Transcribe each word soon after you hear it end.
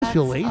just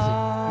feel lazy.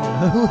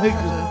 Like,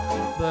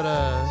 but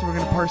so we're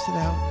gonna parse it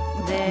out.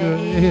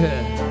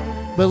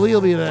 Yeah. But Lee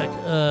will be back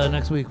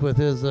next week with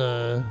his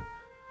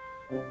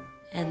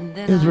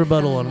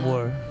rebuttal on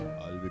war.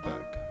 I'll be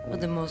back.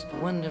 With the most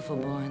wonderful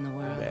boy in the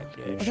world.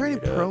 Are there any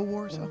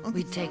pro-war songs?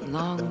 We take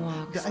long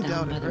walks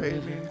down by the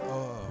river.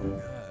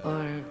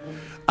 Or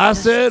I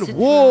said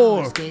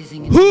war.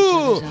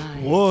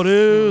 What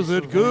is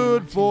it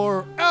good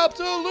for?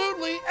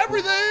 Absolutely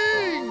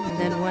everything. And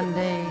then one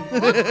day,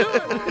 Let's do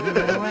it. we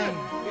went away.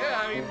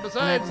 Yeah, I mean,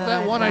 besides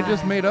that one I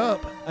just made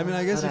up. I mean,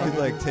 I guess you could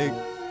like take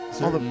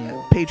all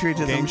the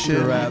patriotism gangster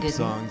shit. rap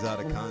songs out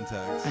of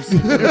context.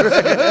 Is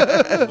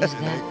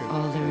that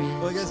all there is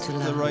Well, I guess to the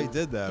love? right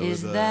did that.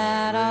 Is with,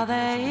 that all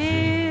there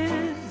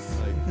is?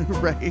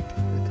 Right.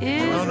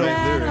 Is don't know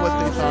that what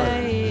all they thought.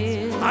 there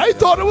is? I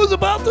thought it was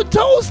about the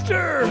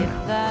toaster. If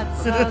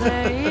that's all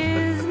there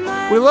is,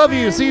 my We love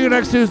you. See you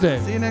next Tuesday.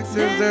 See you next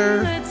then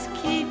Tuesday. let's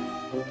keep.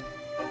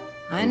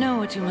 I know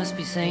what you must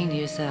be saying to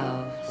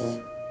yourselves.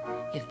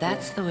 If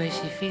that's the way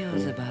she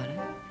feels about it,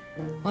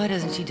 why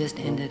doesn't she just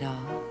end it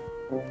all?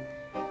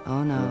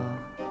 Oh no,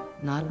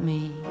 not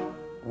me.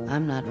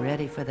 I'm not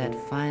ready for that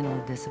final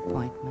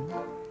disappointment.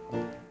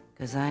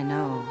 'Cause I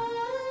know,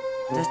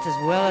 just as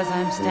well as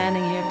I'm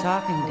standing here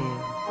talking to you,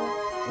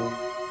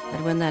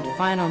 that when that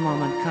final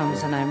moment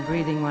comes and I'm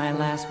breathing my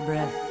last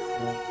breath,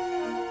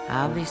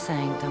 I'll be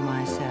saying to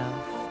myself,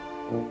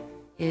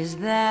 is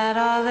that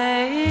all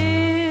there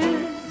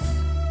is?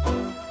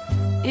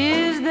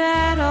 Is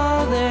that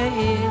all there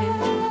is?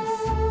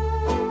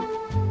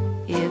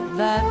 If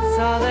that's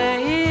all there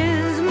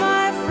is,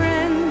 my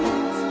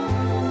friends,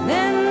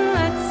 then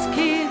let's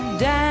keep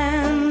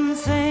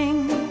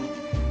dancing.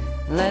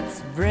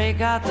 Let's break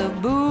out the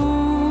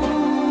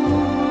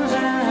booze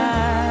and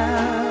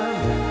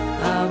have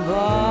a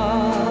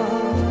ball.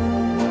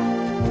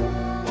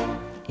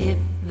 If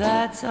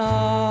that's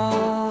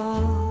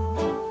all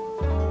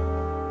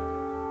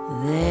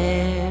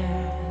there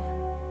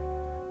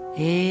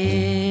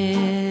is.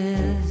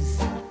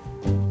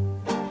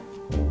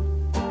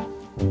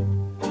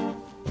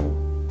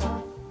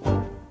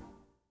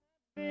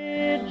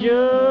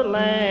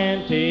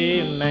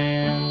 Vigilante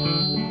man,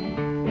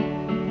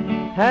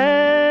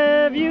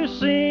 have you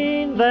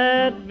seen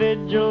that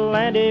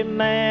vigilante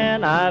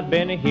man? I've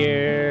been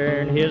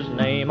hearing his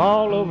name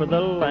all over the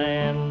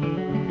land.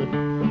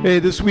 Hey,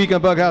 this week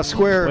on Bughouse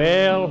Square,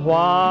 Well,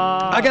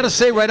 why? I got to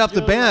say right off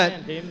the bat,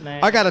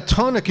 I got a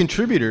ton of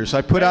contributors.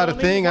 I put out a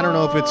thing. I don't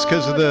know if it's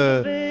because of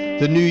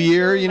the new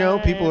year, you know,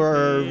 people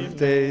are,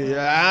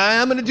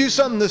 I'm going to do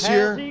something this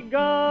year.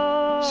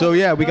 So,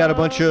 yeah, we got a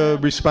bunch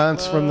of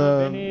response from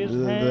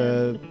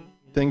the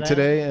thing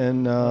today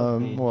and,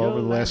 well, over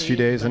the last few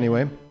days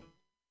anyway.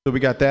 So we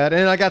got that.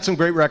 And I got some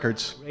great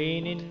records.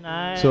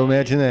 So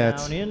imagine that.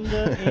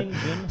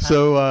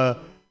 So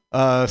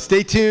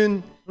stay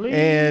tuned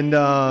and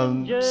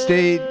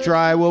stay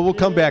dry. Well, we'll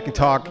come back and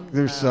talk.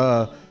 There's,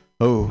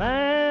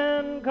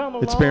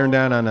 it's bearing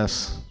down on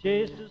us.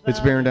 It's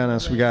bearing down on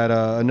us. We got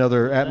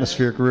another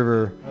atmospheric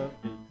river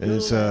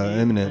is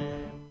imminent.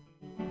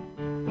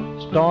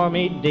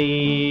 Stormy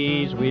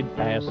days, we'd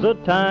pass the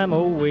time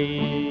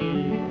away,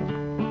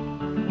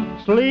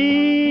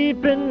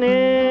 sleeping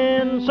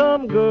in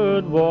some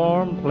good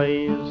warm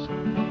place.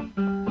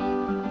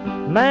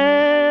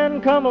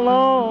 Man come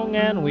along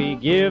and we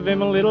give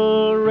him a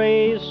little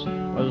race.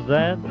 Was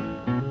that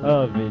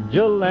a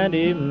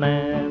vigilante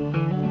man?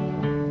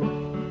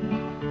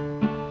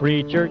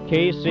 Preacher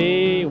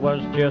Casey was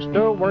just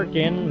a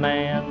working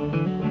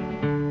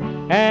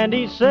man, and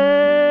he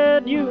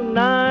said,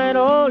 unite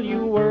all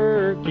you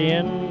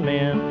working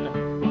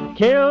men.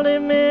 Killed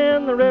him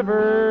in the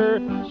river,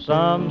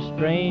 some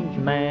strange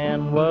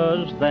man.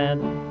 Was that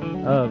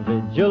a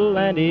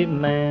vigilante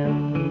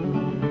man?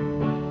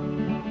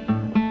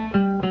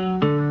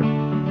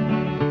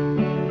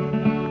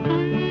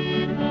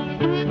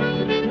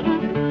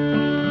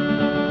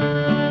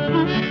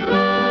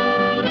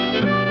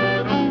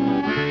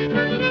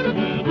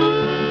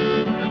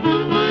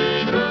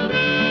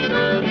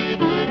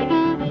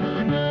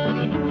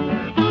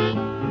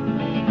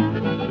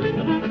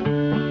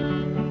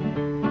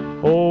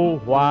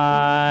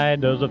 Why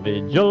does a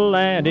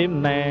vigilante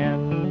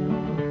man,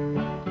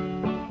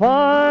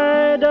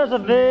 why does a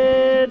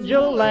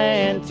vigilante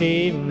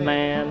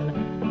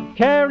man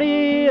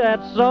carry that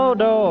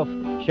sawed-off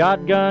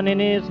shotgun in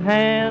his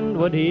hand?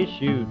 Would he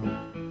shoot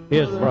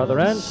his brother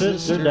and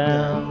sister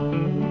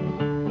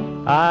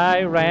down?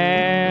 I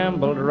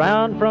rambled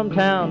around from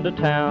town to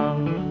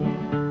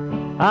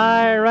town,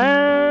 I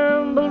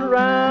rambled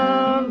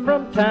around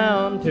from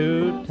town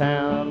to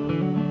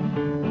town,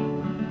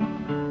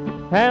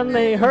 and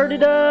they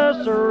herded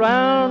us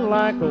around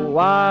like a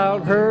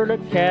wild herd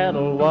of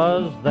cattle.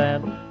 Was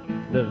that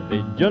the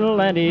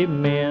vigilante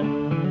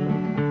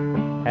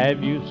men?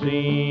 Have you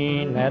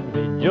seen that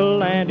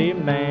vigilante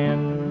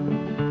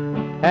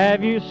man?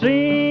 Have you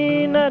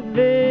seen that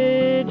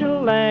vigilante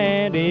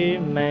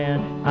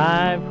man?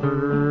 I've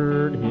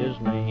heard his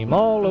name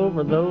all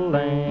over the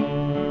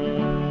land.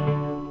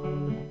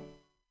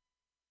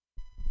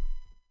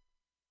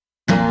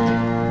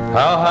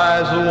 How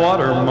high is the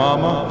water,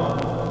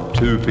 Mama?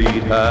 2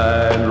 feet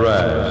high and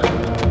rising.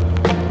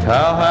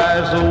 How high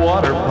is the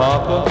water,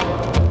 Papa?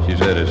 She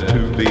said it's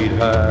 2 feet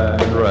high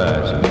and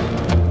rising.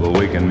 Well,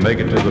 we can make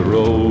it to the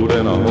road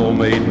in a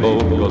homemade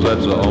boat, 'cause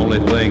that's the only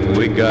thing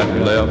we got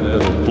left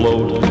that'll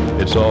float.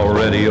 It's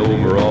already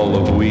over all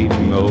the wheat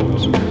and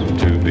oats,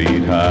 2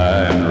 feet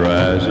high and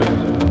rising.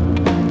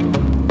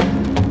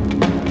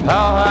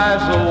 How high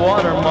is the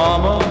water,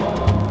 Mama?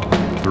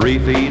 3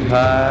 feet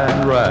high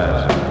and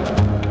rising.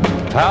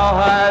 How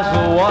high is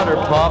the water,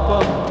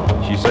 Papa?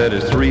 She said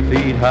it's 3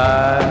 feet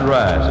high and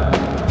rising.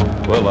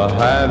 Well, the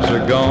hives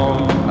are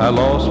gone, I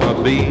lost my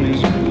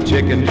bees.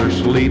 Chickens are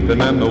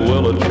sleeping in the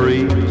willow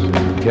trees.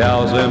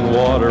 Cows in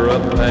water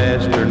up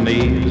past her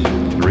knees,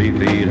 3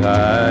 feet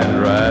high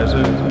and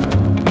rising.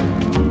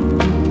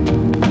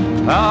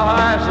 How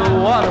high is the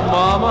water,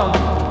 Mama?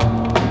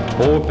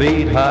 4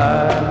 feet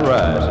high and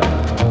rising.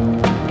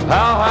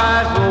 How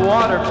high is the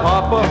water,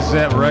 Papa? Is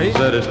that right?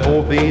 Said it's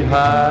 4 feet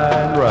high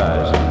and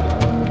rising.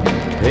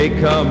 Hey,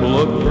 come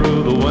look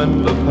through the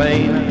window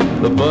pane.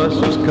 The bus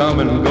is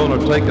coming, gonna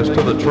take us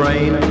to the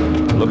train.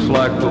 Looks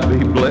like we'll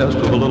be blessed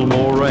with a little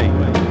more rain.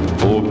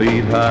 4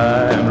 feet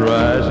high and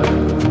rising.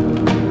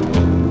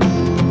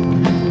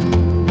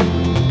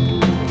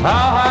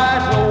 How high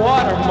is the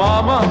water,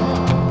 Mama?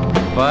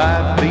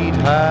 5 feet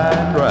high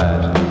and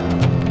rising.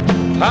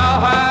 How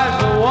high is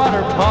the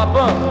water,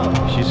 Papa?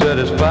 She said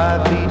it's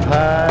 5 feet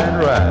high and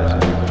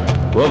rising.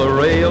 Well, the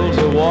rails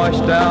are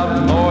washed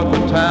out north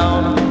of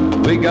town.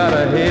 We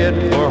gotta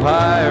head for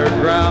higher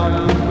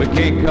ground. We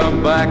can't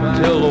come back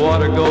till the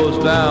water goes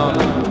down.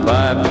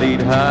 5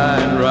 feet high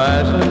and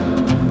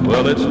rising.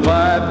 Well, it's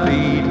 5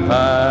 feet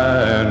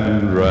high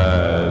and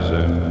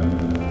rising.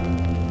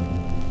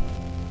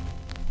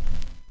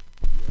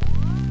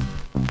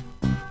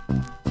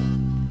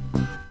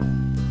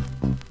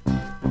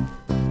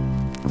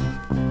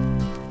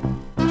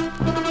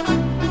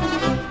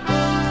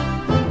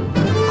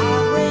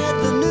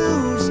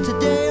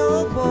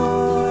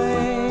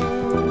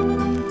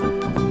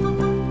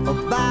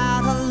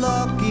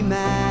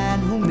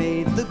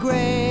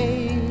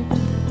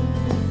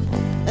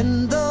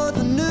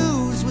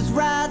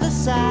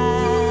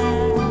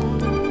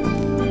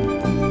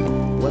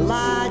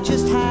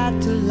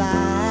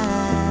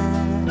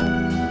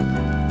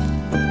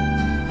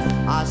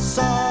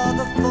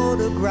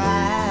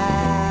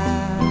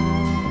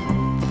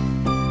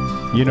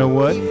 You know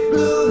what? He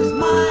blew his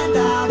mind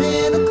out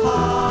in a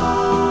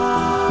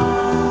car.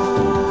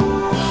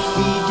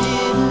 He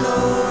didn't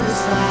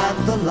notice that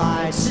the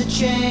lights had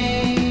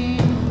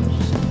changed.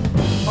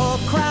 A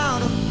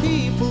crowd of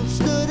people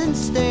stood and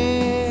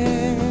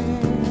stared.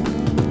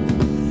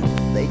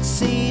 They'd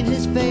seen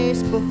his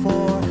face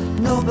before.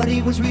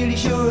 Nobody was really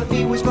sure if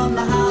he was from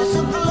the House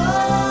of Blues.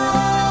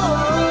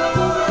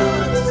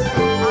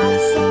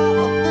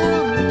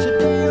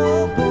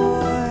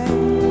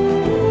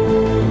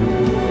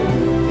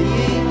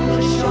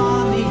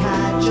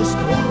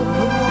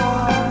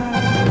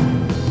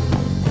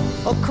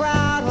 A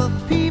crowd of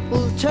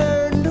people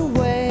turned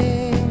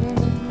away,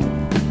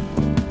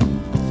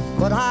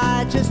 but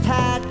I just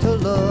had to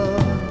look.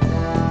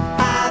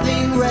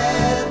 Having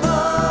read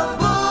the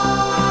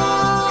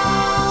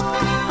book,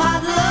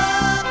 I'd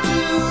love to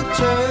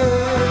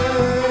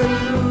turn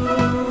you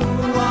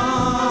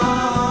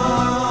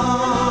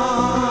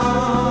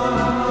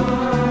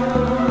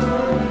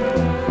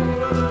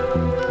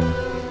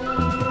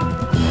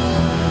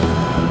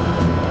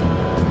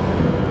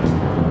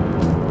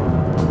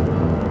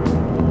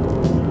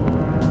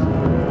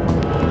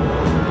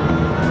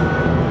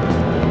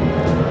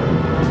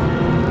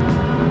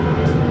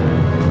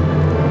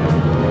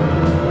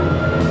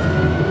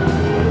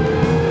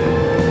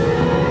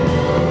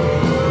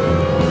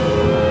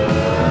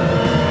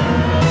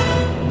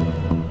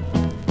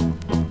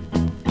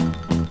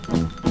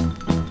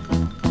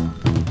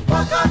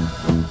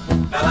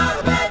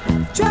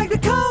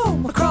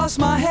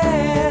my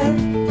head.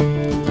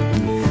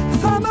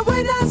 Found my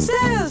way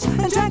downstairs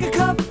and drank a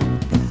cup.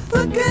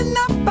 Looking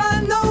up,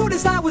 I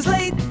noticed I was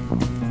late.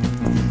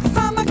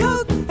 Found my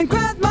coat and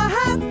grabbed my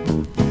hat.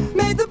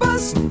 Made the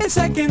bus in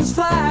seconds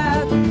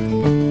flat.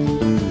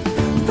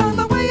 Found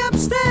my way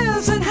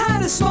upstairs and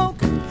had a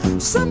smoke.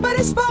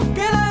 Somebody spoke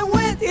and I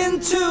went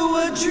into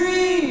a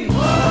dream.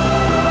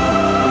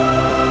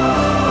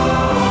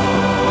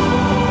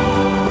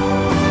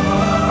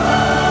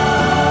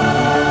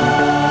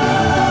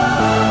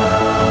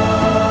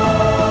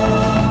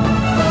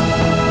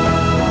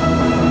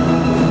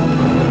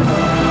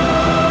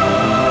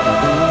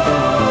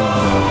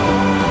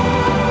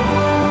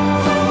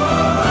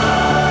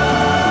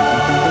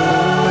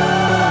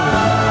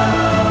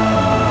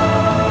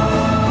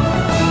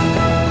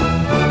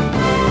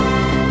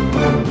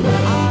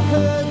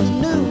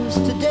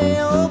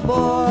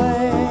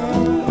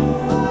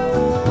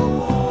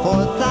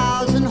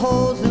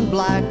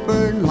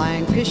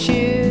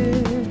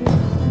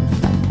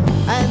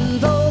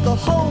 And though the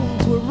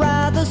holes were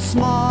rather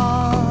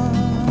small,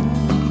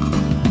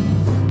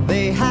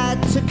 they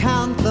had to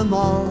count them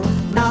all.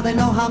 Now Now they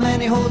know how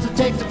many holes it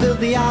takes to fill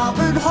the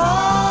Albert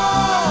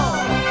Hall.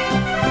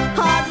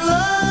 I'd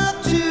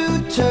love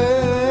to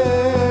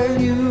turn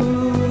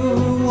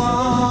you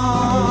on.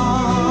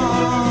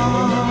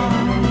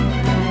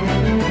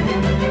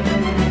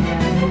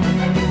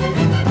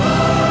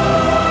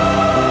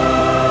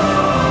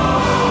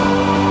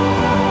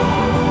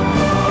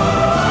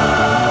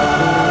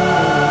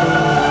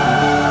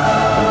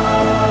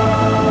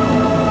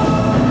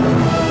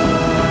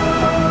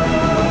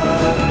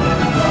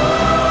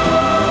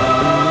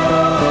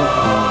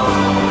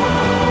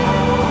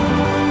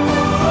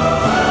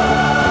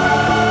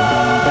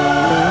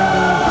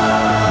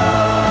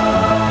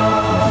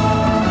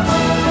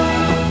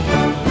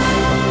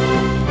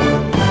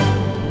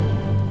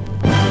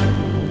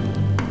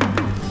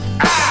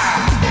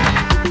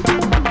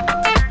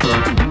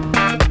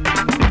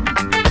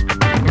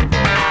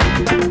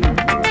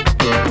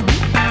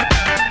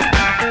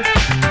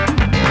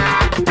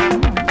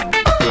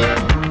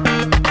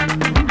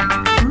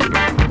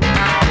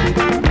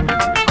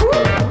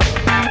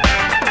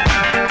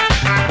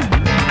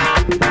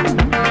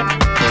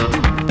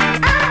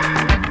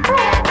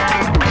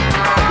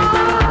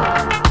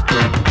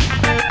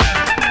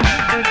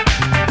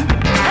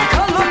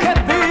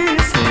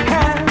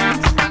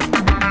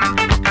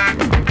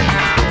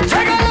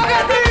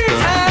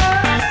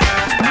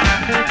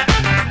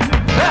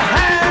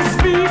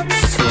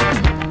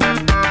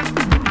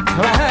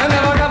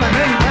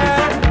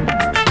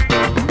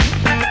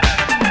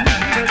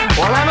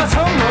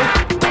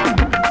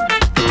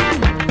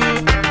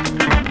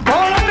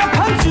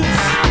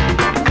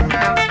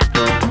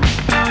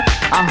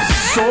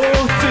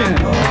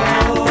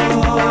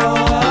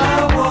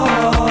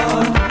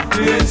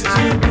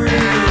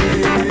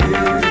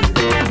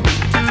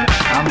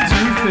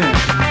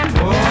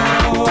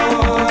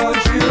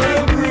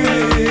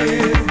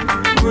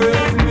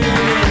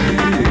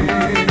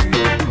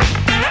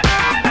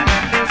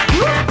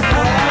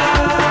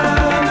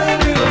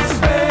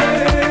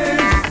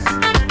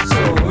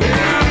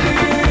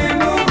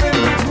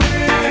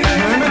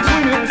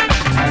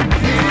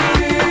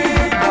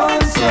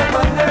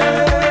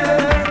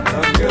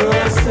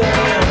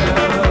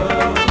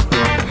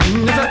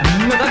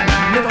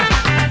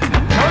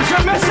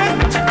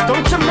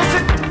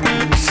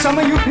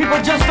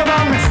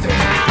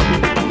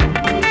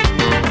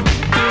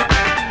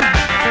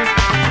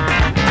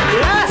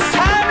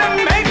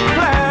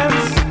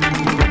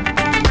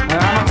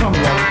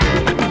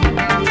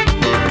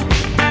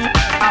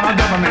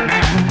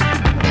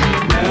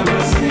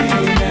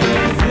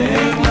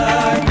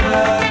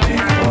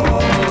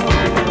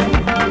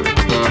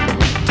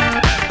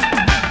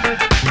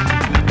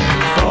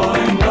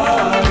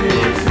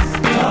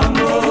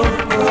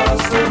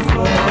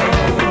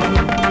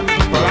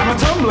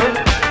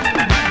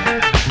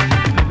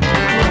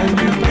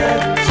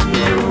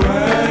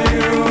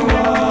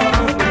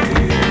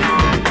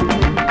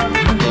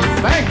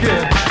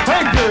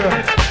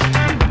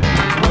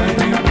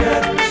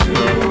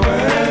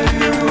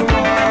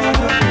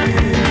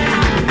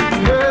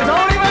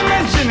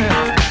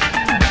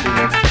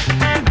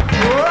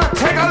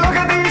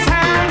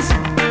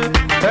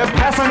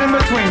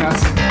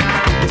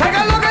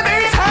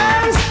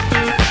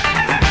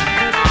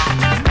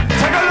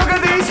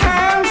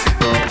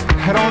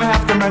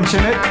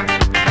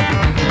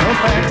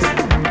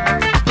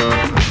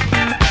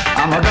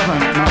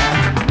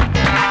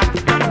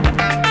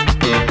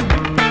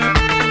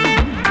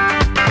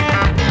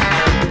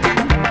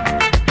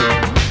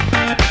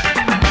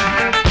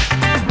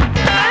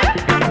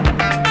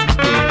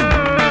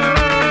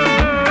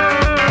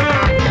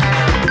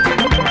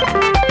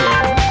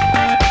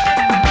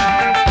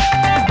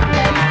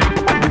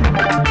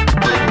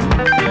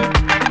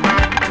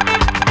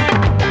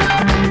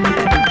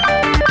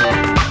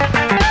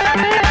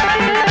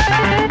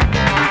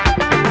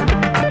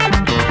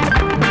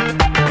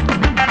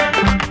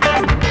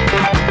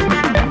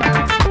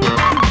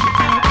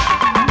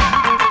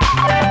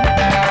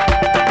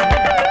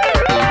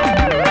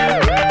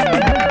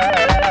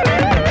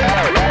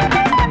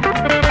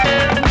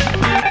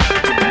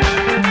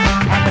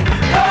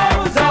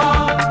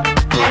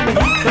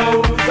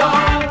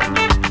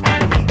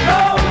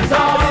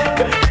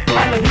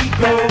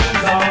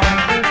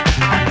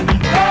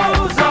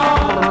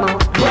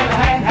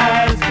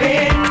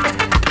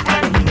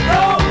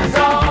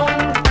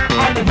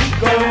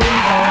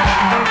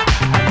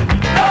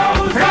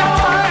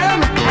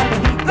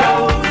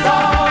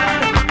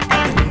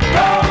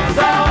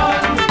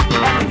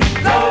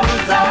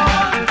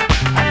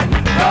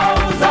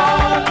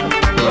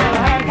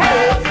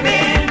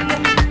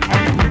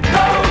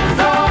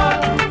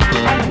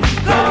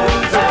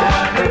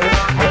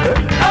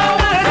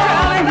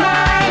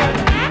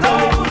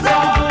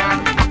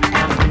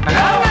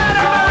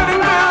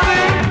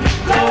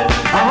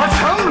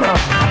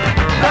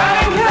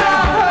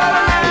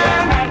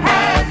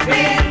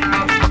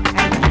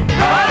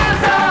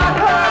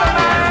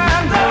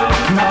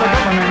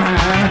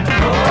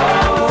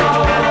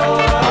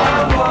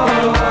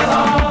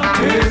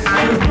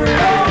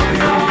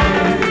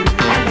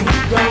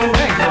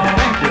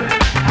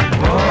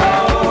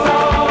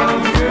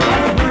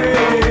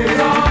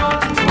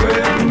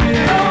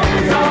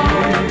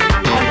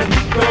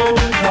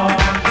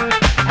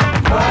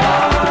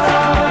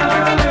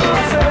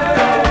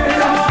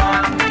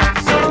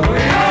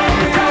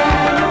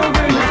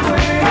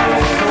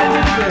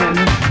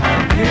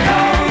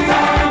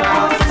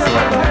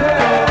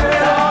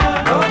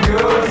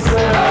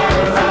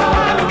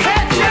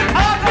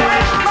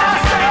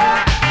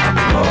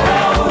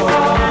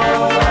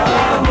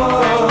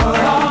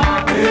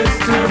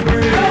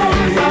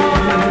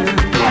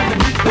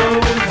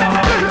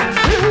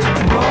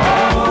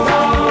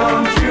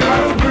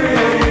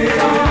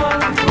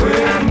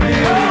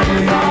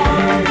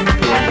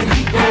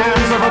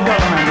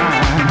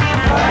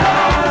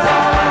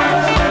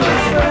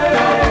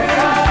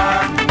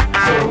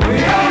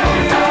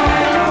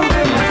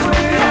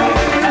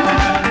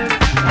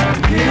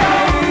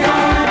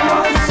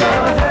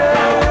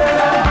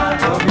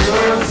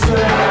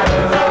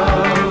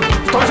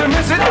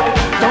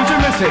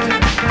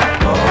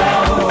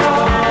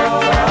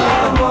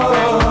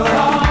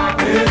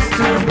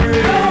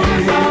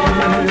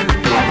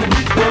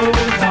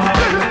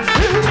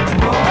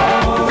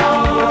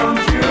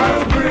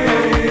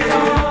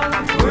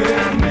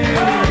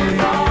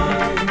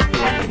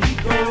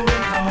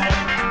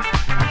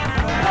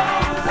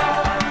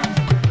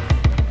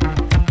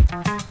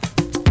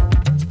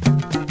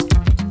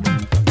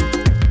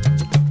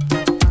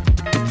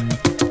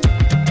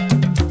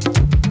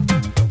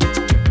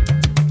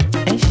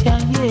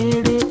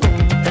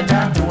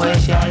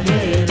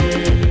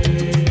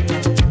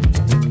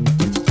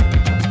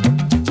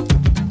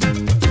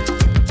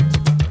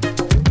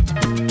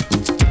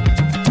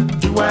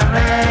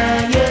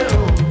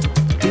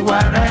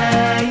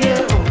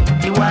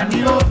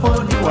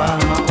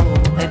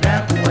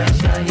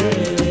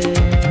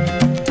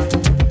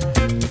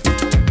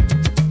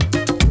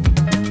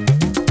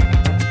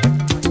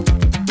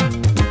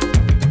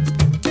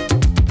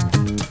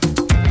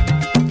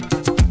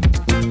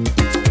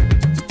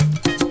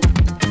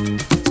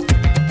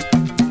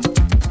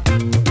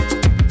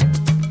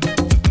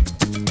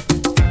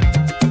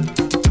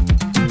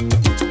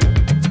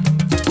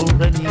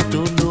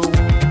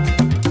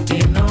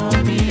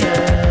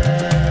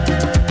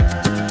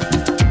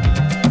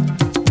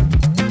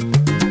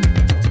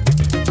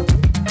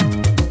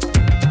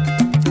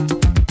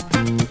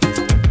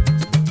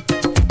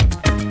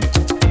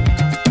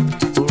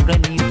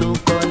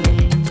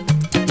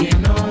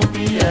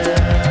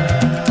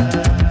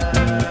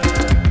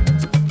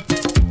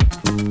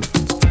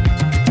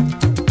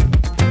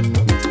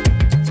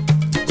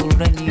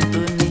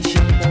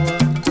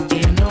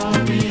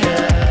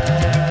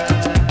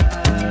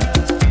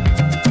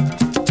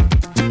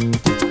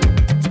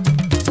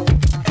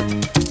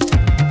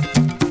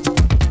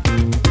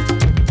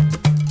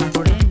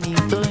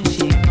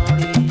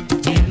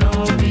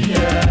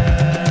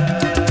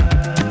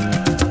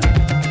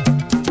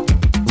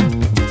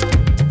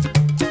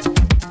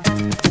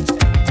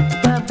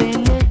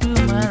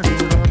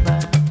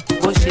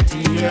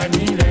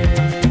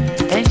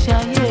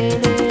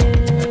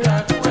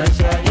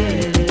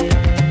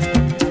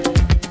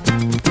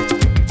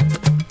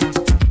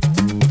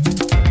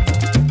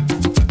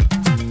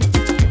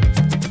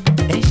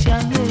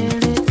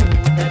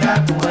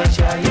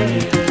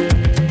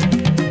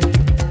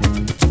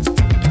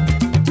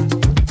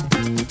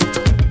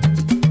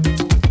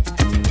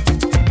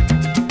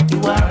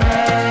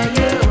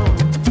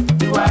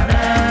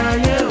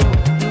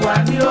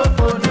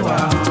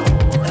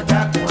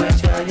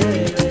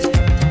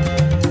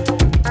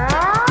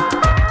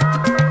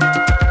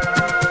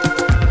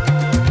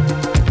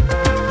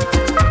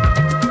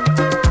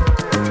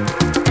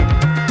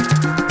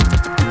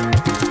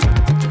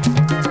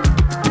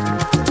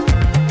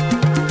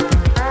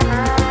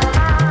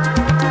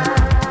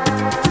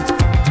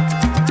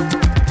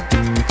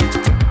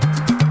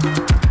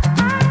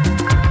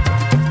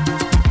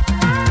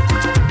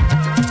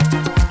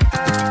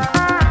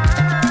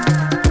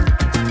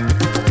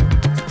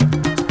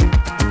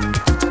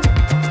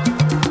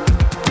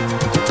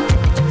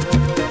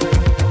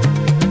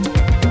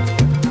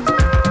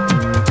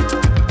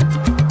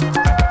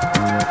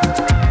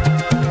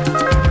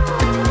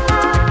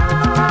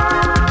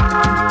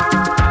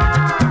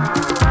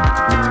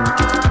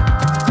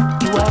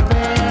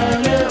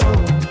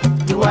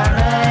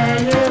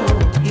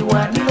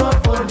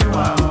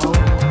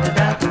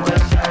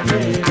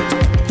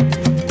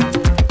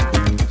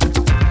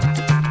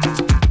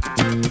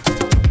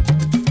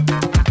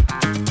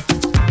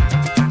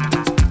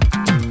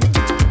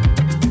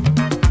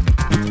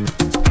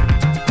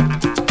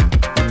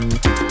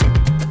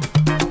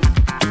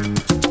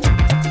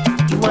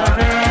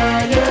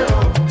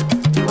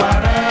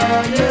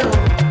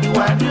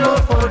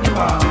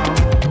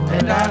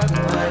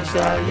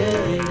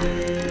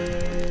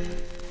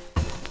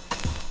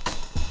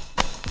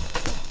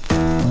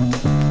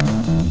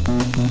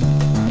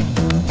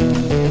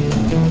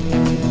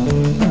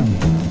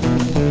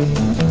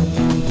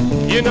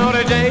 You know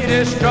the day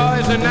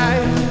destroys the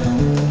night,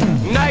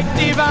 night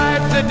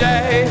divides the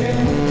day.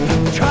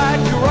 Try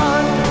to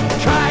run,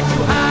 try to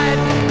hide,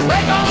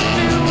 break on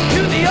through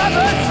to the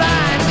other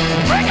side,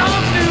 break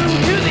on through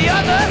to the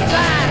other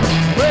side,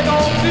 break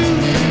on through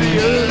to the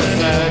other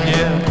side,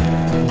 yeah.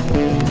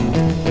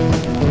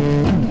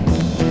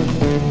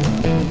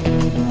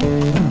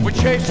 We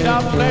chased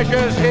our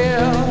pleasures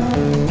here,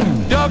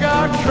 dug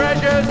our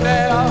treasures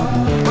there,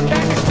 but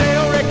can you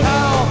still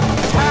recall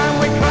the time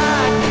we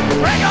cried?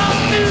 Break on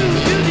through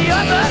to the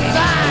other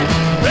side,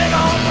 break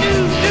on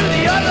through to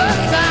the other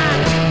side.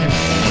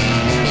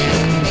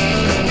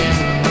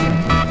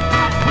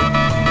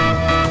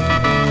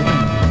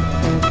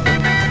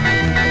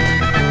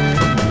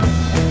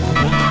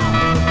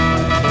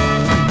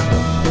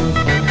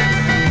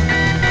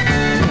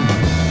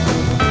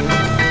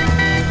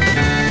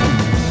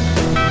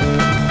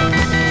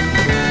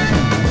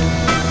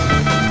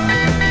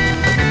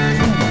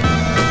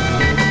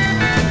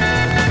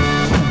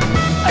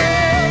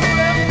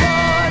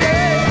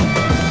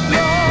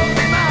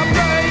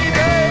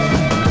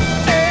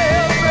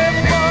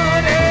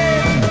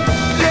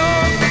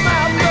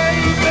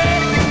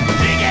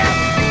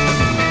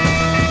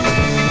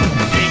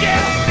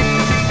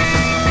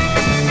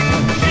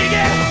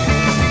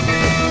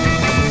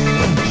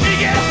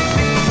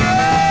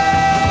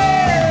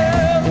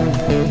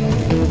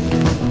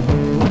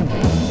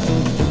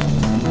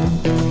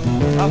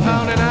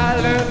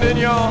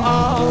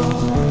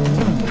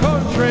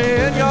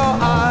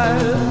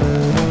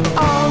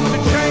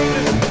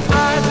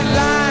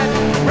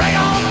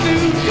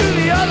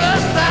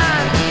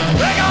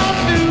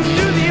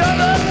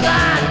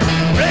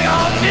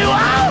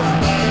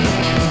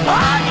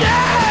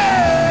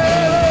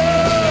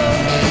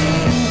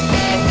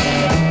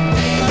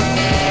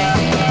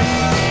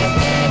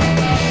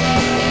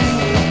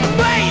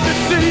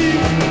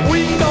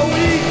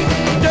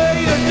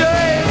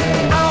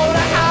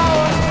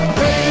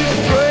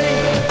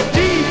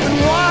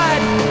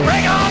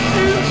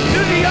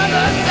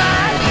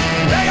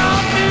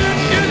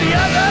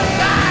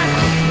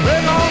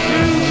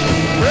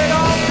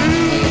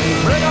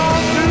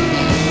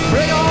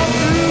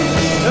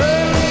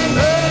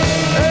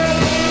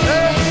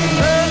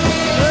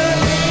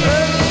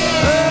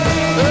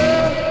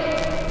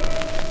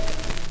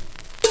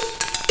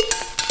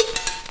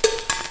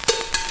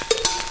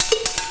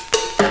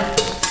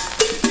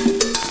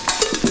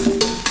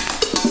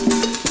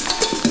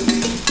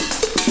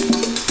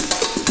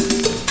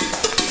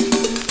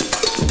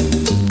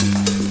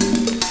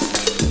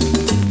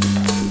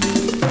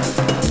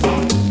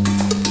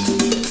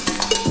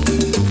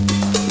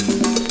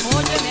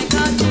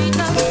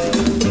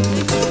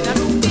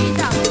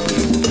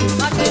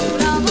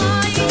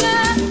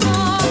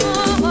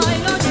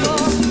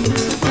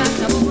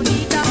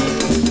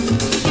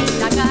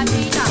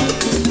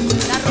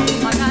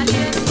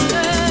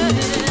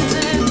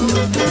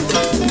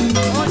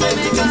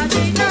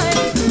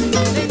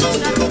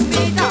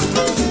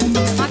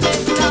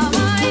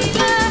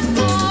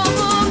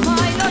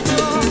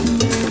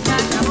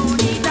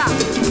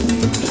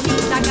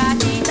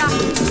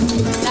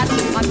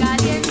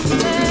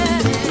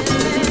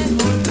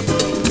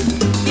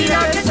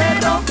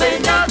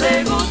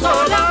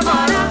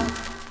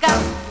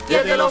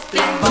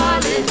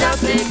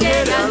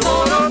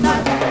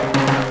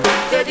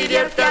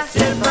 divierte así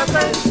el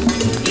francés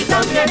y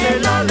también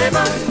el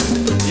alemán,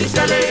 y se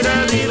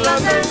alegra el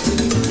irlandés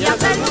y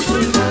hasta el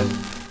musulmán.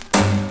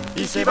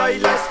 Y si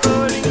bailas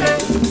con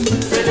inglés,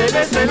 se le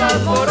mete el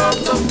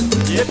alboroto,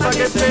 y es pa'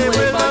 que se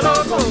vuelva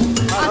loco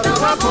hasta un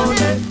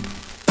japonés.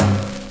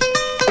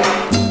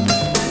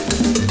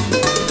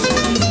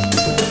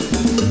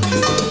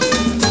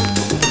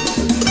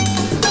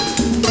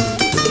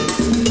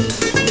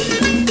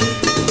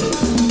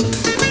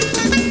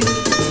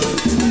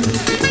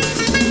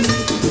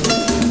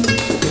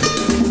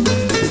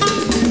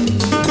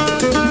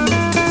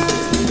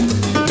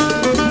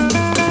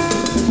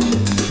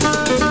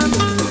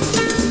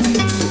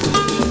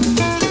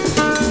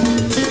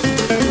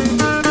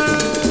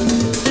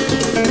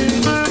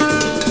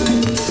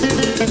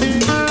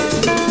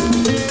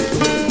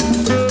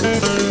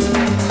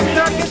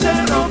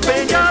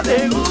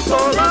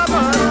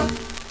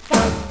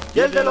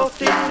 De los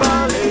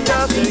timbales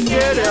ya se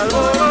quiere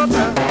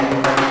alborotar.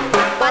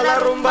 Pa' la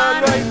rumba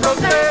no hay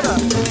frontera,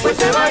 pues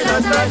se baila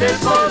hasta en el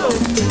polo.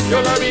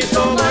 Yo la he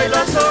visto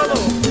bailar solo,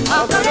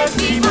 hasta el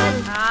esquimal.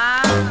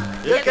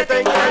 Y el que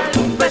tenga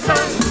un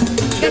pesar,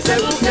 que se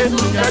busque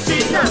su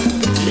cachita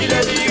y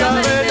le diga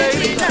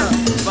negrita,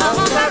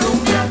 vamos a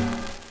rumbear.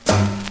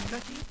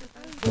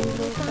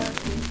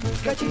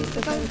 Cachita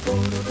está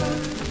alborotar,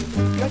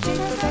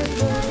 cachita está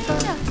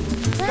alborotar,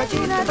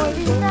 cachita está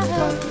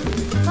alborotar.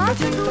 Más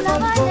que tú la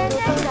bailes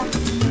negra,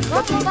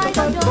 como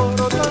bailo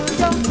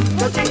yo,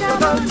 cachita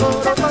está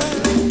alborotar,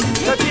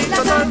 cachita está alborotar, cachita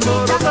está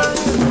alborotar,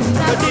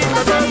 cachita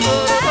está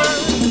alborotar,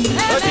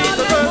 cachita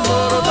está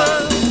alborotar,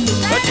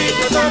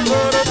 cachita está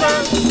alborotar,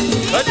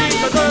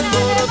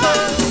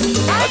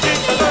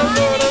 cachita está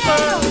alborotar,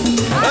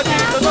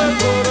 cachita está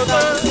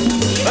alborotar,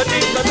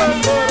 cachita está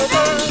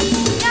alborotar,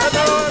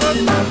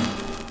 alborotar.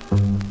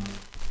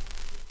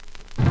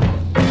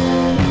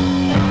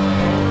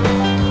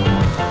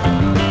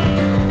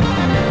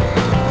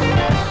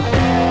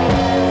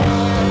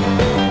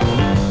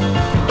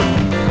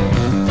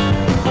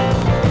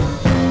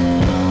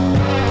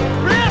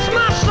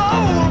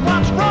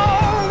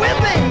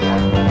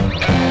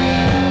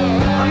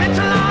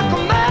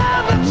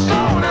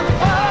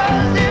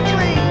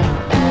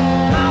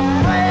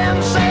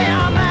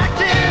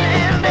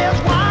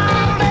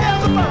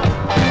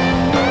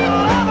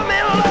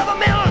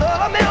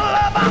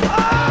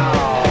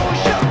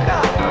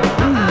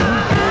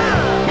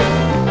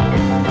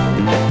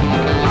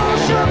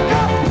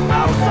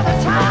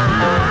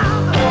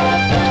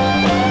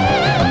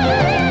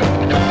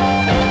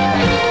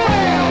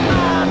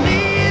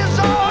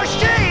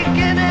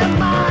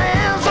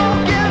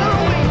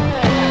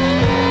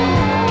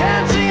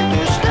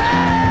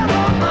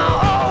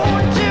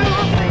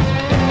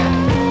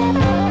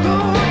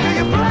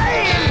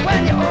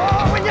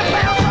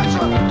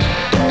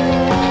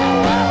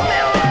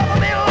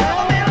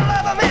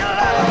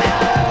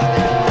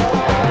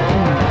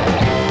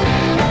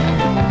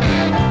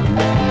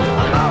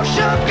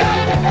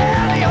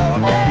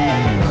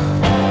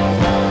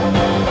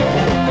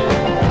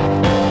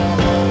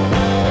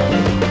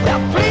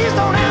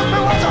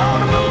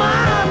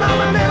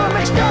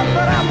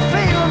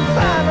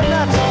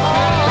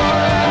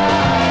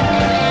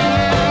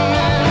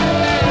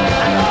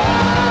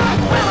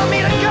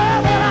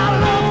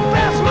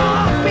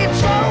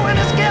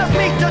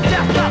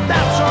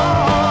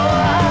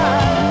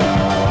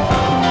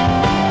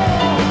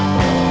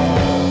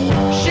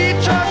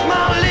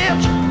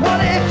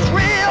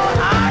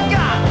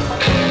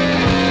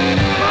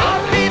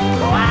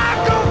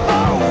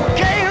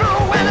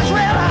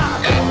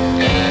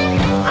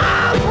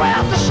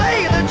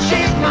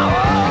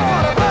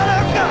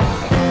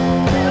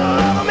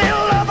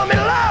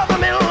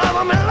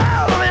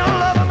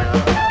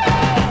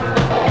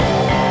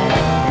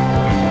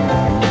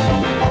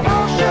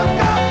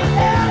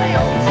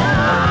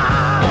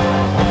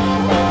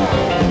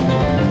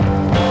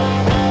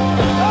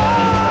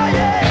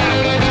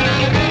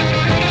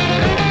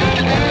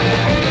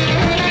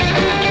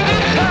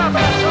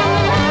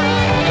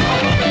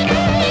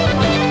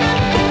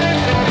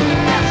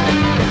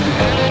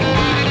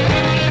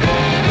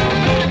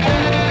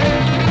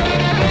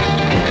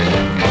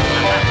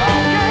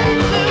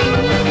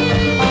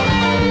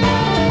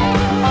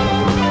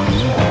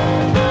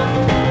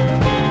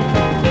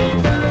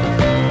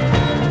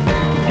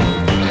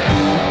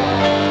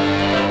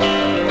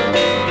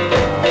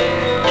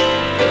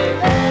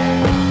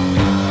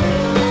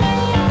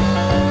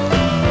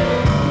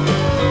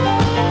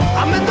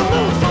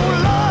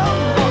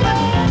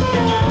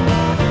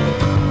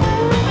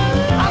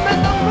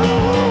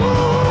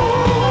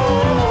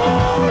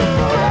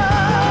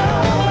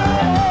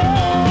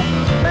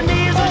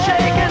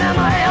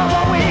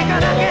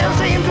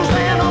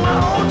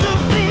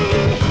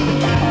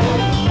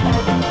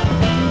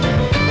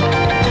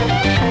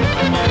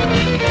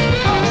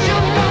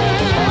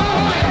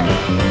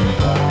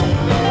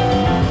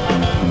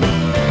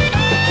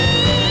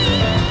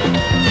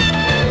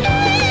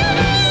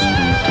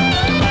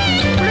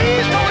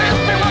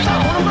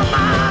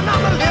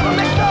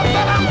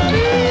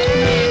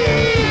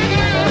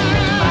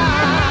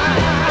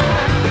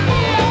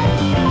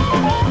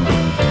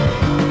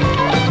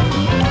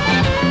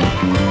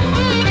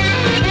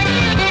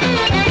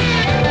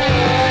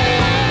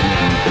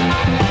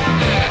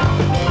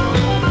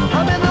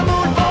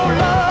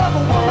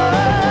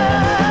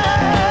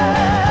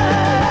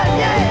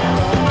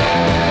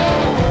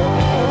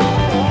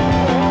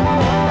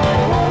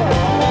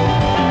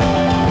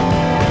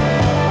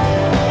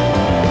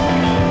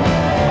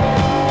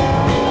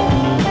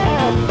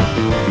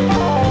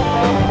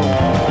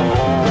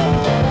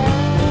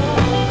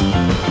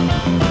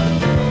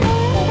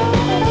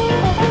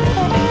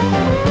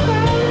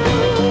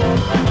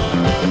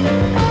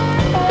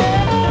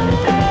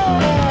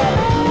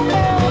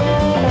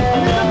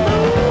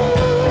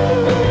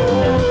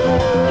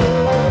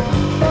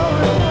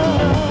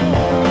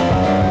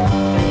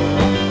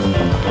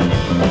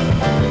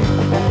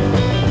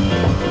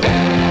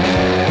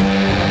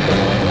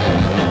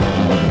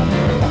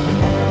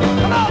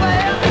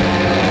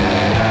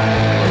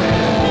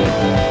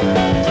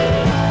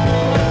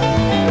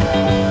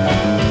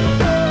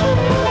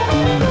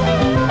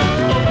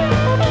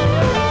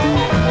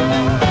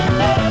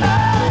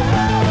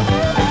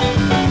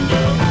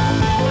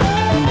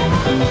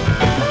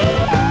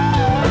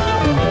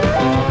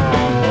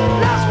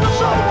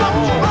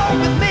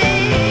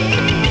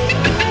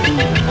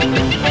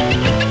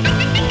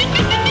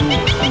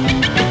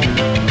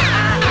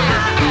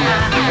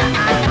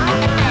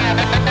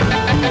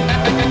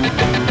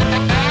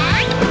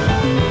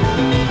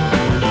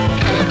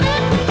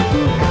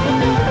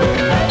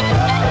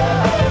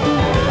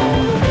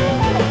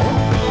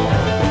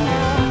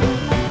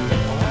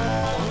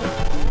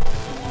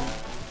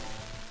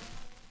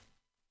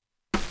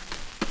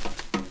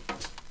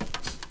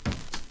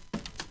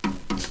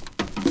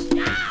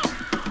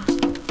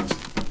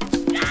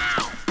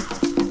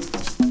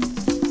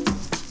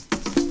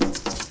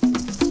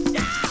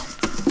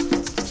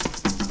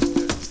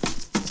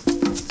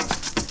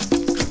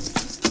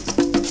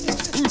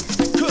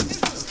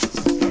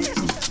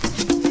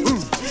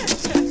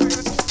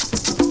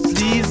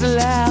 Please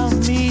allow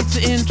me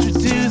to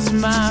introduce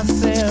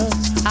myself.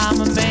 I'm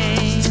a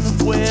man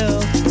of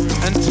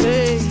wealth and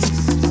taste.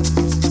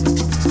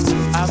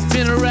 I've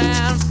been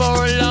around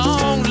for a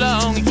long,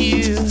 long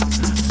year.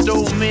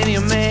 Stole many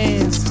a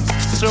man's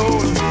soul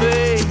of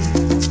faith.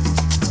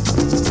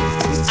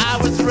 I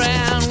was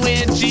around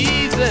when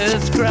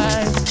Jesus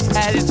Christ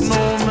had his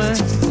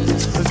moment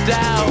of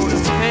doubt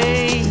and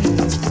pain.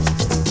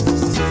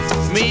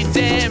 Made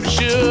damn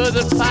sure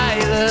the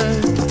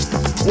pilot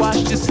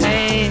washed his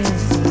hands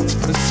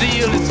and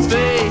sealed his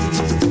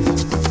face.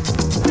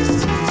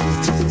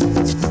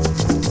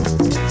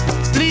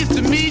 Pleased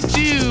to meet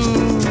you.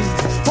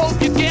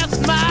 Hope you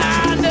guessed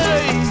my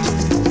name.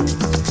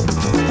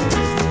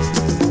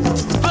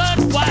 But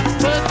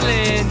what's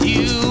puzzling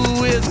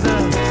you is the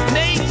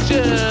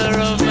nature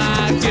of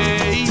my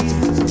game.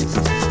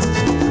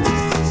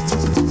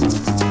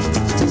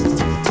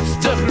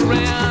 Stuck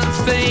around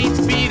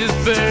St.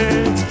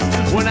 Petersburg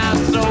when I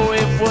saw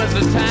it was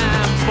a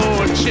time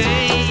for a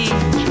change.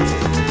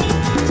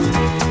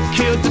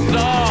 Killed the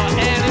Tsar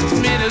and his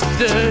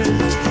ministers.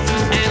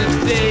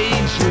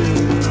 Anastasia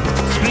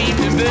screamed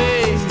in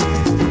vain.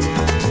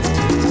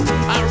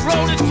 I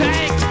rode a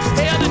tank,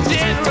 held a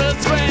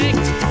generous rank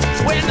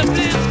when the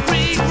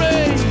blitzkrieg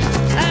raged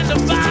and the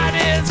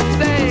bodies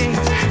stank.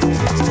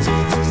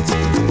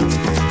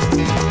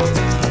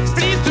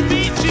 Pleased to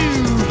meet you.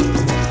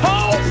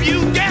 Hope you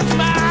guess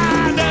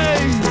my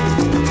name.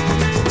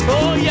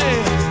 Oh yeah.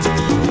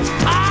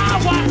 I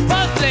was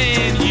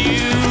puzzling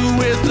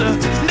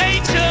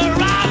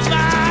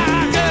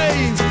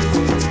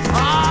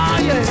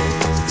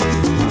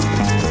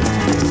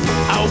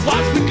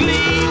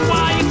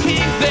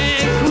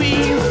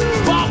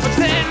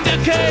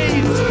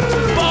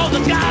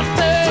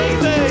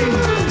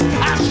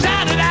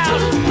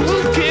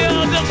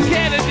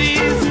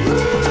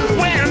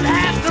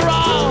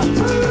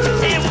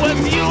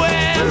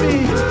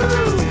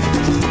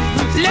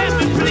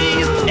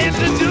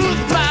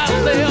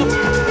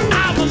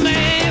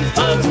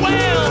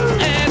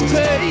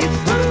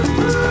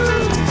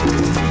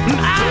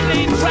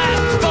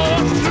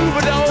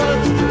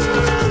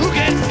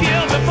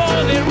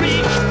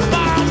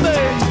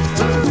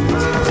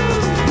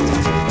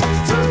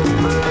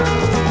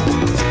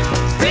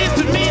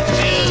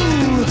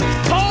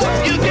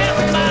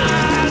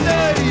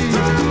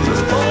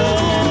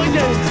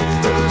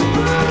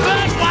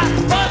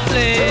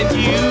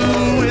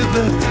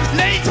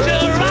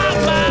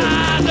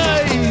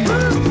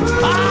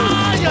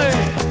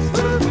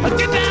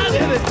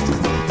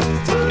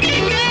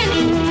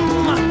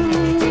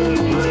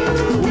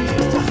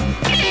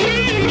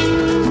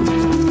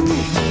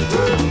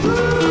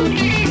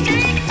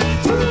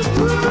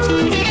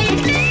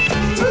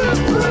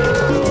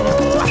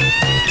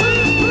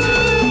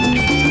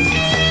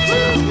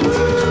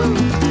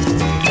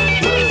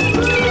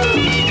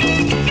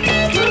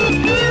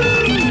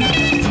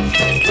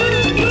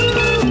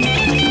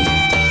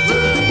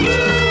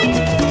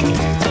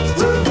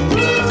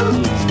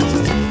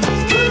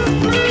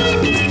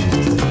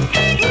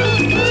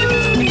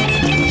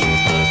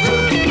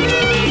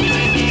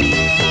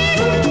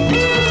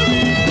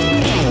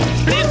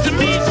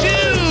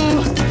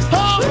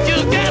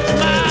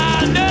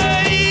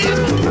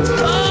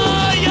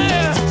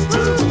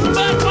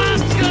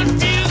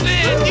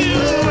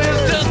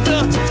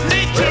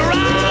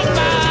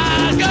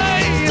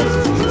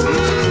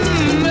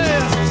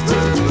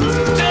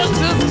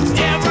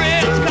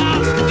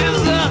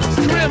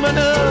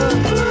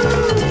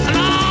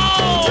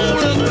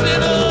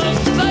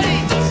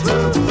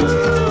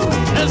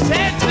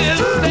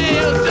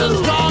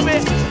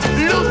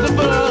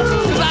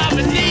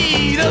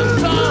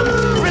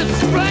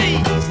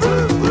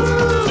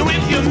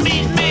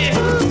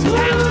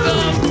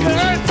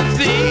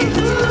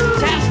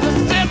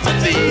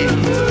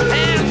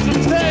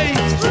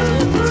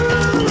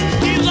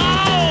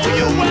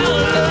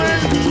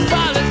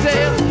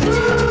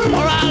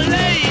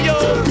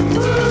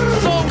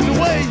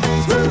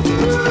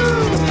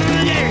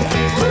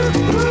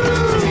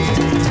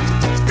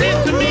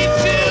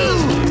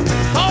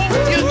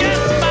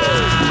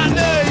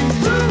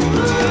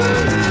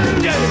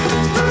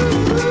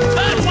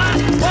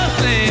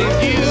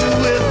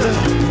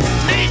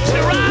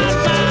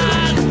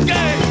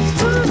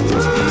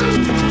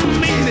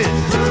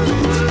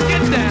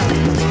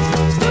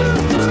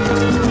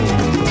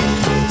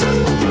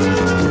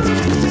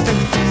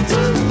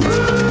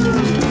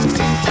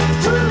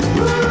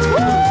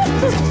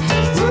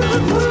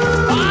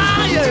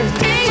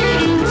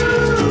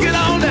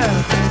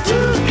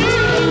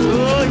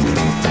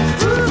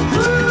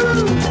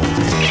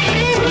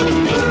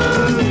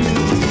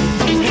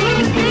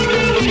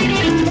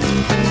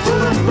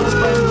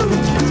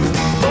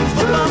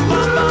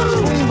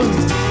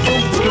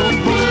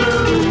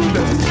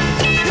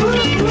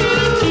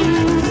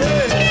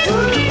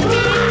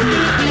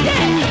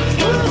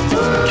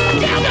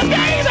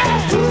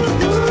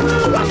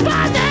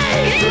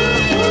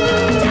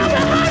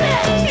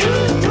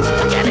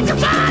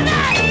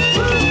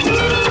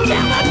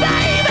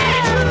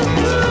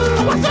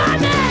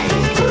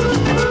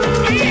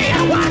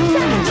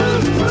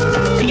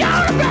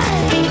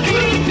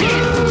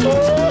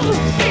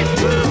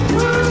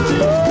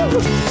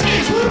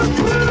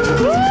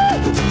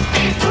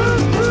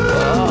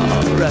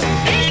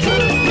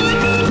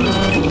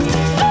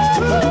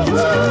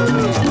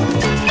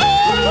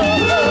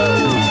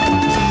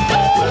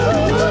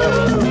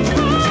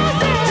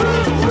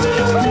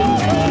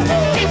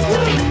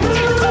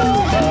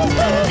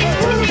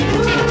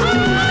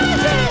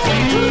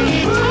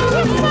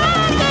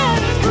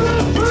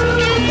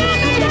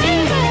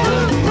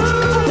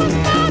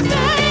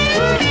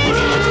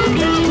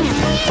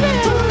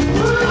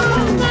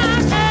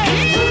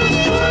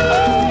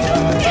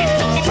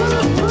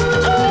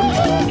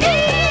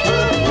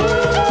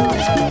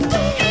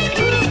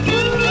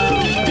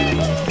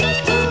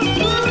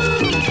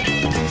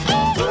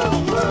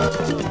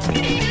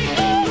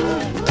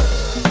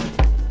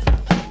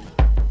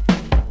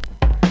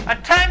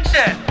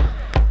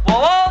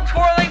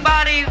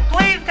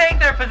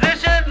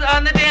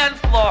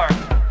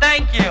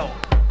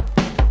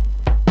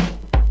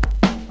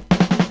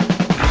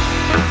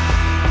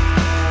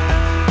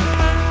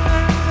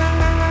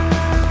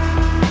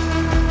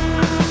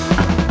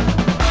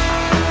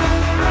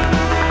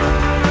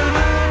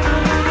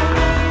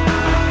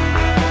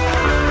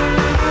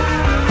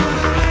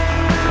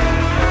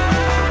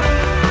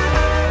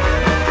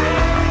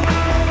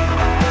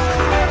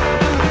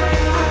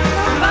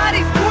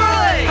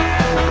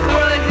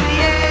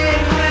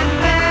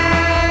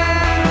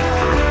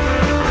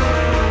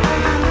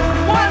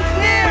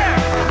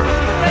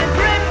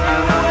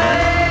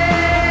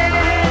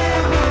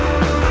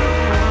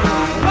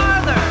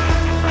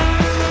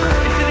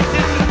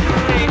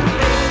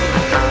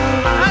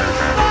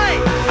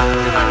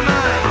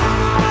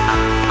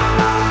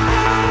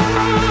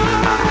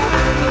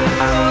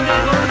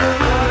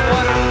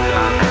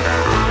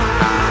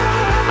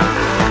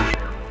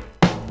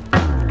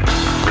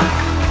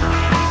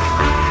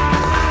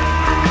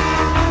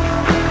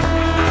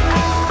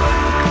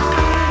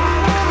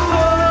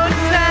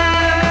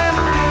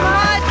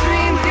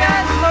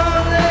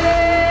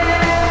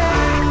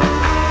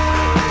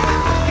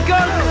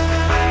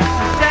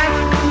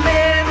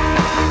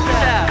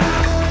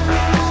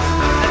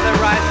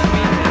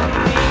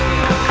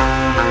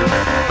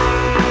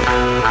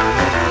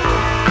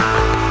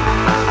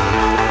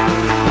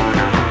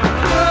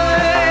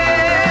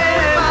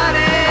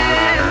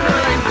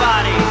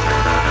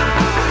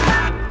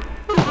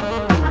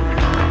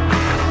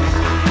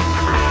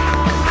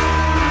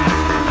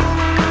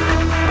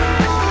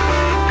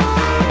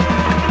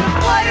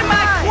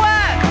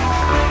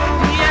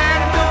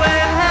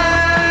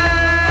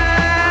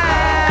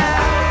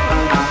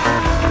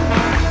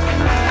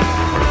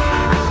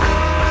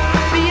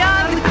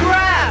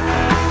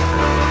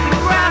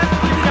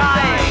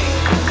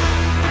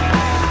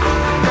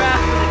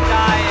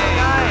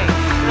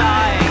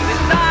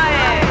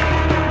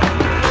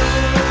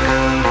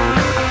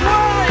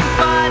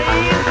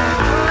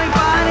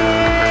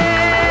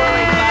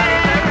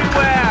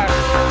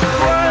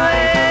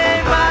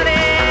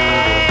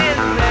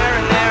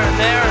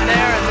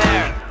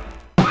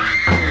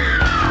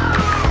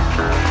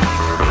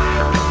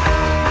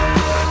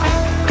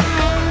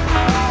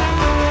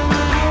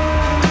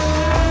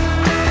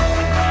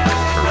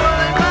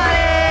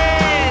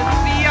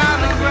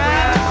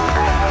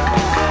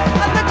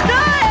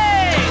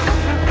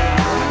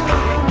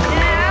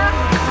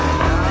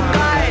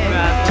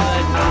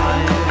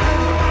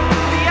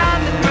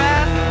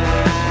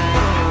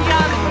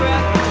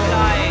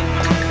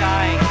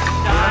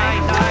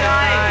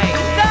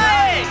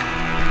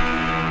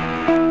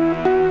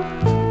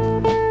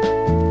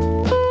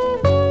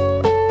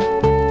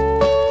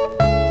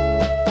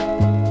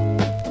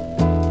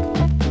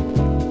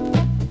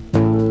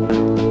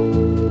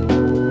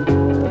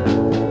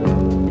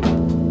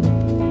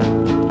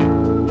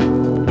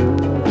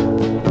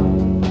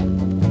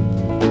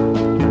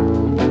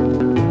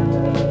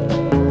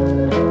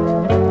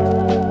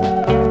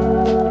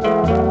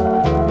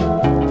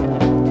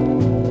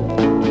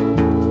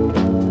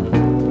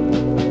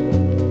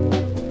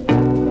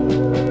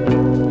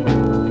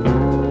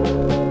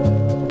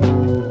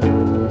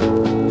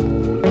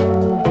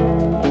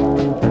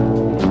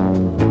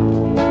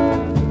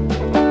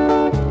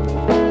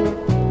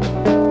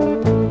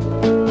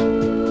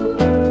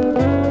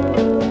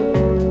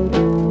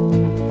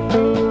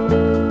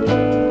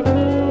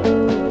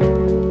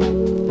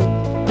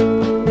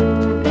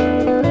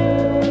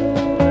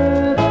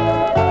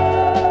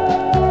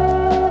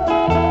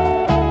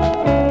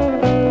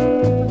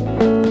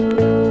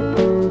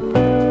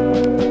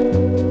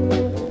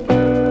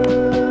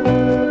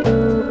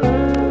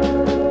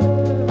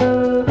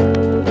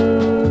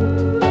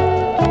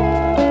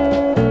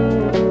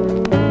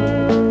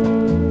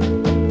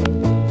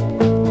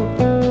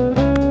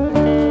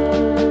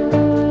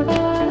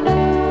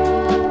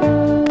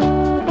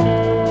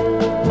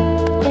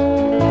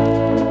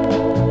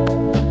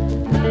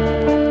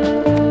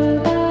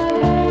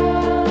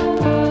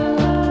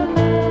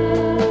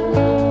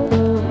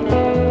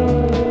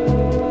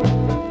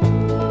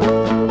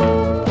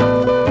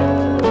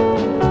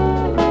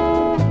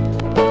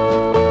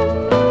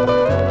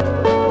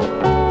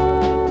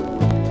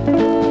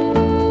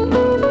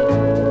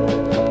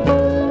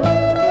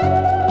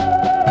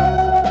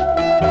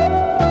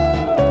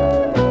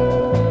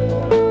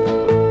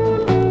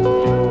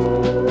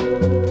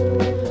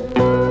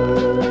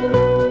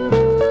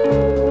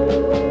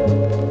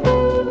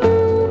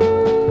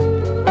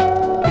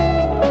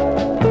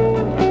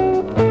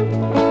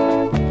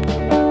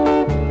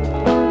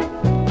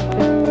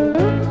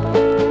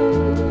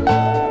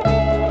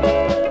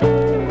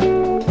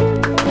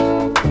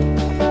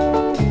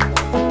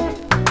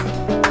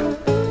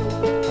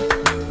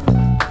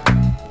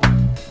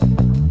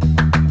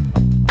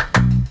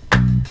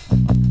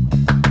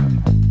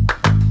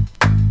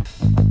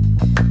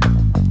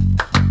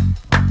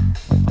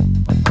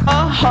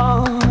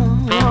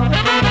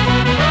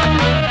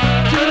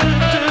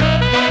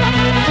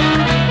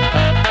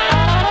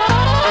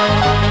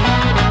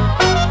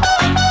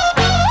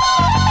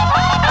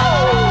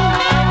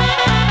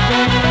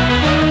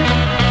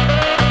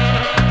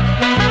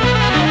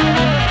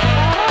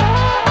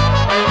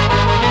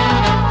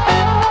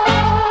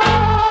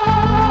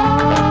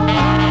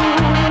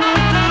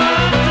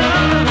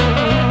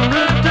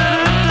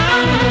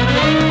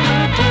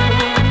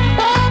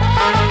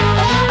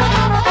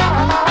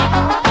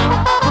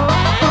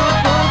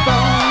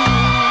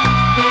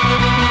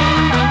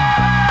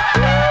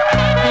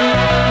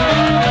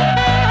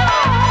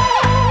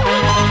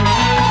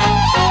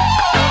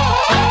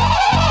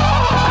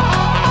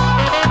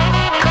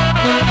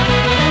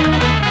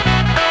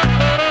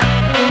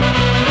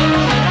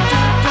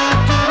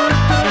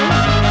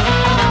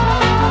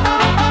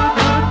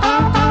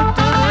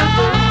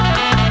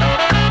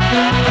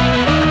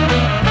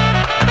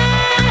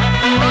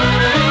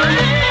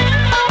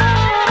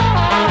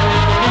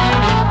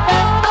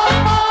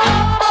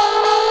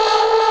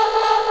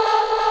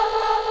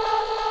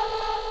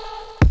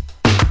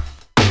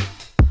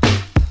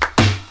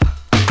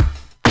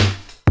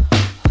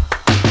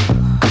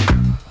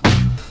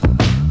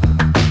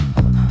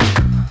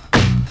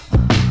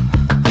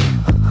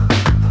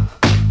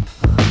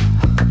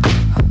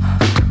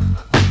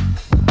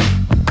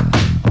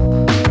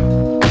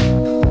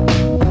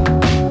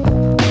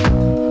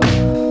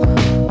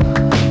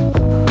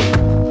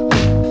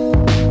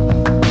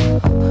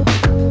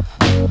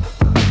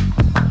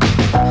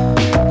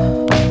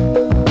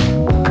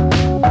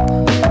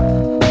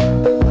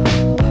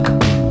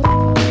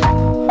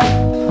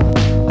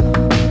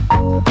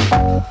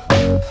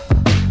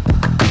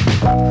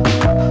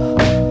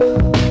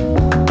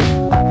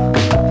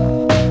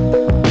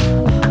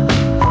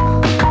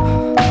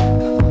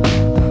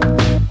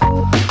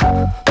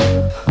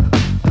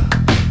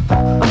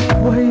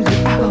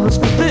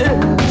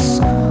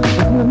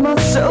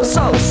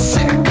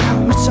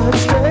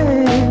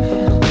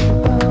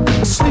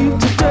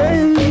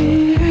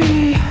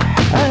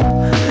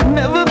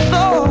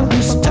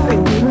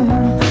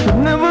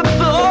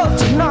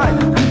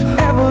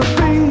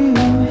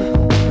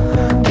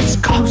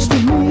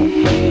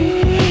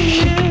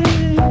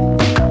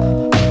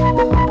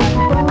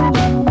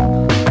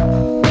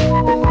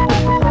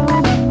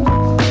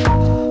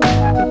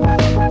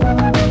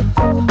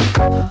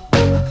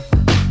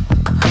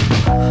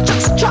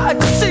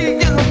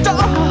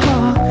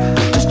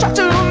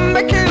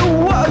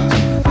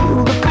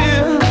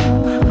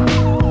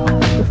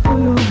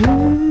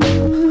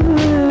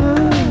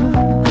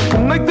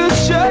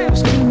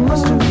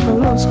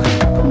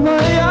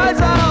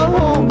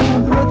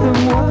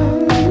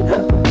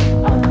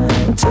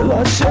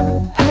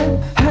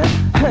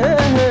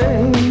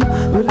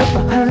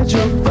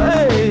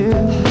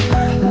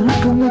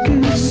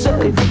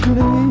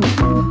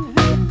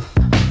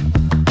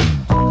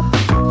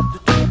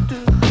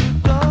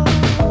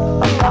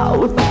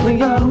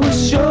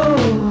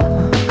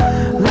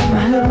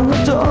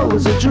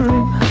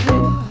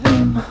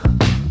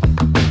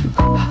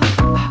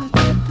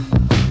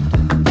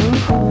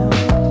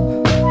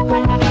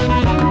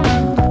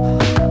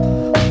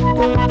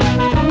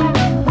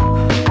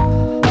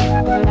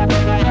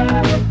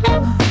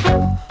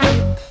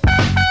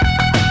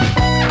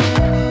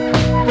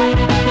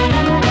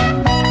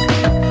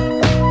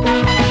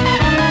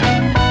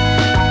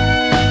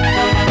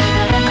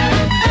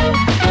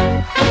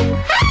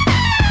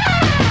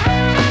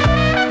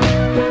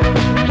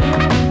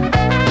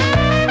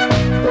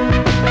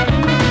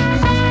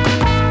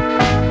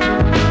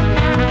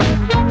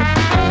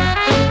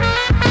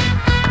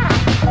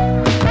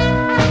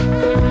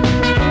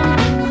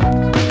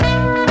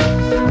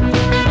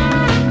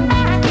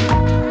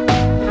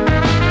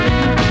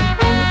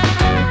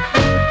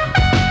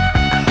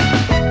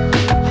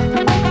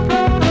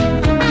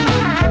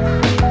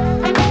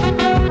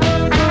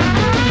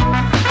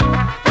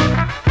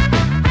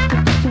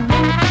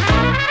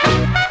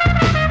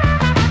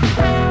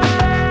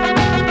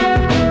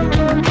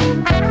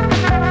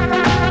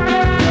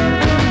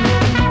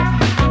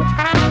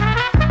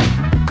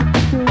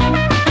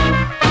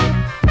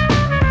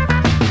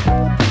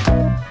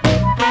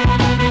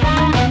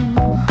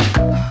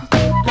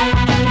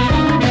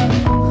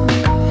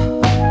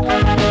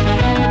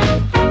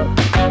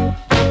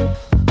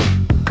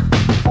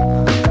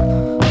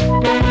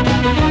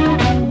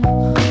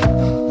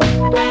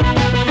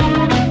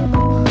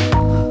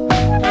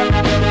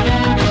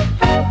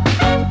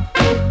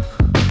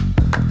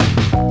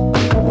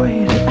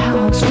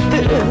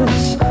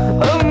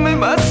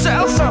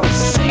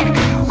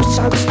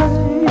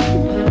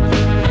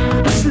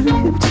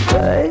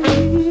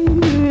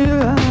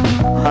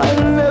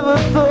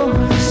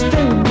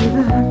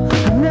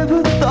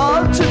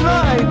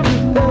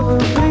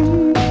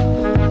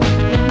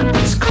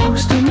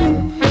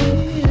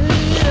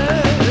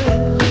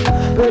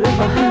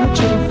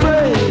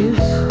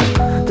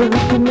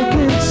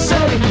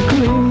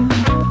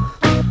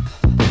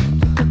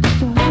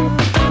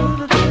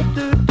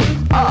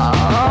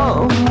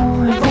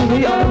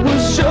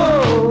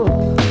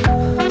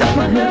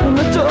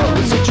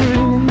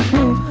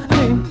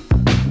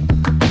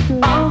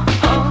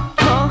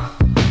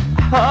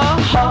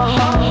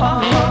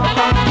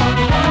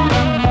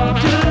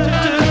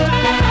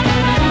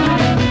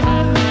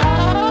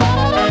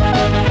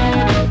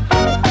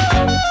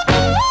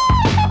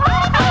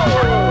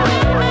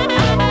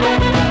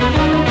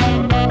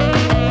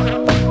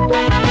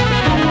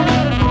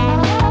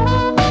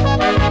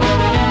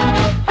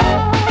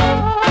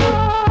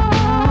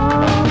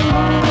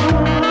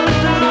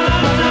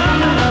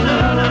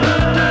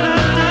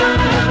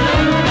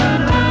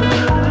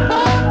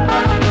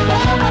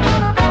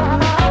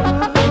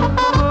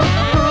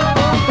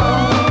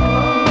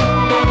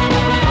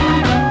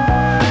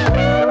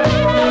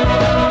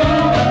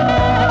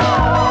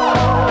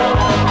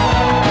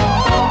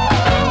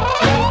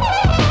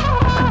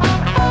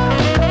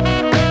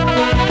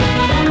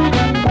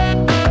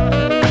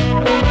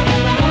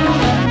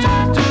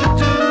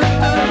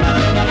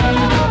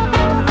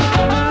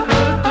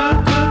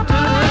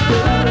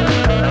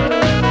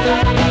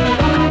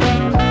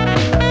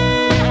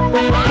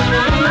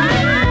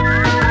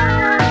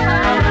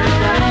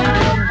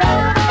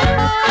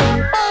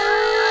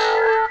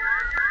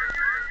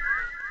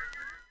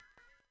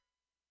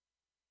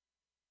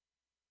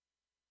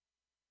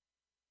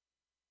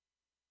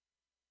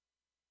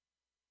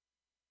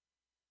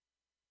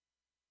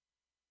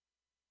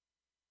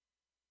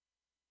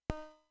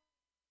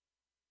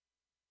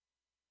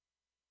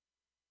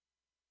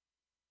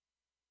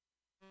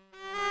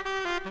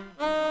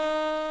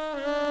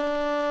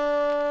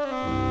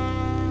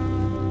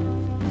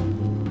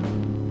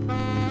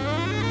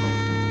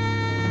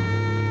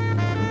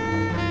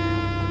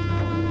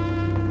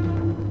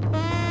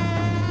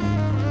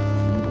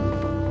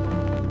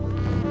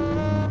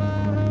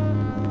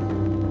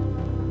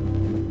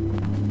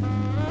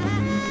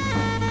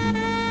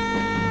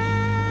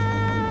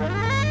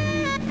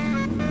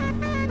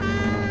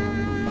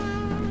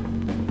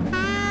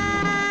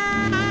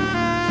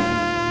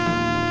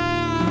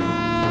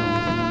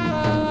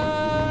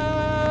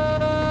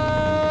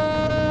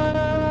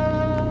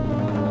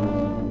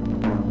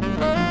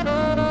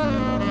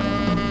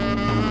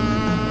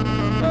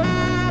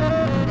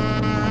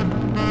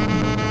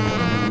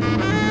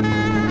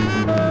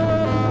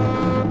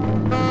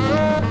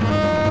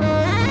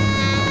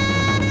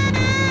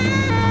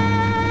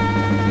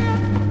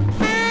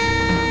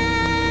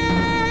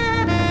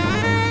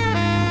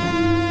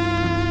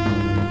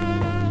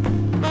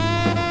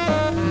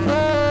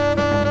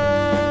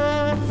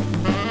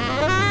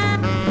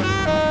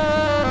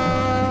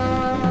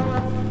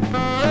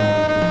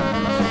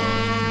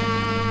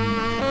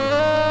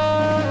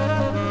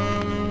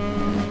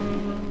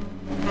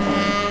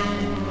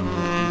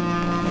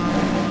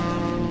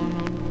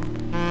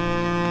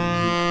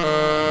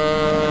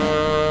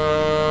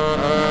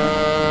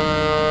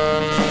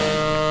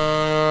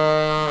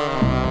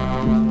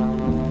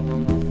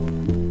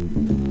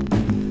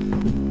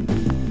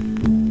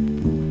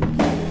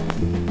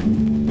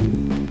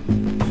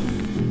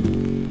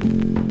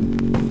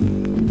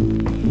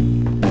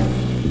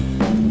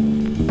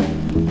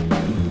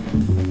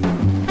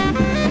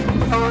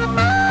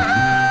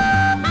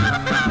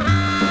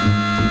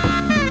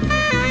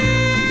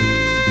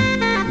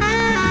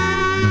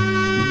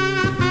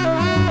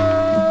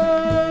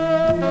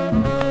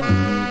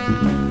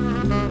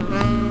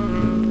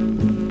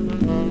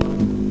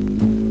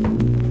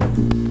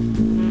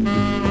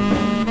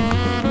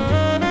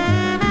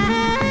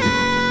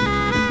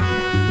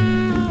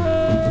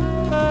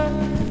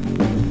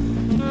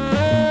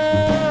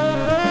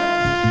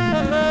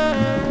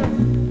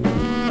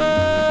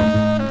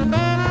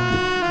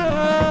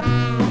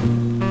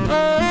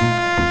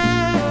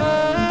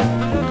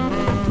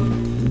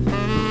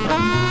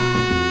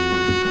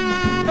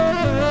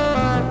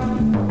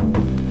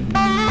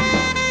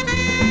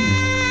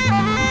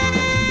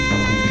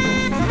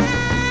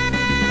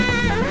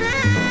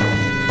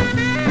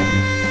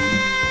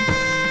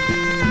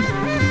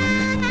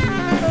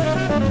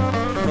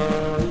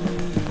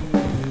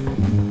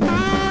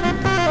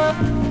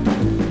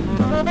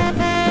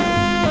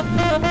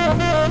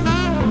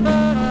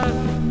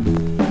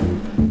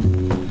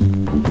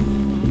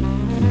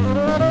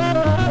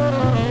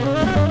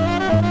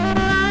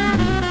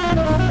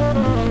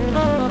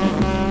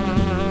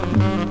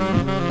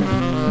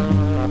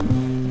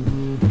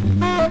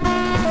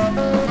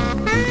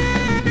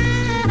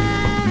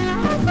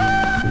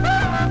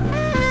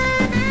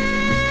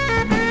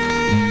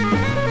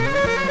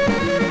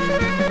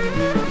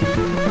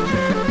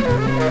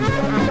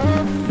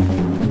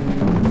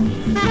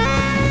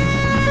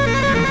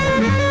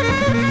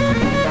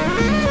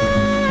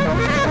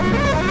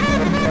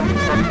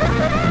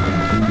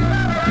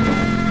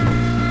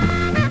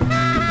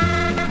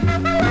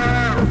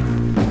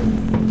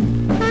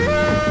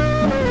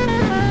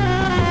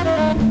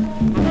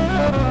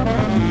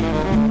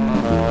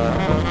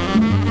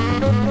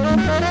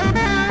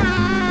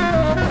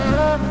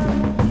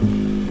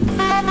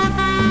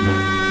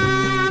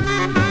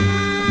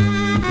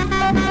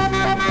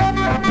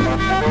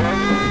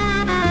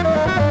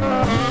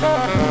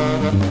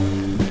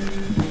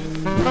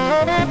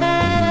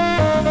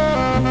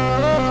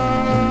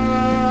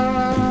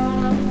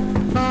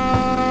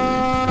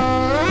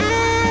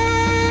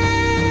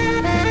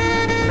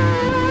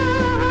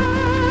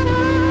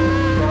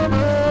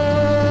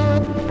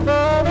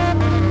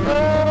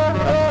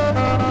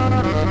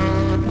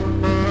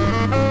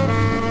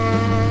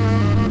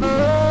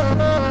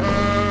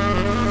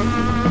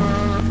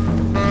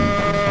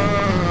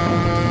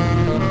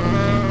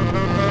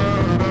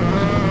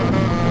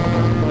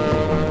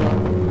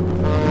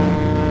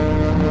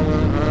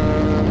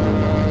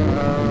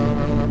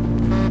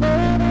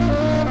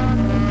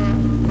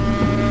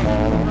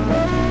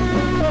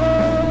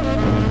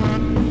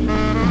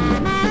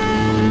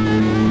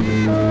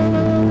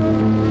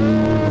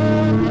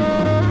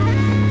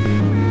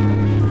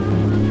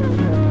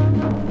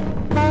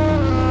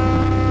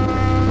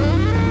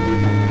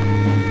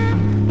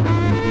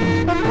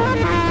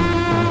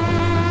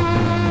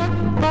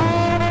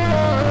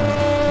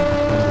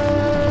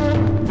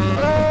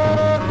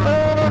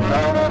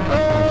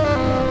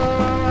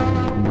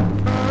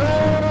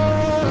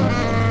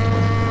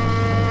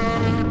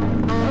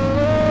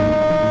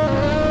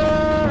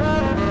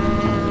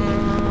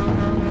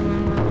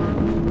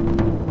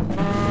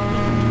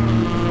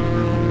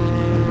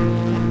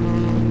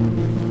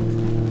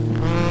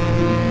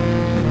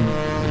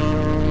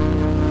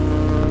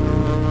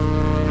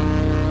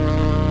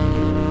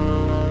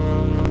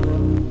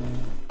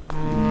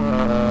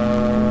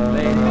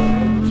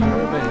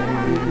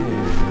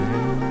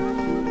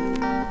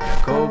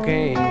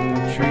cocaine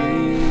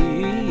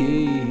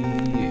tree.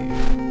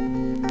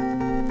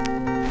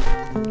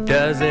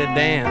 Does it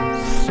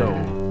dance so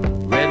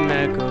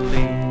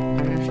rhythmically?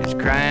 She's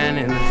crying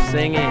and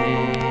singing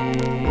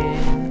and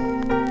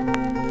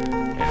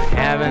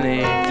having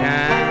a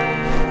time.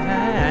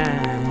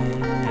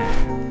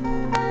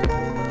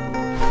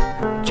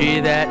 Gee,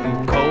 that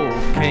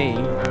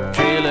cocaine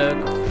tree look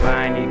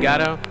fine. You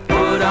gotta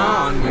put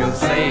on your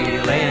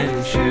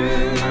sailing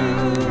shoes.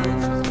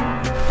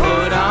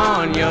 Put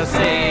on your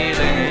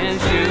sailing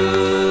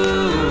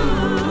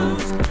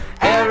shoes.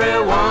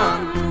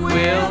 Everyone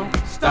will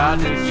start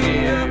to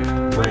cheer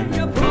when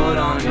you put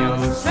on your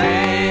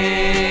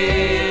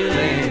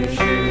sailing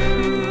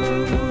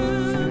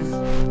shoes.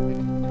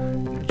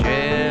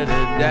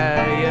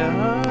 Jedediah,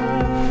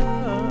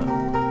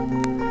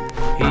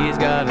 he's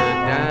got a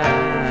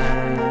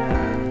dime.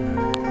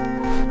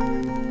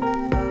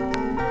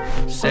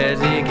 Says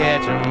he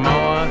catching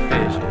more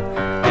fish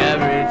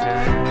every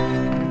time.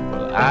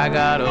 I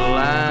got a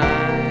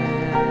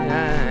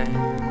line,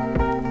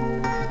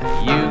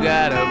 you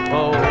got a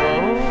pole.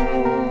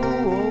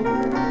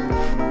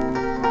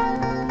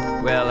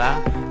 Well,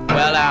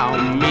 I'll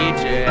meet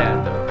you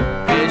at the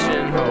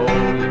fishing hole.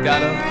 You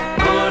gotta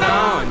put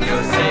on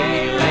your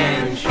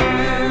sailing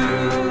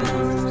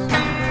shoes.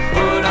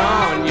 Put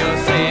on your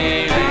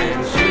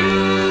sailing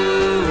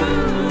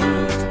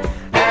shoes.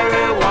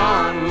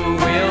 Everyone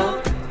will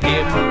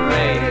hear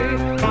parade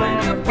when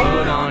you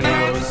put on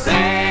your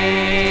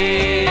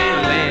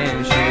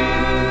sailing shoes.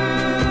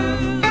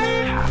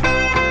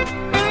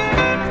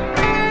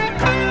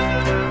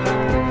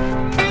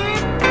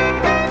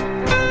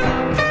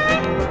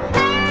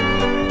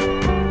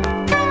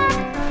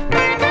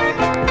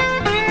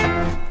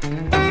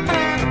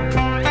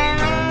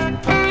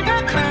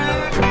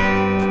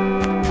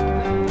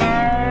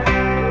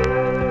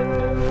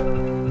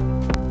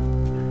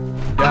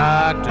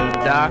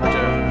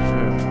 Doctor,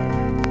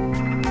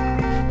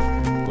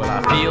 well,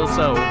 I feel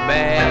so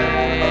bad.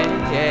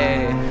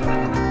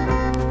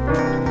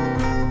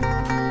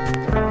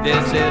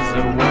 This is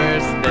the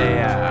worst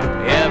day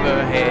I've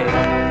ever had.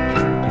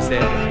 He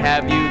said,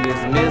 have you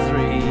this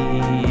misery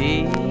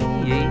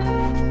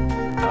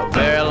a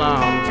very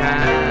long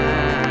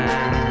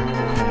time?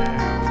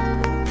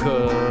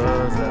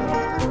 'Cause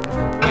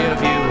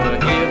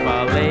if I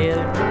lay it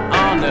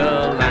on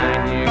the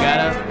line, you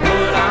gotta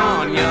put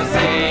on your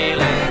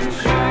sailing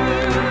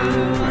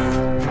shoes.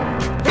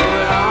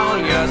 Put on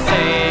your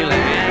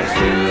sailing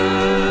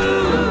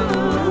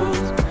shoes.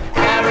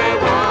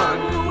 Everyone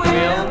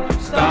will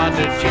start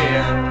to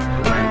cheer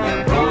when you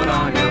put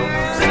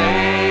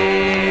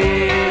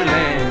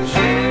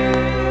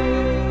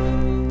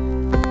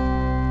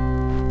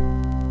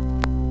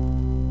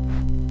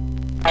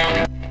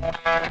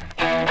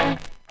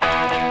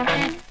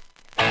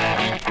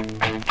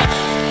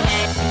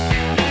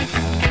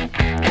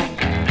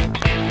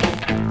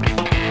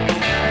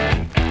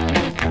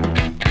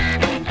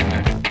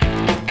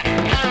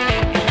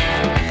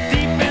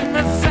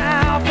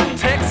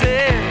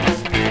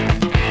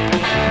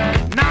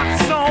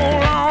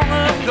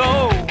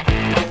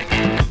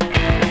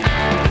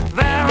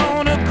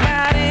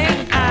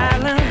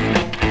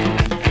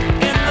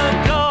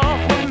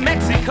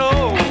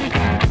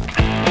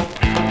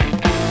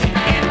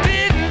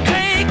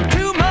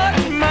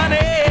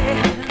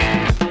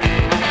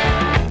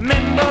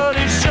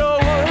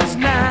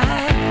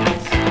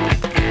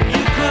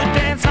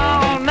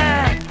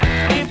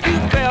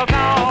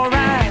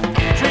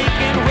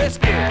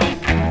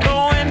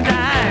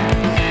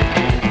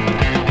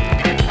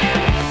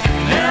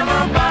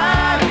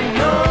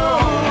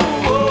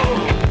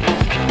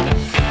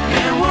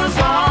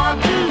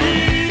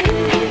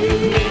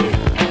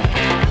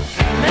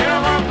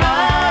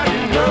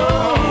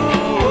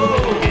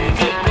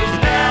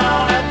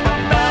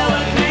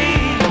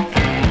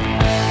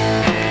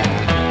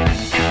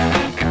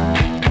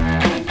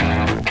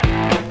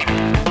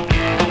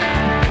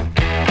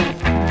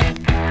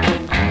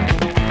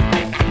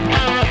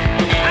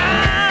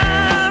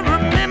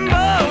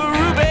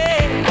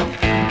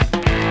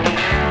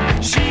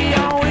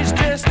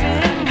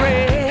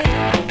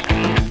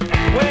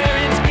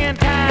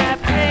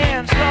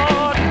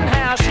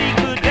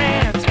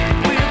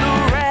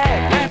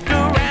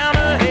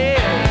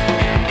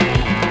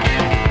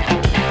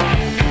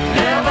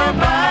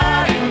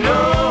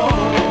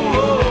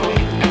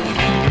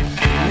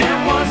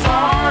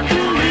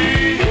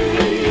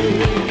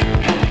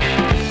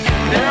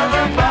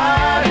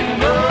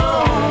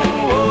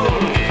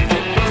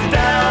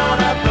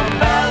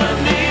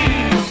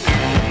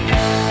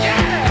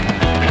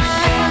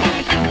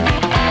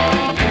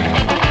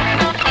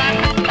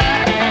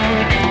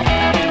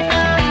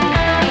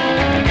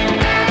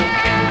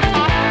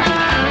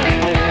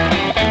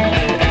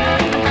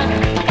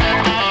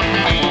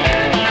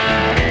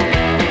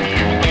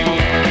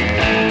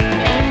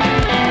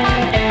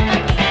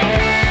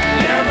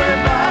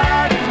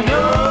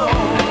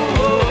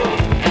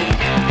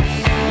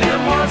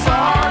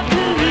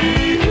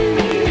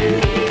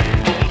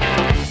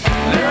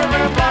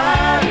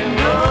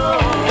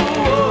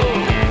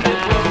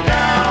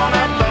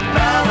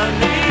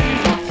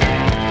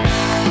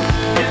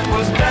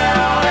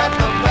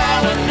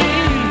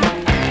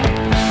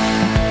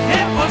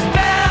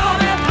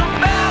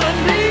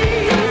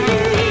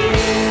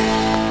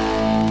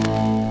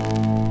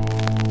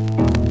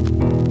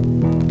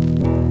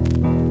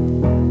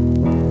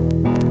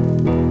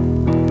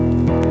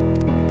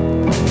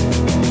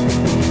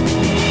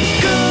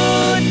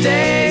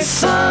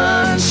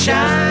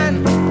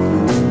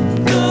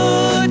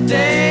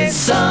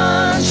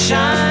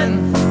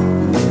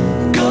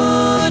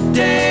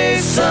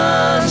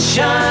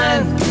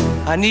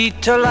I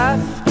need to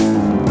laugh,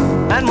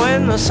 and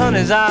when the sun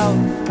is out,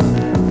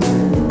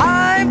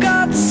 I've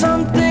got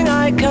something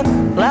I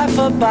can laugh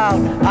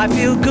about. I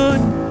feel good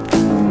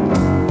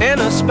in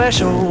a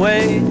special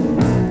way.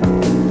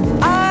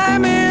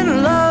 I'm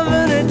in love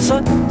and it's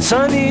a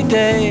sunny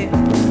day.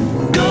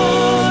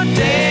 Good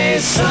day,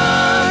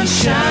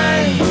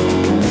 sunshine.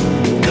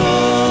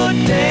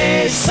 Good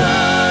day,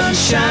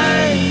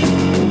 sunshine.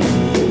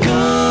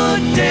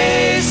 Good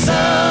day,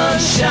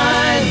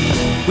 sunshine.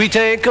 We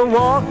take a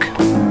walk,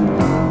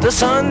 the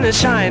sun is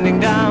shining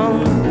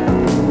down,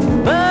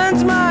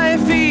 burns my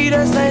feet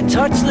as they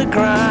touch the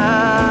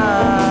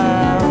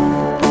ground.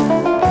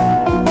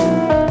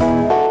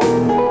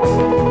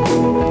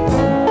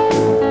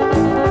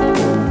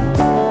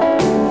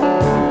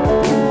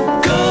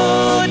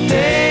 Good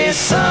day,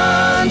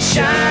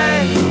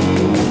 sunshine.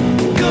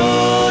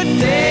 Good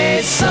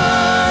day,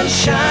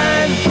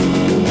 sunshine.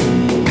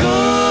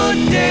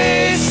 Good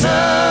day,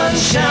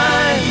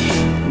 sunshine.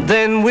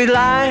 Then we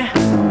lie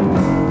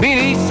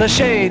beneath a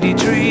shady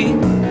tree.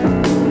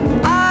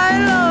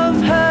 I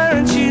love her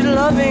and she's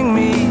loving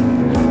me.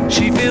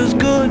 She feels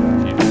good,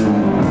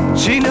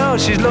 she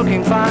knows she's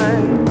looking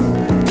fine.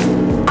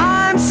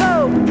 I'm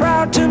so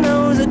proud to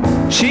know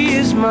that she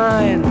is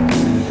mine.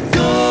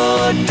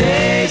 Good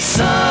day,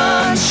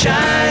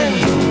 sunshine.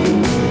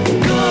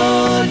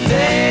 Good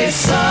day,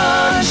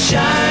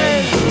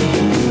 sunshine.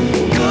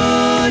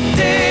 Good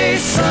day,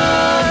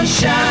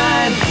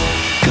 sunshine.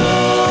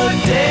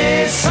 Good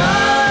day,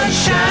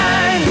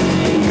 sunshine.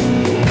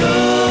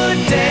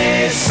 Good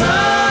day,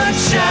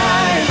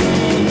 sunshine.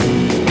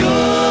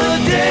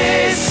 Good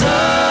day,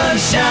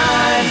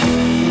 sunshine.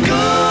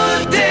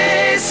 Good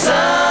day,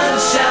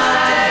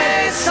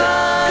 sunshine.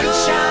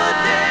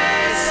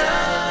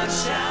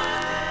 Sunshine.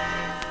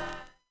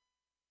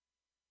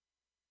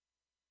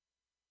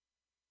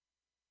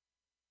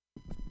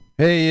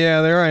 Hey,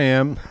 yeah, there I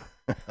am.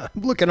 I'm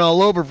looking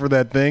all over for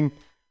that thing.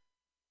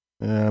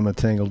 I'm a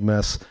tangled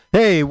mess.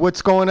 Hey,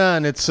 what's going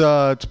on? It's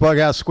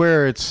Bughouse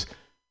Square. It's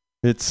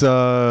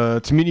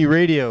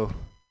MutinyRadio.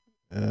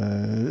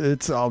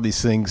 It's all these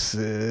things.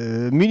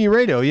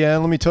 MutinyRadio. Yeah,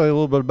 let me tell you a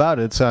little bit about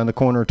it. It's on the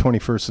corner of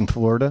 21st and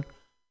Florida,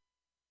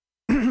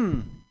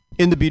 in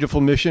the beautiful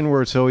Mission,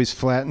 where it's always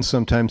flat and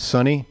sometimes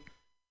sunny.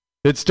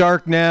 It's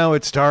dark now.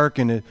 It's dark,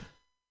 and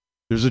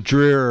there's a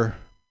drear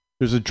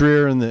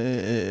in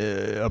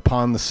the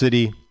upon the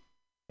city.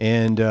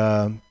 And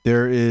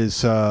there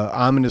is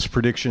ominous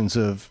predictions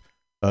of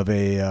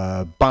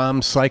a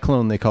bomb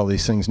cyclone, they call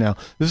these things now.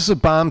 This is a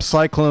bomb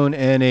cyclone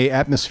and a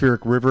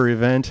atmospheric river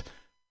event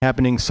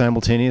happening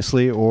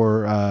simultaneously,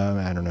 or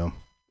I don't know.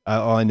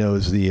 All I know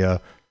is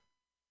the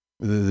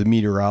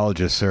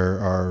meteorologists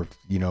are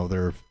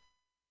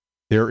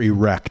they're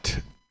erect,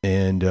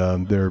 and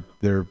they're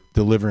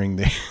delivering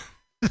the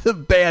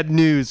bad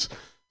news.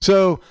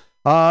 So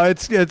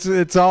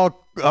it's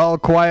all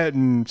quiet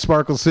in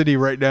Sparkle City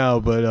right now,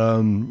 but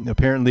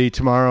apparently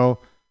tomorrow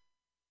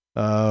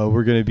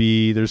we're going to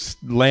be, there's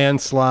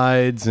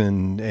landslides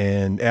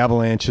and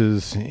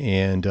avalanches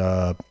and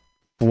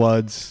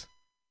floods,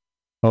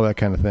 all that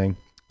kind of thing.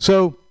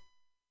 So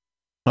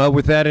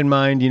with that in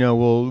mind,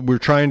 we're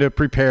trying to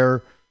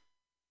prepare.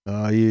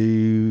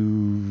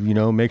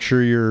 Make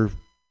sure your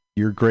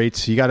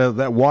grates, you gotta,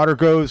 that water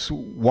goes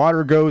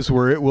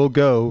where it will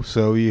go,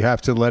 so you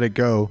have to let it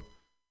go.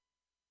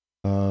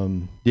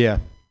 Yeah,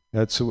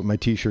 that's what my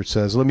t-shirt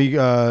says. Let me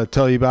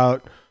tell you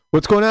about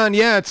what's going on.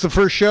 Yeah, it's the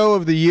first show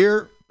of the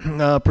year.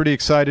 Pretty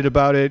excited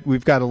about it.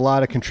 We've got a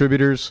lot of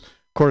contributors.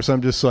 Of course,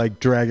 I'm just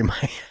like dragging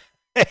my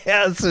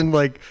ass and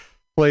like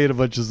playing a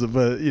bunch of stuff,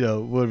 but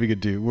what are we gonna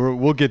do?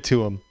 We'll get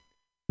to them.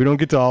 We don't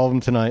get to all of them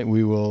tonight.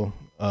 We will.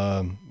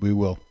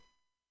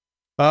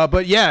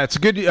 But yeah, it's a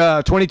good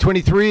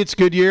 2023. It's a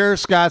good year.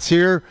 Scott's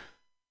here.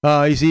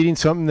 He's eating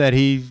something that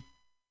he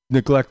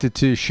neglected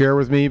to share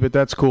with me, but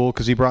that's cool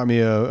because he brought me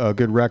a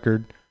good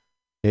record.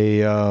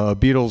 A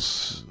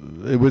Beatles.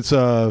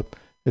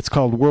 It's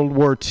called World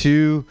War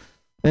II,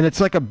 and it's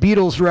like a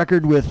Beatles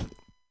record with.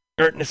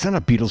 It's not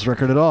a Beatles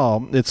record at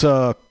all. It's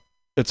a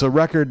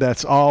record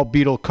that's all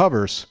Beatle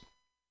covers.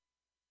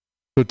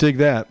 So dig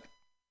that.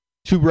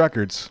 2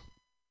 records,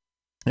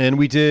 and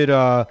we did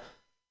A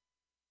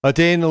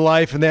Day in the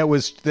Life, and that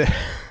was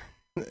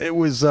it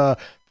was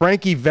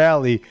Frankie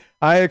Valli.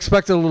 I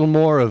expected a little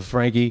more of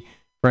Frankie.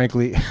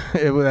 Frankly,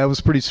 that was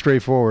pretty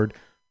straightforward.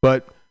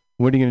 But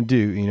what are you going to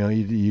do?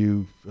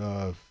 You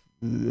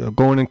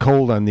going in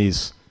cold on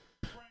these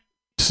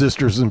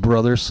sisters and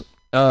brothers.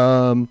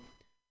 Yeah,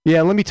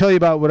 let me tell you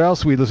about what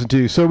else we listened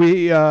to. So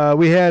we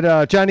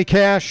had Johnny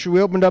Cash.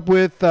 We opened up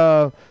with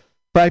 5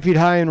 Feet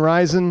High and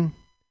Rising.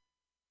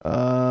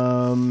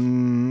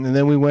 And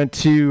then we went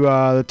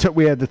to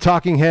we had the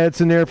Talking Heads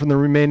in there from the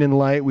Remain in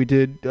Light. We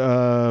did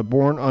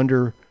Born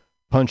Under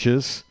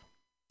Punches.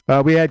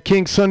 We had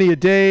King Sunny a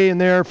Day in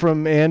there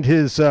and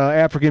his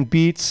African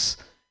Beats,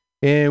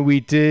 and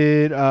we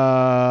did El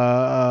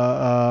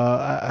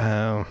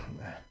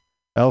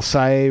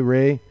Sae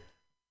Ray.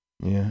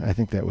 Yeah, I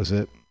think that was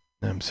it.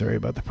 I'm sorry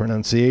about the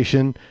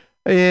pronunciation.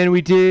 And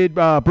we did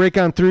Break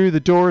On Through, the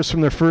Doors, from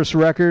their first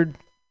record.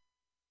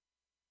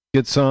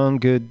 Good song,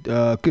 good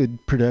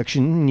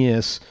production,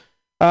 yes.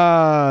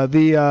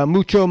 The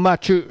Mucho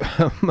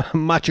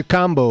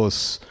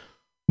Machucambos.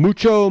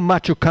 Mucho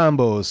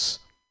Machucambos.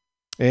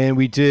 And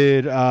we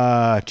did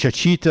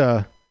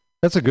Chachita.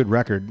 That's a good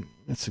record.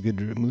 That's a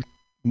good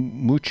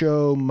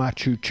Mucho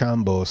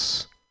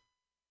Machucambos.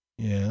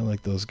 Yeah, I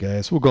like those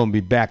guys. We're going to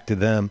be back to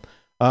them.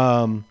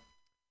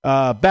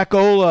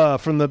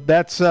 Beckola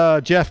that's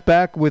Jeff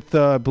Beck with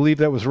I believe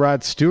that was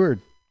Rod Stewart,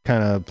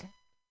 kind of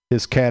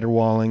his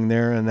caterwauling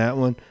there in that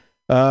one.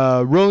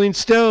 Rolling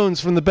Stones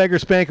from the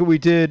Beggar's Banquet. We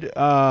did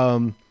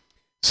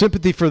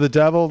Sympathy for the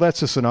Devil. That's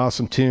just an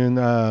awesome tune.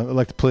 I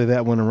like to play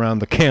that one around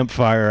the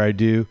campfire. I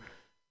do.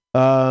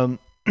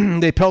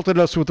 They pelted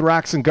us with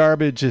Rocks and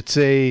Garbage. It's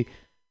a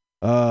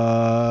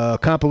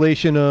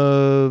compilation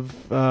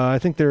of I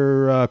think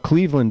they're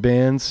Cleveland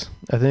bands.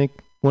 I think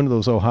one of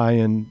those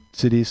Ohioan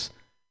cities.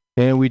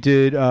 And we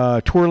did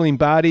Twirling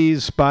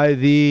Bodies by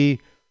the...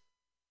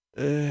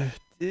 I'm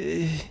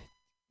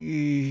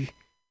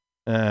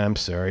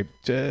sorry.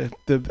 I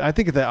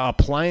think of the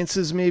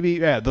Appliances, maybe?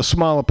 Yeah, the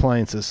Small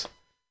Appliances.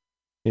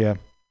 Yeah.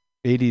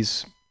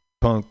 80s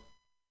punk.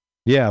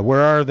 Yeah,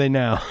 where are they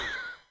now?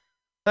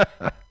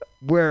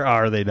 Where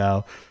are they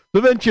now? The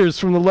Ventures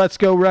from the Let's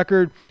Go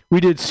record. We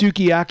did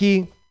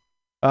Sukiyaki.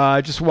 I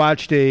just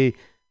watched a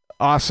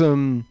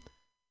awesome...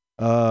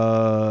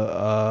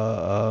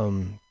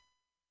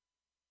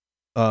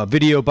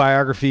 video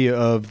biography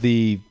of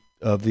the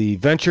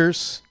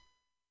Ventures,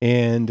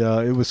 and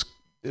it was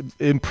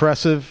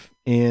impressive.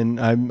 And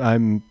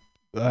I'm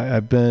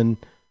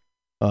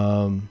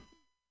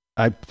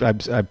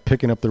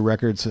picking up the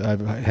records.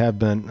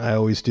 I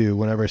always do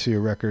whenever I see a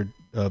record,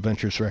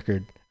 Ventures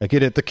record. I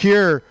get it. The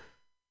Cure,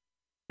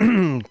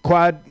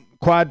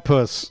 Quad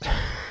Puss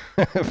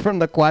from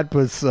the Quad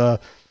Puss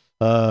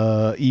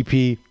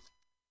EP.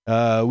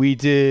 We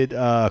did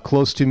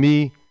Close to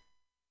Me.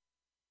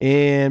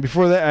 And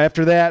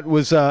after that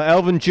was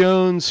Elvin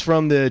Jones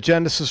from the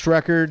Genesis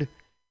record.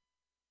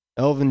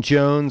 Elvin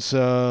Jones.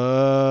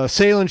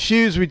 Sailing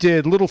Shoes, we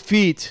did Little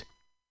Feet.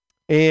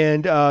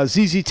 And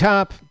ZZ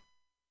Top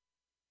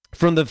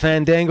from the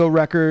Fandango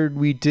record,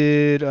 we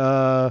did...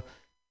 I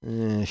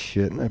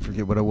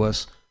forget what it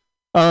was.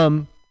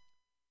 There's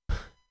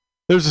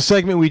a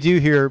segment we do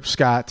here,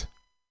 Scott.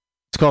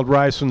 It's called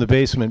Rise from the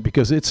Basement,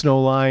 because it's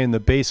no lie. In the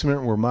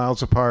basement, we're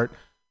miles apart.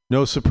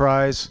 No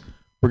surprise.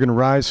 We're going to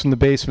rise from the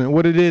basement.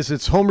 What it is,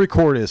 it's home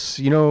recordists.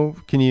 You know,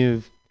 can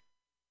you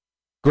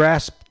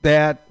grasp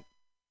that?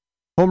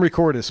 Home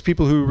recordists,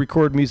 people who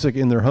record music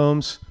in their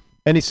homes.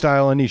 Any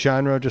style, any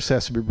genre, just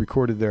has to be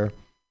recorded there.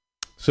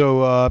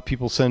 So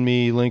people send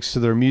me links to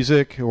their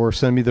music or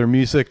send me their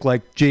music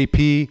like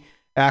JP,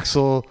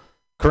 Axel,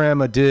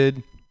 Karama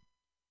did.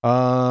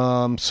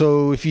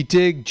 So if you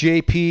dig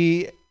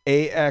JP,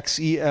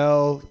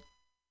 AXEL,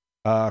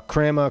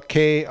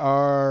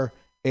 Krama,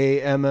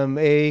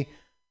 KRAMMA,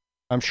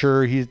 I'm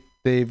sure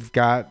they've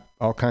got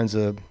all kinds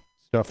of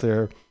stuff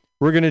there.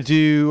 We're going to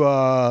do,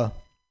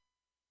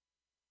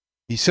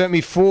 he sent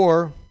me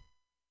 4.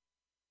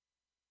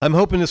 I'm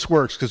hoping this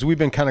works because we've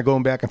been kind of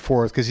going back and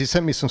forth because he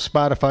sent me some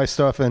Spotify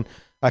stuff and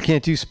I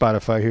can't do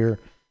Spotify here.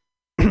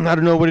 I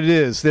don't know what it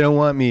is. They don't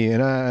want me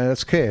and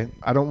that's okay.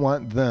 I don't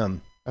want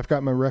them. I've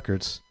got my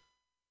records.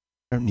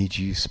 I don't need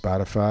you,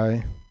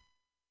 Spotify.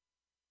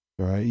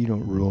 All right, you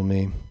don't rule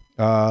me.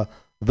 The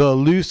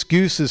Loose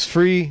Goose is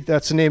free.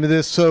 That's the name of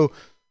this. So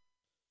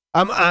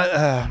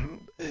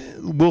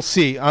we'll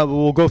see.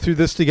 We'll go through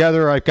this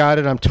together. I got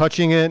it. I'm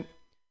touching it.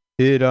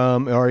 It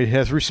already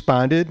has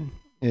responded.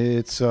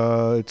 It's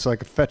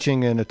like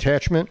fetching an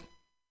attachment.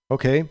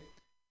 Okay.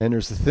 And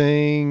there's the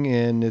thing,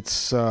 and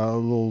it's a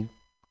little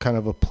kind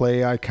of a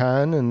play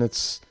icon, and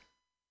the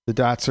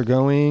dots are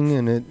going,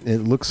 and it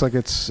looks like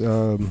it's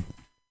that's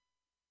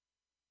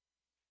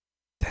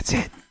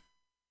it.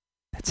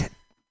 That's it.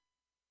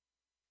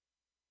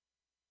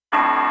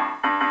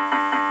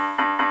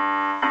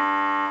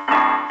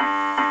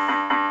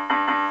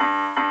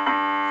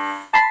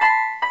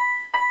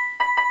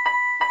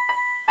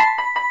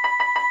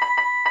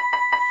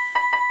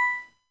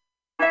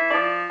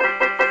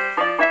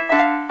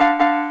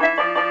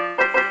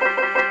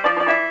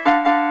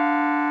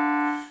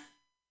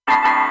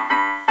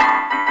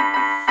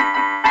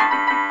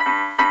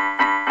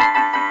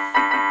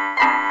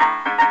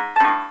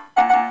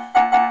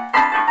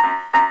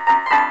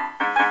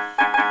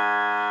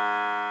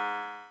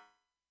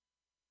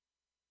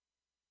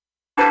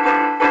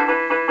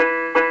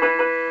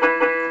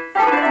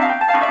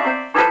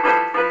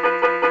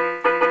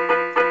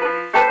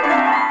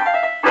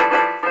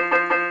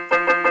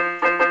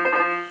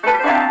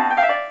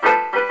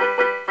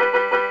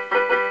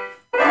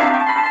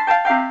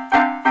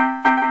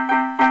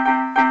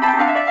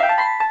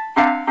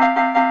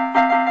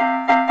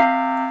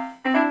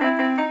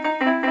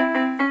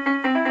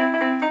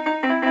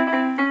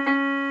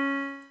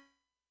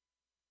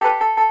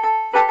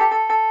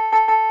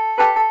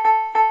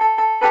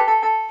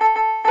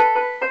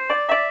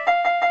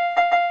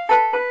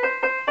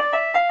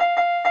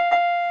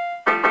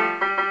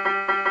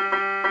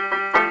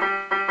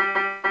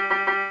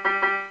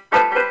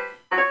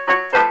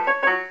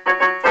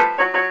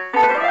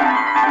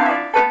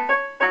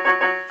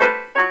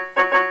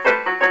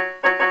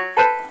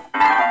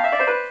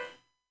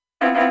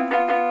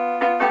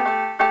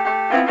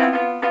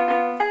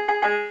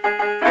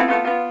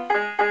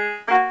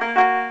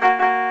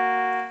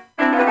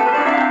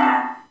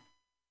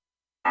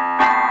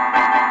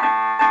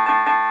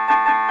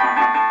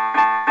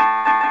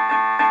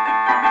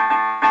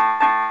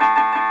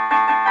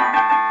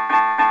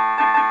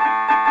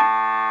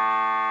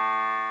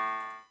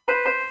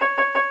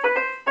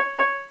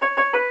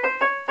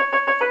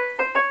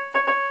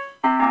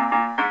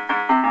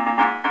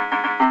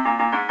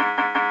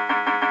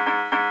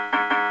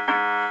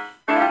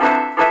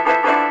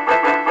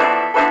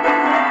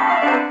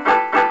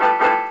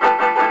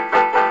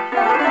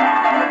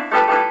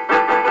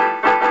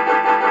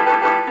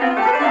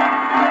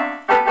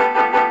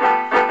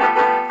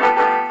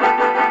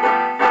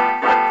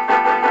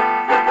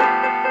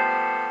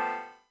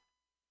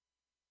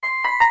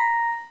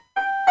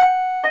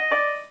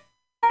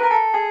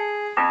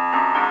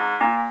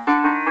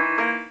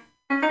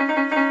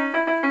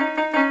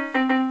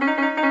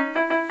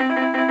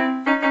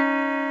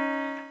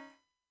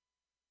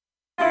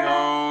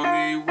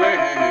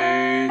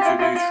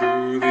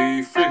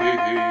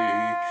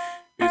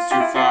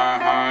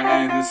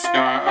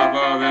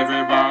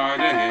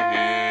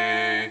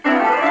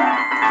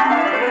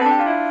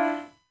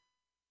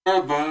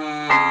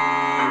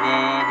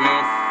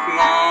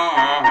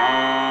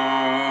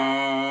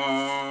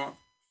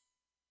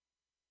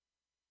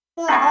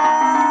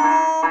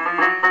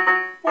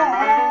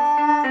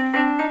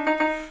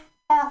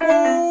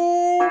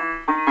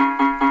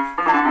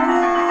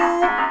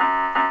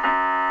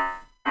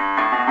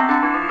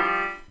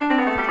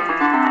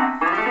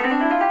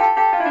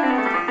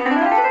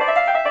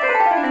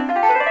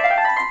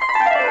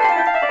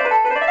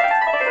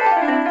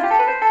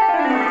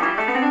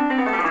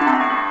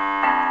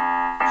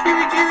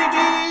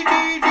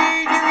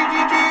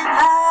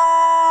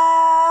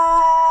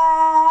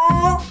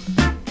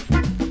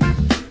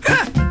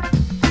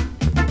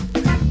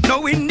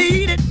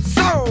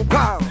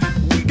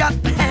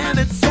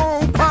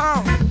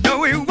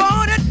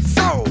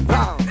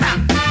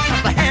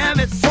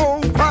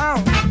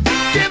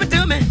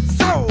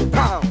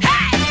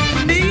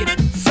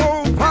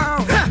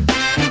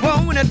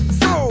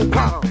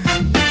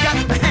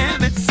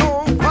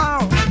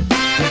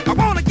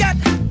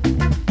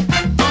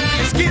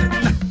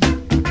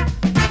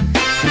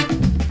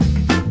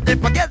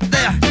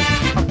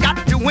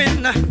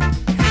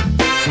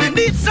 You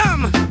need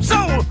some,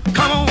 so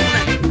come on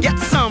and get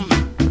some.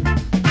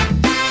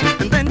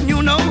 And then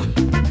you know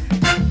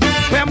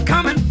where I'm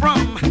coming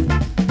from.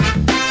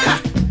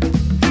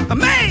 I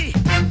may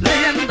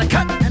lay in the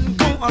cut and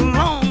go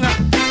along,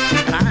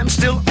 and I'm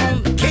still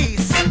on the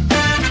case,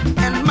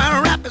 and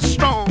my rap is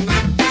strong.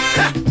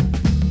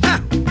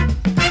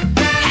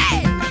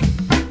 Hey,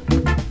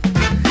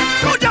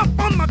 don't jump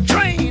on my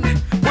train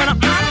when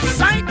I'm out of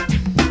sight.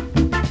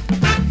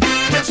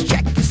 Just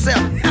check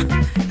yourself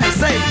and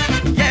say,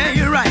 yeah,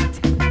 you're right.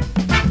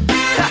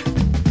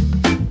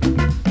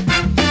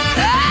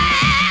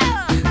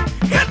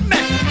 Hit me.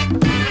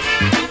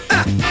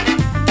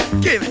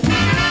 Give it.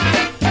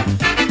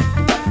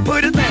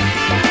 Put it there.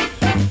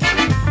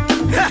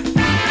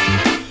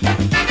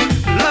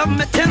 Love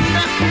me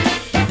tender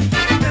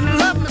and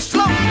love me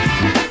slow.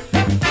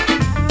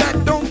 That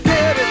don't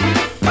get it,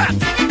 but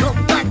come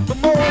back for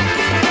more.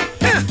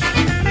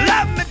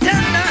 Love me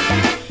tender,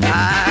 I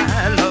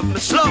love me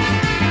slow.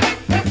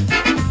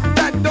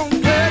 That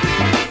don't get it,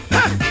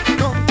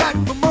 come back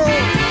for more.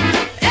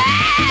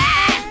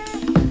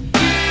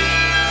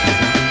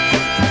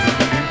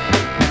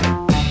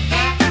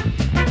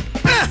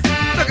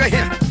 Look at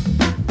here.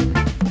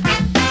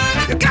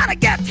 You gotta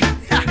get in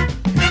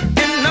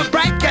the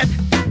bracket.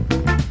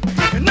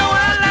 You know I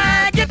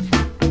like it.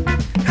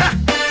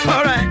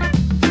 All right.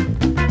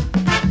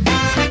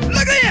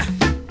 Look at here.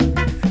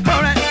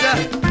 All right.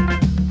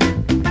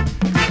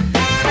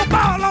 Go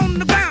ball on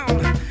the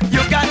ground.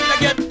 You got to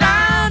get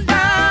down,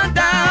 down,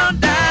 down,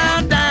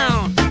 down,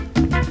 down.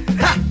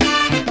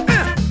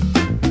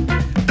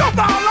 Go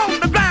ball on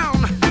the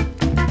ground.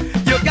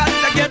 You got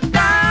to get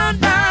down,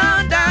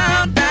 down,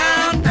 down,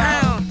 down,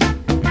 down.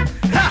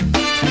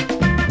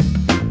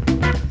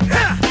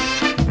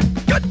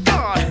 Good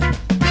God,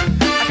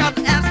 I got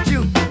to ask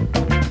you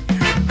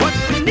what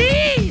we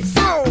need.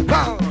 Soul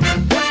power.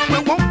 What we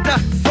want,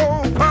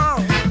 soul power.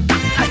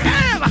 I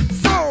have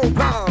soul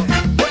power.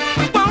 What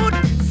we want,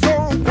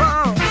 soul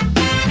power.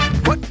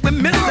 What we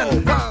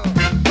missing,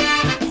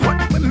 what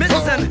we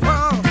missing,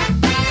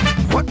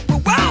 what we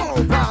want,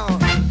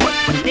 what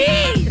we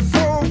need,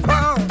 soul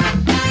power.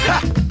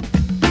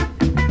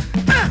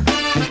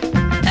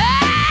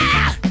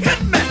 Hit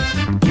me.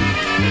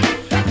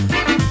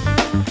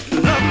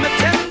 Love me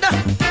tender,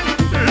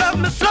 love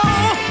me slow.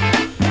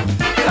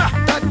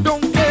 That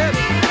don't get it,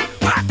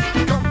 but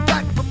come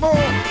back for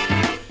more.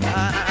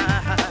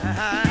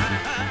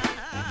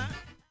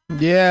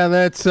 Yeah,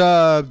 that's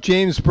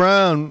James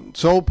Brown,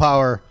 Soul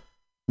Power.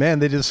 Man,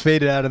 they just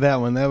faded out of that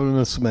one. That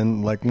must have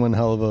been like one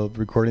hell of a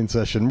recording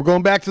session. We're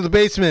going back to the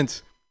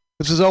basement.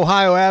 This is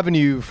Ohio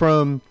Avenue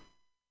from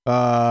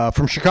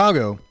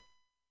Chicago.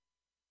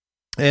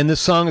 And this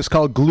song is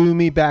called Glue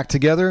Me Back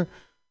Together.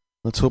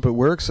 Let's hope it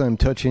works. I'm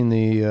touching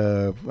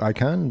the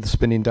icon. The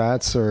spinning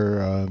dots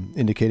are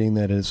indicating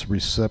that it's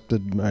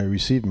I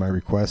received my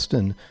request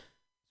and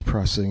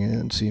processing it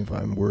and see if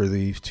I'm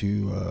worthy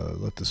to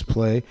let this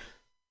play.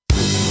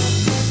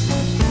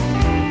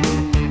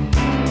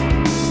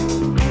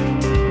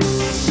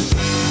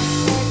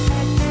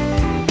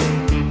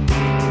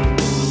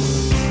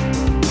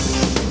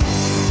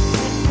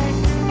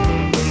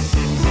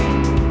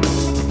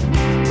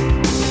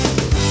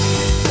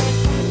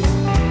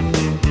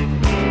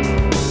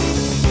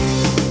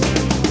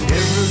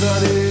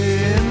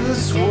 Everybody in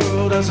this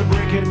world has a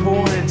breaking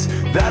point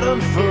that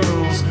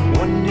unfurls.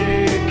 One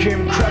day it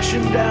came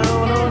crashing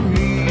down on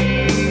me.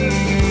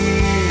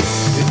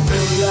 It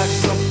felt like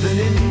something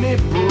in me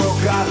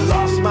broke. I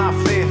lost my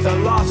faith, I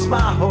lost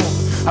my hope.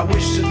 I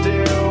wish that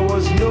there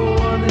was no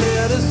one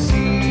there to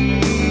see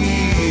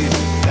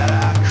that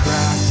I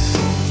cracked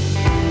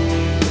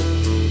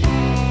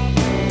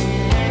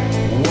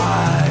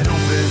wide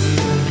open.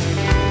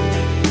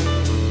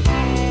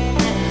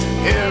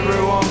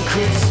 Everyone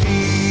could see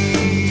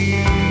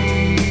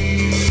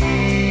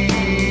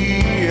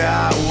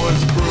I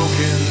was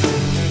broken.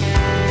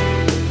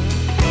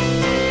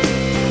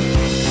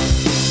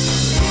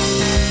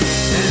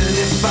 And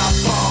if I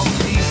fall to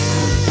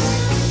pieces,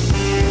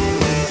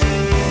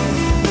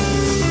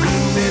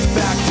 glue me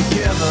back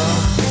together.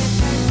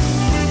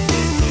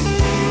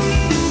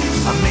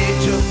 I may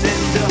just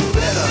end up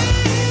better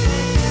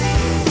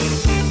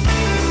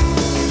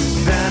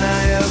than I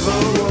ever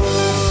was.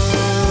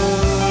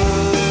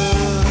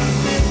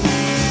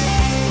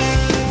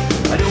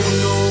 I don't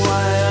know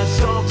why I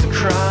sought to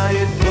cry.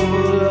 It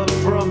bubbled up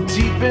from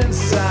deep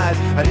inside.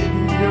 I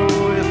didn't know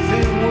if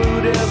it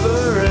would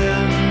ever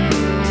end.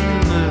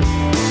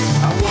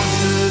 I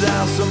wondered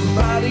how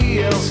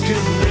somebody else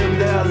could live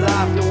their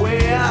life the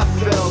way I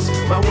felt.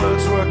 My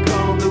words were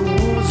gone, the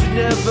wounds would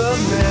never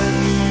mend.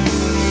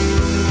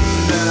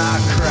 Then I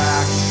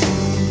cracked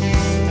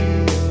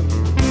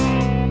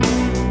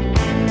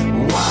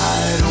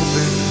wide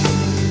open.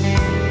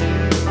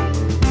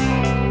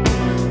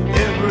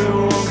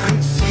 Everyone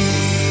could see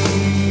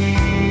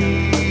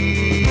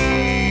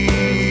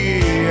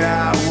I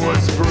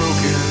was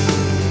broken.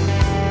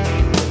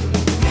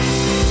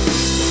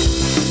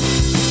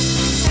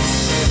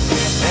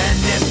 And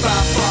if I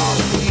fall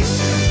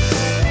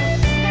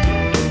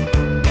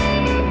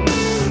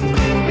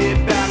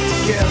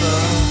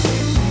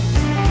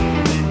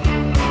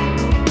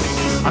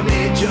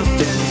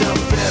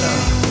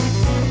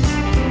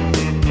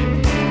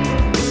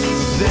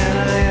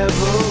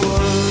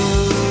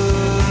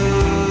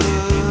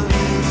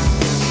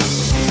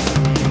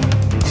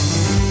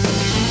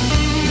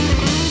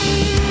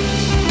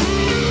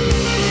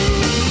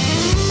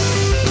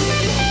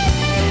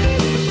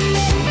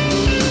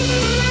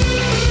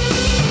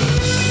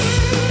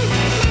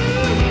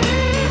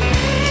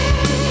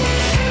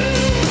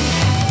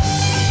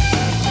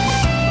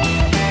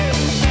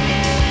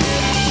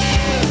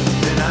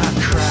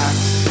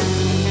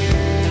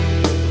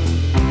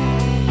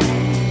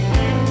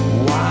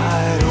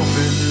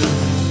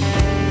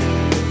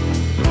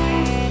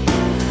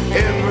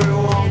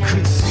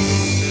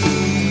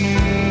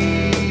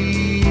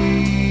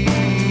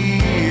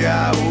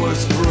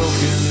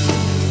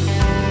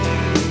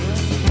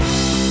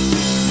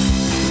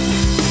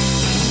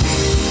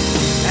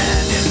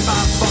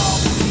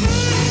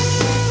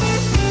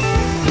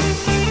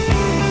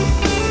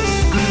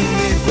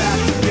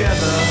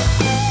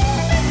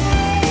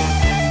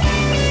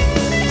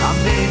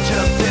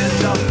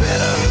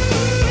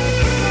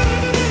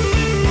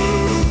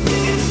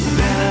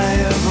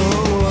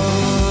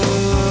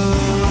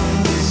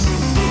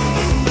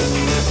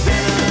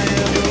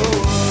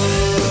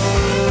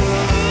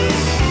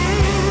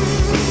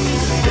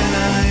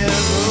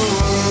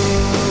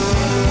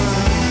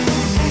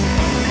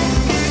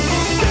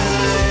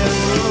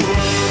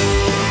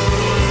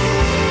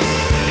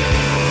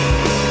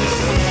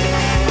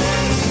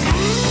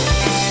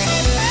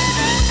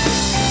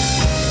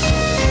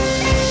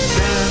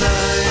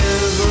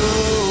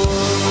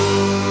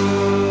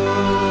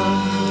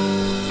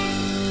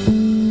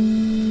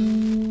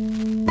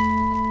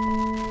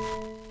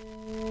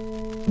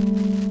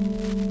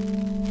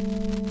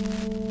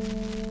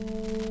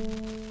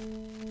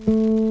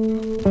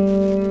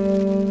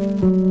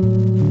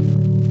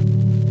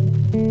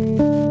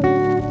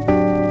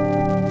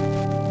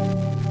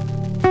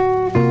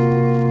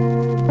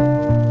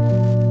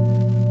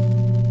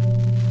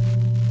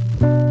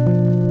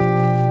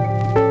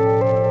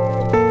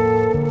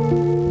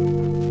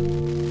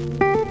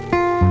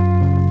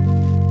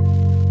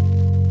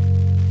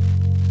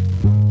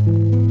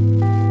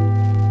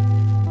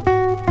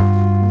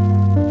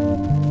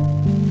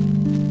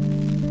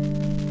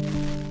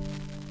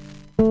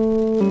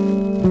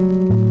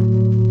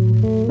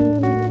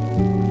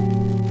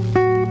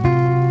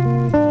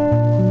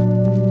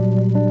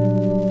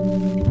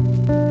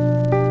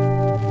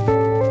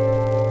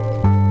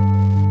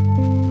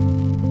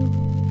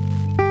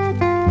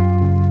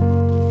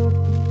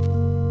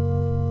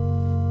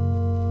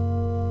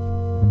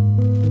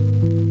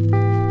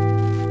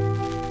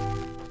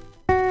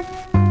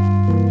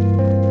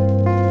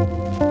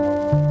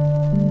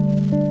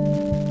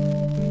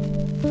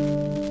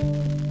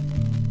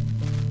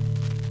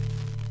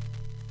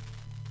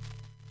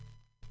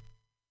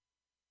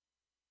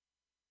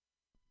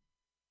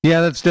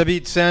Yeah, that's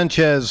David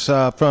Sanchez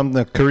from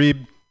the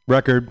Carib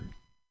record.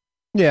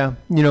 Yeah,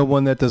 you know,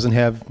 one that doesn't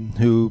have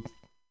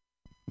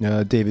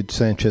David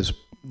Sanchez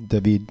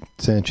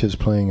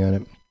playing on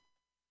it.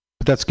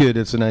 But that's good.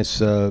 It's a nice.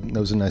 That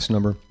was a nice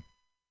number.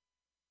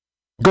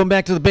 Going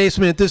back to the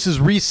basement. This is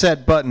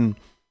 "Reset Button"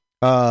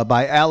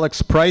 by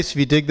Alex Price. If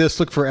you dig this,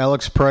 look for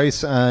Alex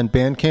Price on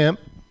Bandcamp.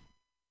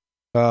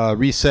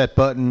 "Reset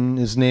Button"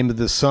 is the name of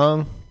the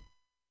song,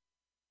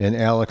 and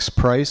Alex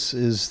Price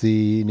is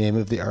the name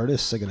of the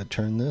artist. I got to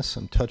turn this.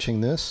 I'm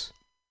touching this.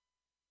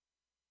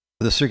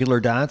 The circular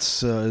dots.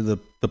 The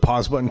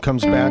pause button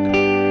comes back.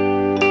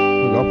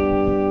 There we go.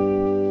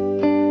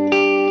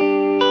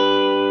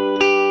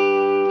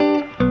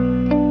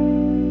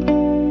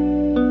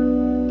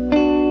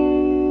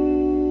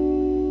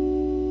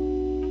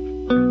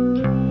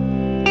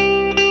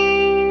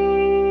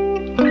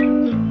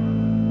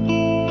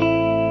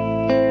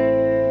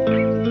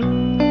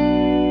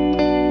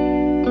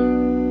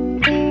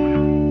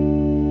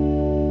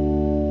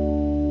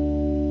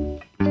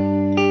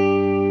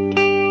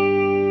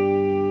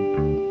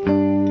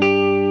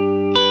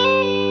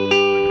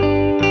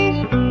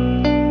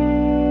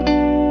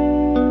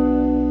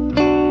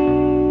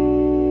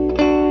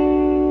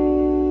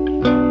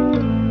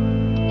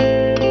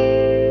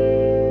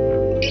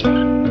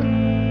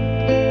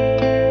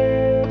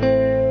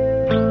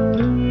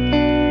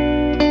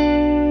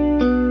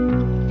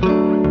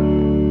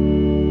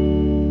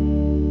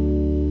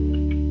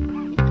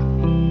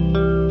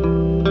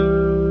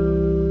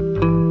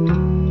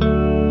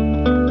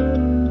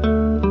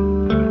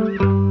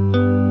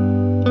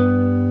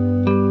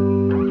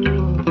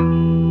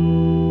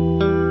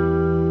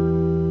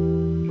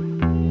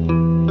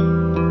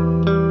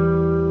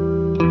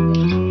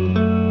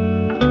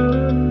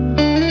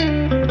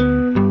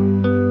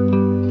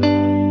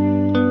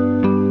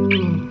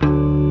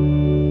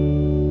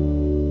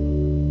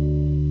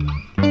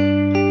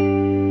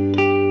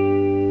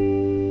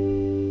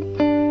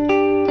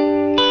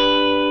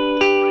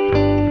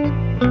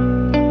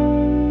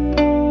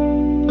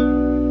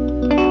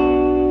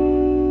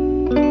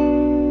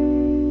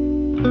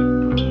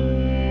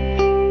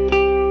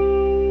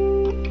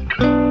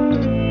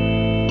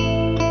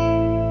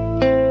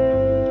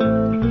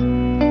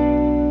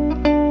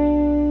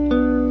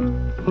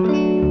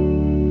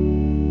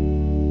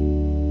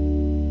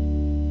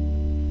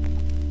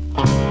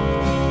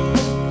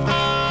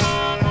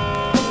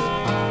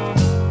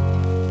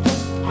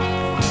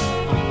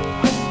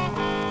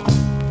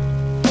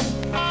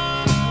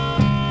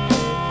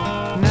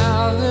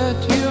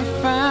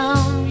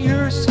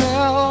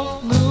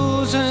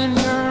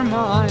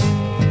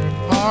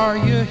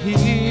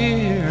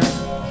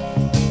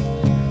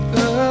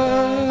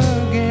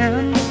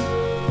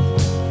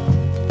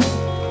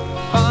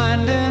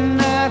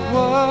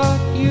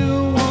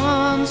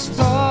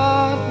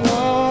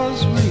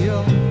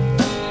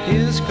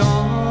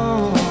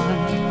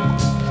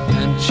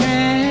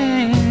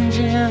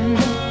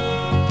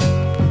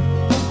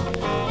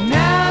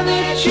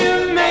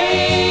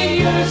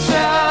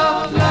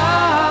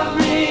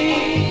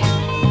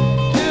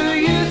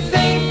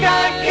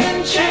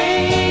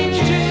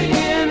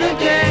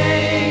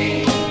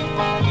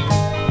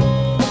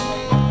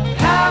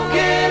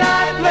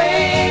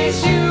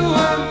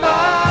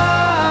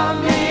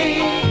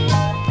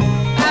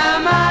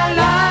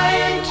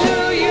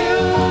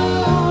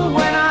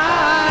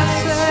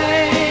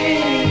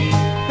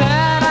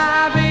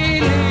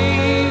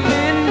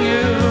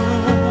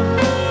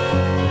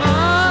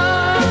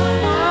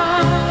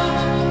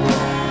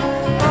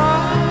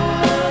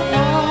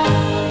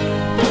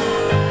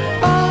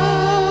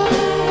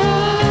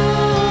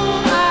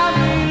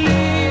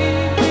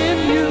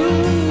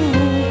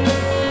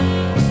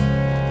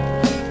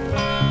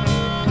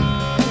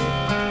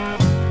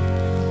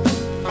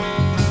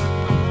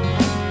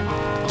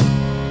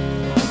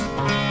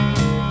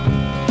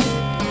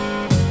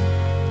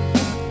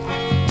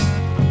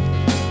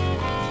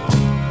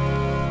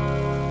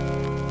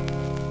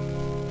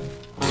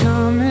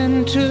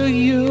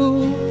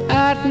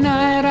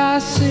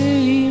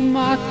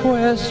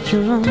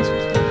 questions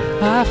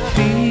I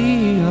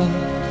feel,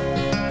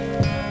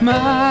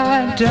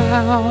 my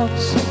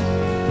doubts,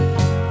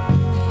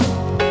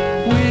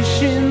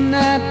 wishing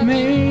that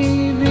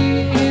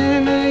maybe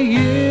in a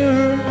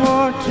year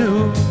or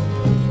two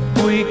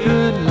we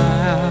could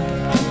laugh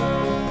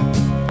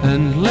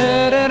and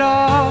let it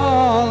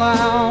all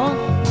out.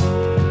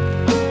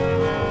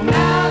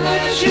 Now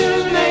that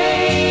you've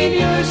made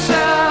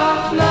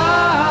yourself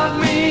love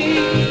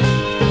me,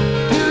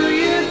 do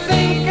you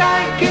think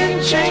I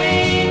can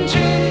change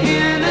it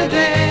in a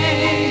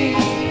day?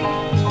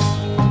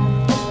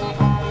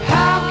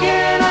 How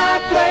can I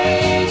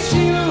place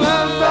you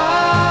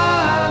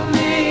above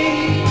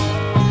me?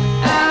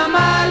 Am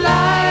I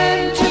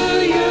lying to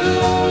you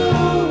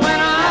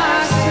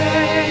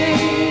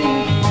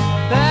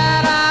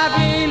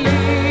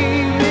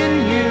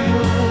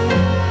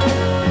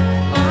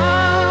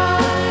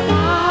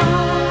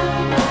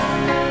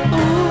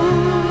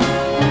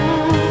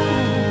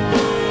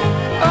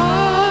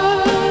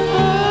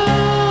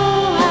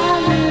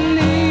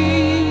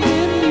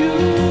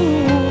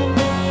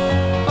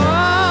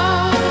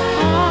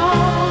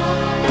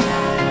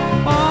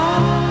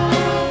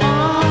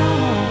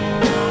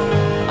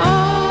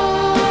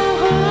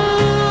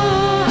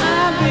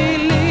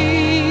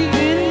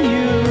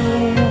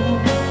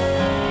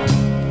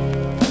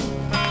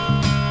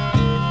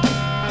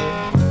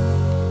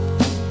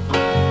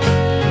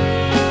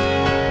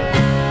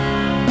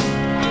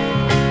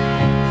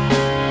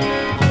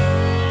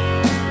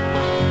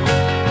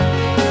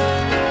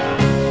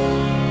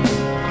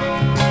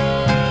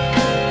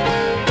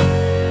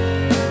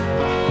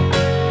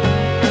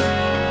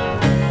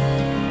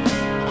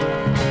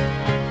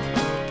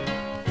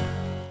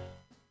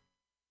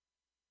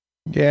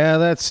Yeah,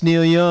 that's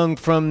Neil Young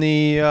from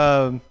the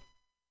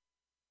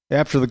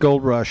After the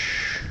Gold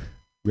Rush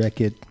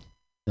record.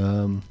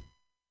 I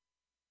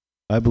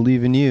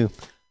Believe in You.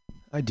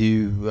 I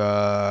do.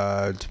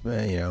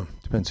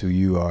 Depends who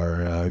you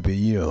are, but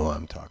you know who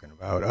I'm talking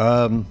about.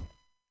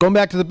 Going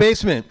back to the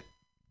basement.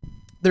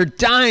 They're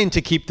Dying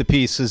to Keep the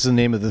Peace is the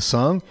name of the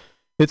song.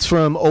 It's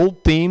from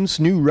Old Themes,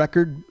 new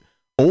record.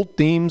 Old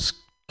Themes,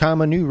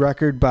 new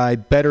record by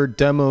Better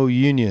Demo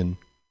Union.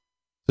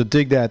 So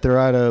dig that. They're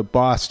out of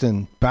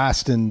Boston,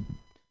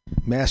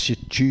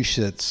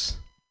 Massachusetts.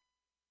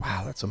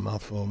 Wow, that's a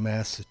mouthful.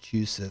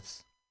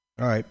 Massachusetts.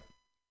 All right.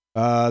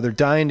 They're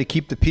Dying to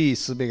Keep the Peace.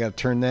 So we got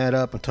to turn that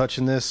up. I'm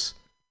touching this.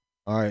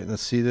 All right,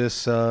 let's see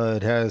this.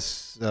 It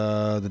has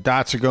the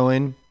dots are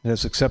going. It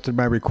has accepted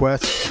my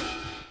request.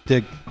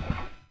 Dig.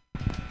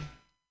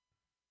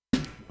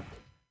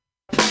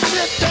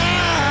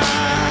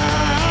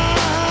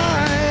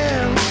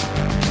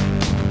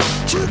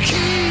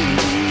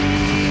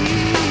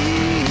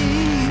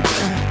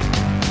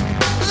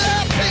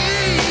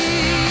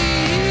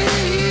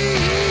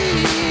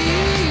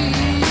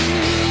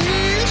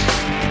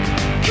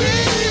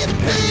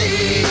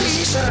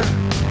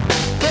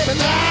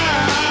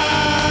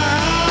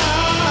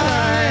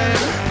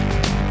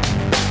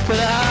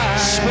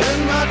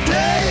 Spend my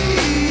days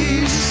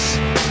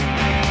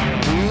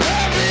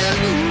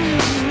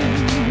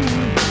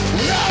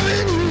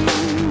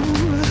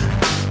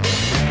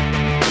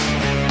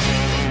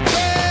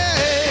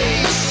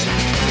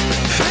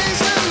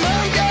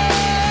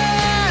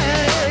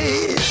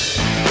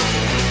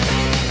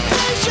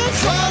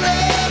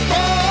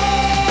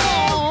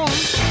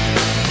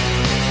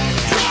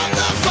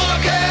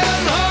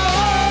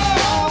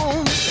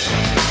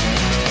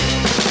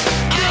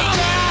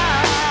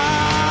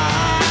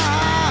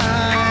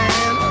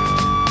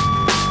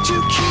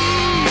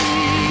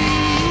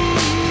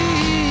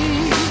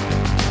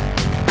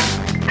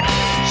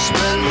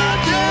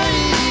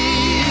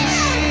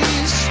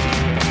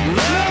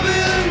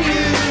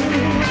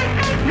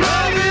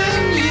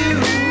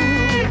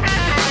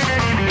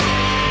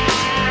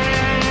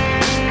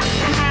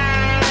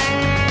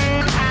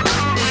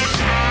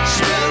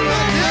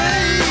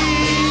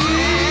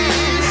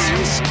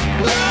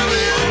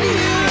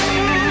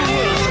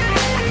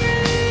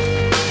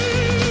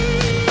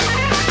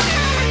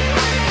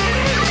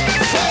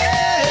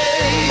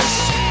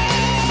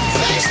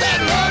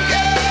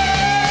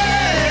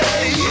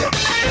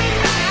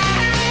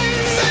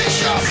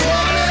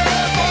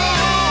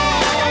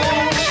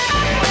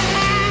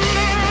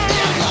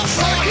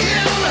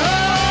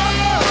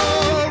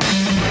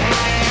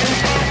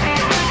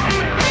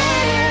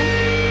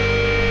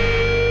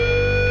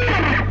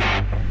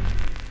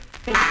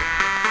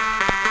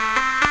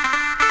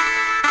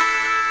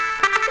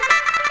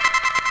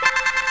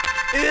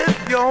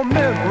your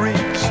memory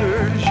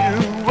serves you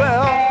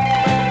well.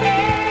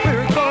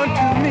 We're going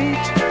to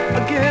meet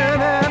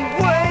again and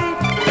wait.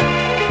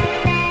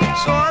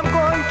 So I'm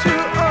going to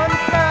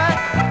unpack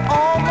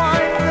all my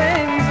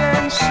things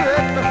and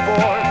set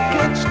before it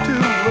gets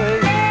too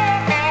late.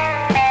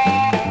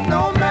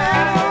 No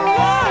matter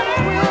what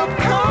will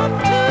come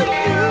to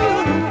you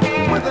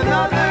with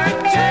another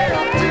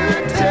tale to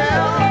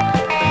tell.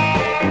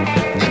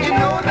 And you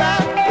know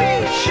that we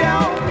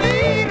shall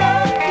meet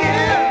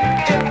again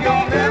if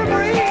your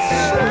memory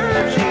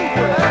serves you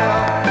well.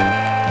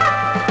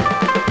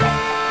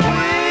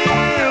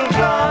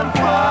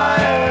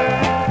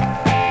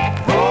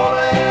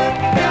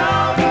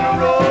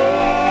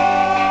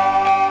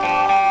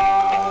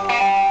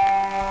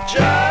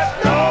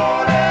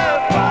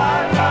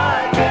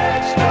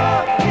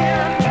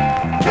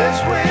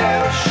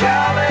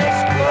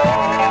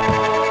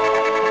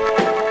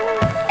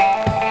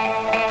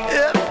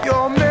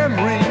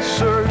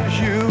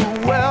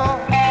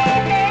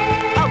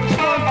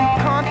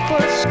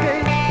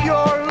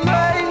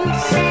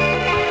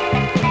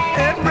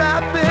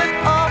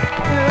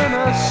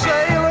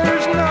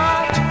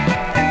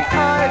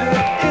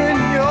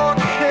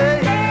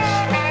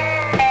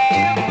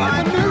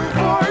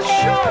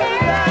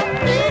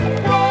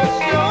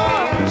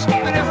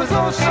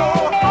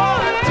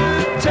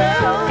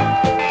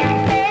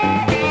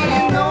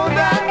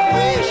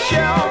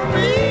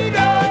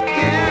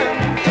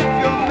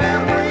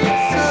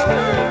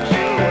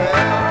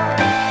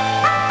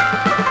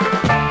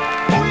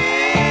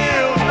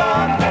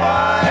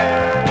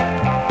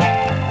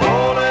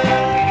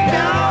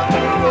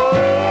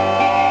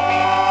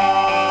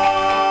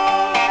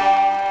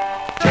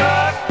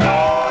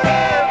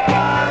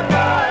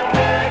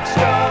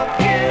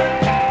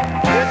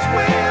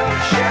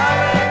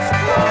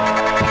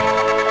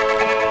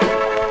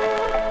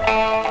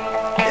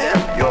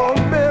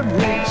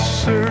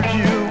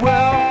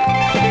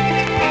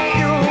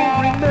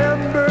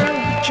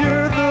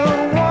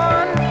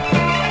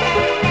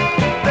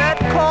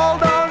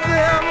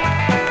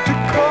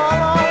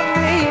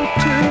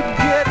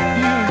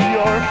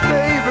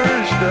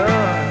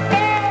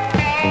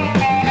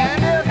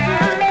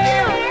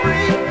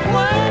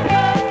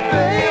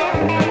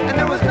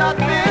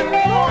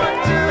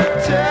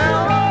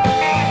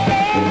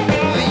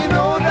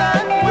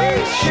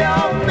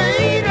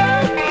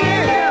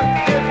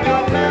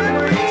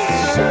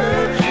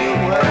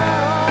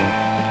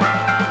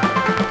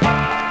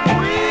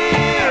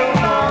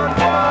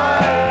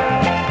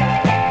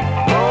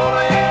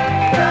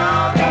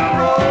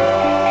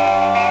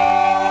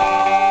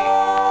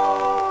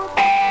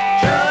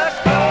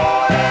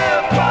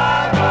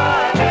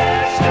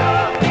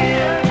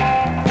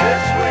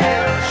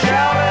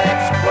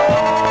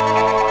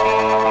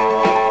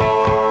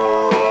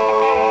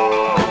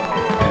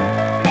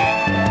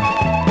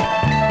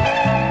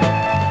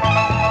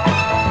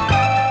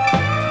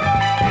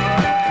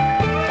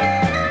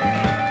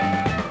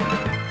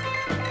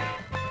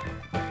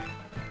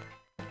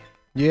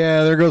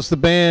 there goes the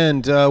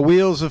band.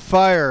 Wheels of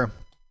Fire.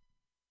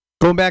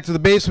 Going back to the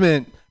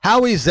basement.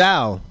 Howie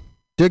Zhao.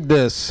 Dig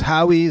this.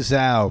 Howie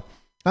Zhao.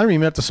 I don't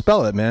even have to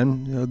spell it,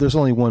 man. There's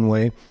only one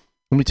way.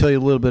 Let me tell you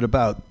a little bit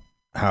about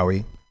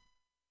Howie.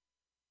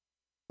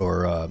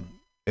 Or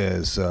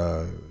as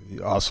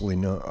also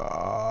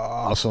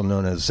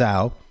known as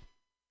Zhao.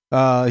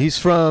 He's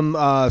from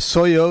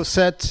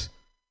Soyoset,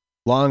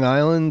 Long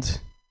Island.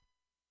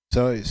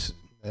 So he's,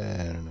 I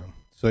don't know.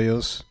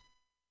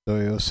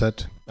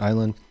 Soyoset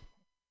Island.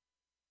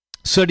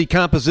 Studied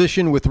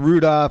composition with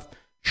Rudolph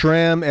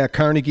Schramm at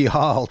Carnegie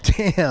Hall.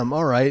 Damn,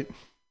 all right.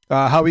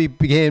 Howie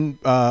began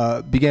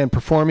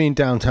performing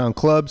downtown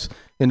clubs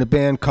in a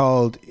band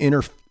called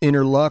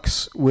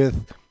Interlux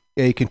with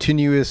a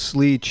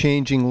continuously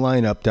changing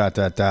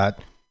lineup. ...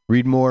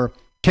 Read more.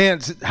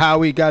 Can't,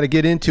 Howie, got to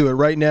get into it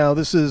right now.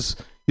 This is,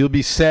 you'll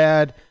be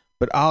sad,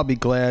 but I'll be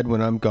glad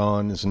when I'm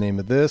gone is the name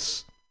of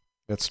this.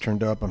 That's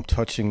turned up. I'm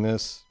touching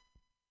this.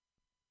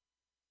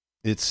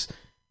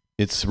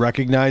 It's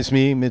recognized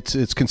me.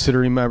 It's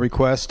considering my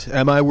request.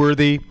 Am I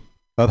worthy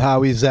of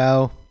Howie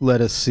Zhao?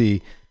 Let us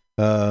see.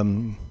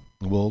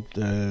 Well,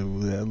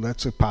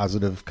 that's a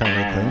positive kind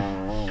of thing.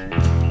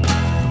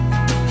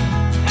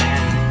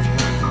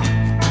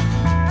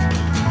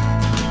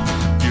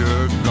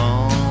 You're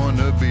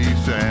gonna be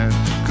sad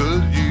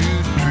 'cause you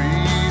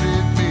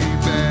treated me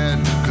bad,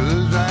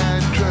 'cause I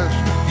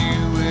trusted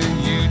you and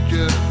you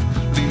just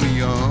leave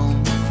me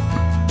on.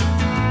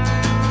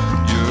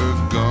 You're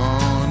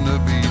gonna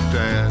be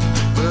sad,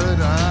 but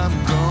I'm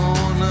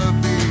gonna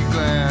be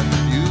glad.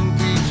 You'll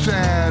be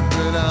sad,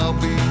 but I'll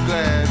be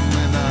glad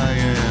when I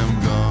am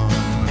gone.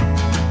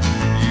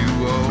 You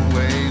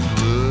always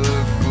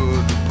look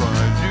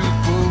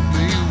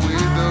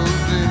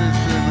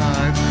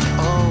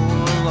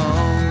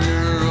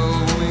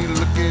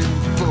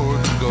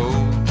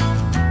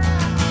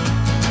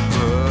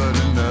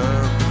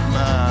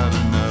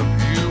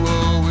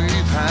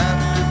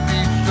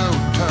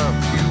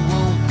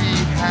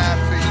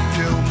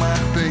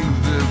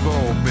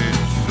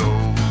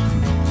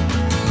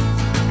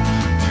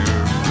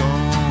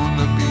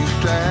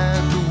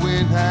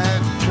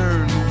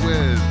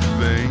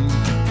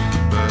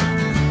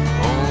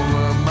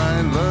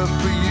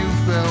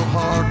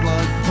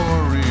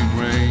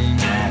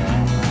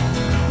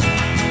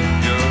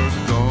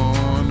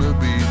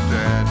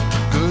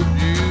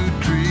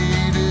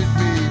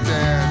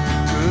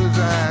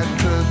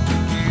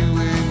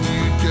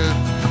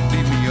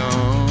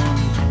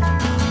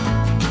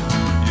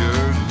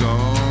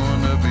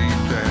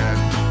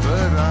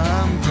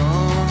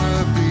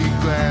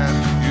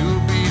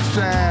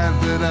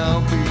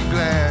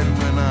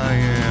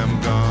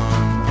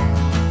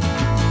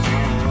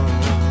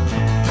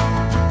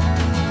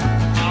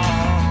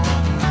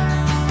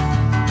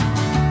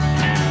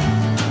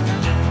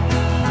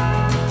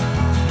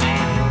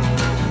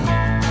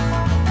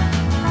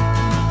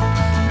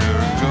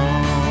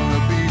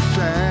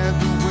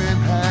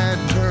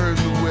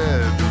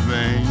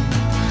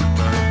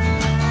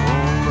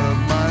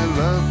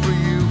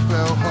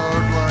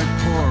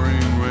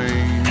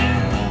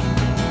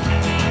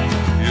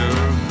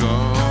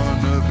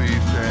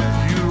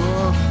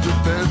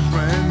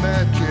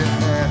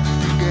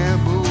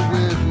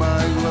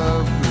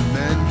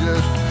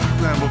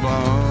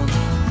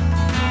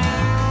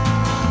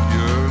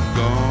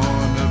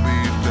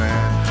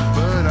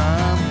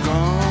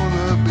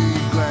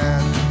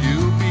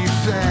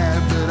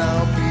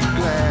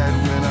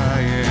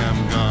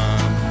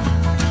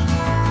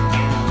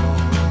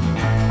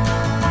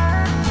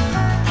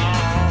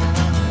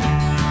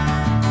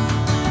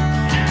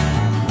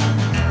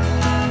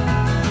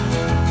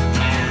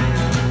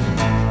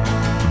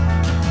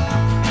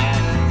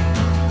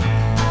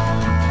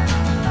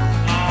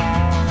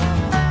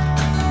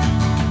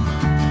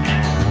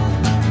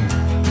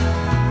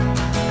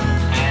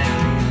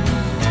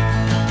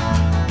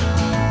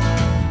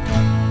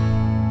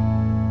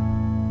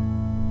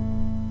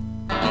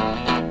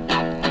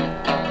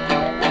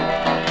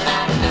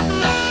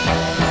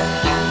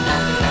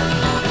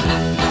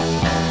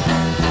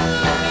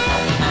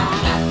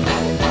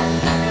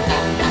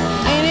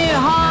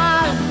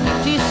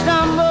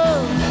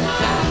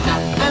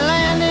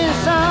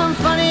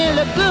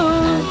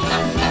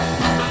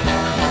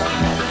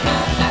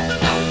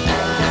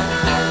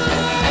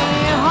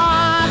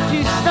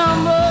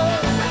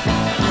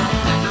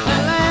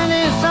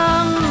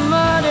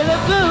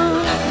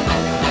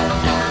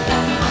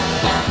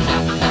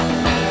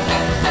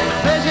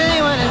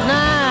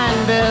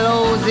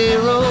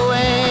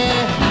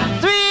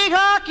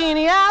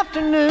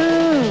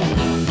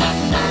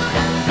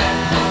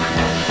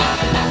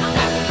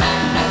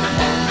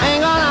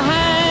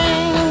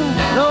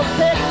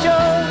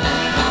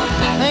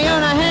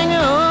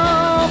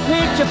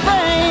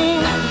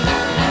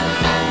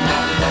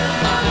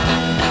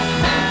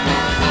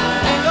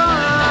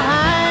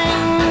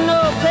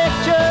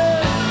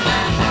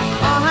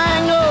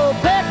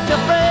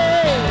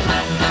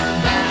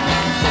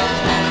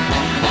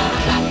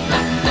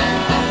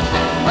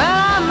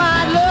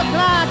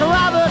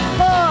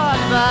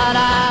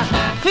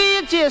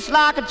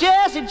like a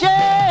Jesse J.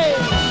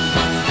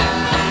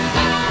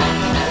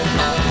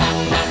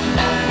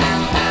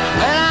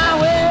 And I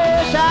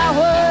wish I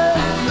was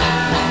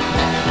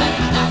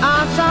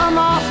on some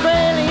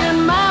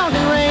Australian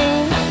mountain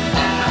range.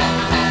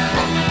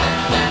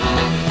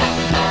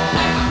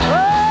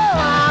 Oh,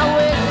 I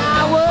wish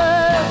I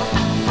was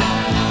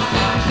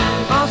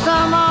on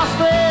some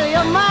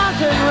Australian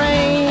mountain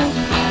range.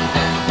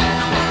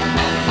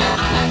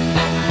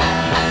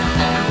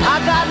 I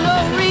got no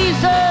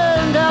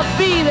reason to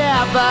be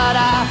there, but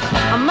I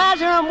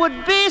imagine it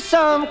would be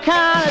some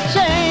kind of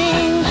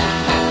change.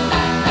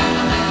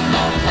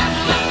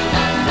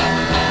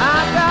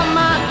 I got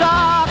my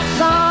dark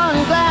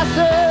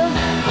sunglasses,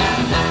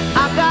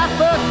 I got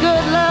for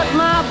good luck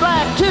my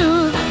black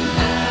tooth.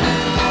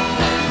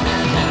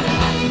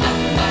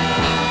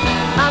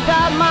 I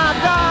got my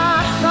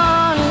dark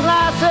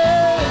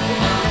sunglasses,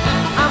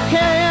 I'm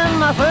carrying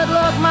my for good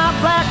luck my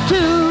black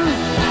tooth.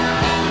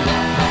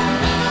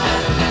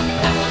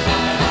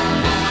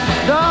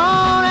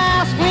 Don't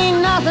ask me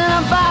nothing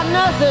about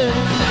nothing,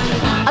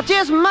 I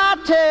just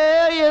might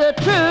tell you the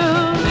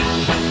truth.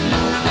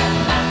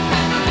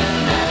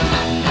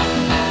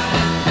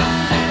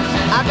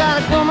 I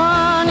got a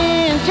woman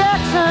in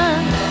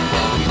Jackson,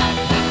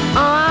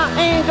 oh, I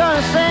ain't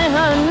gonna say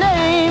her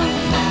name.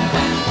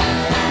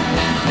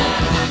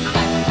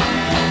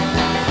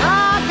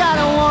 I got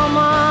a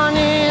woman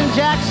in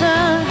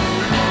Jackson,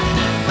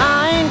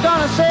 I ain't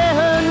gonna say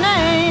her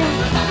name.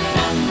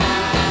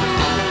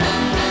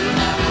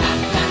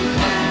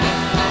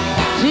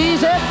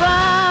 She's a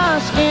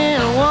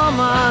brown-skinned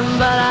woman,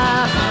 but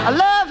I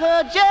love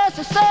her just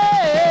the same.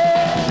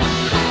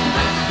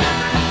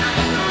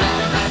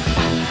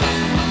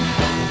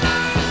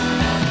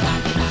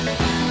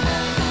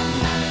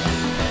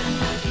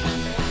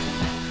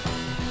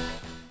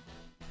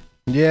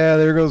 Yeah,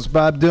 there goes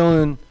Bob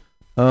Dylan.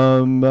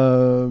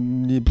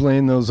 You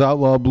playing those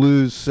outlaw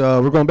blues.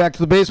 We're going back to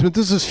the basement.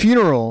 This is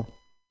Funeral. If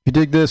you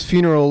dig this,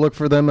 Funeral, look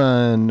for them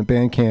on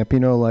Bandcamp, you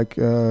know, like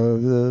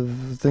the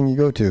thing you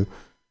go to.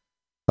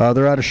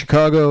 They're out of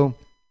Chicago.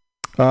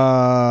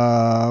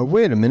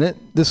 Wait a minute.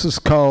 This is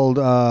called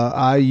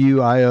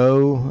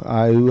IUIO.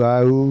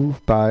 IUIO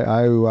by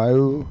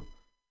IUIO.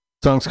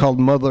 Song's called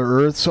Mother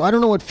Earth. So I don't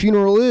know what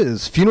Funeral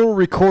is. Funeral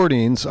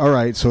Recordings. All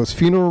right, so it's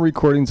Funeral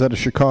Recordings out of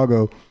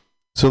Chicago.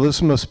 So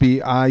this must be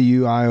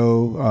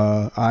IUIO.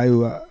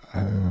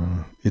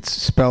 It's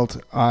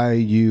spelled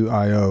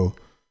IUIO.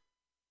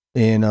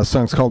 And a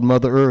song's called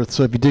Mother Earth.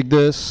 So if you dig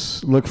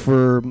this, look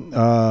for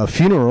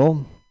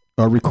Funeral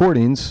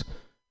Recordings,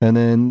 and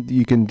then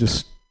you can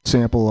just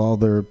sample all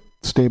their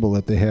stable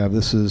that they have.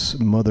 This is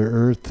Mother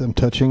Earth. I'm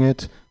touching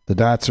it. The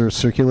dots are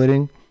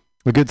circulating.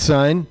 A good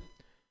sign.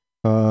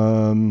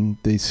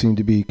 They seem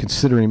to be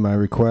considering my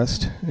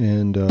request.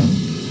 And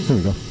here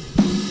we go.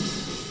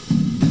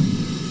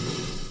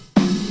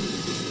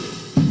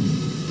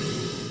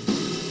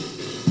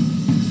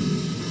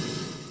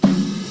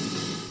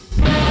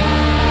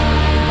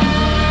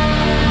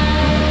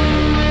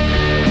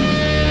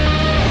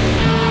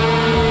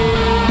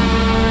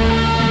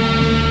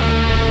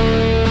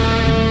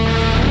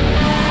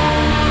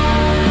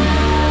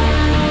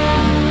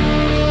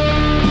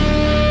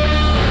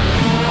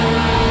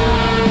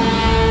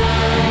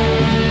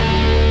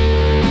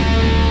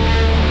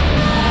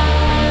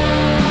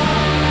 I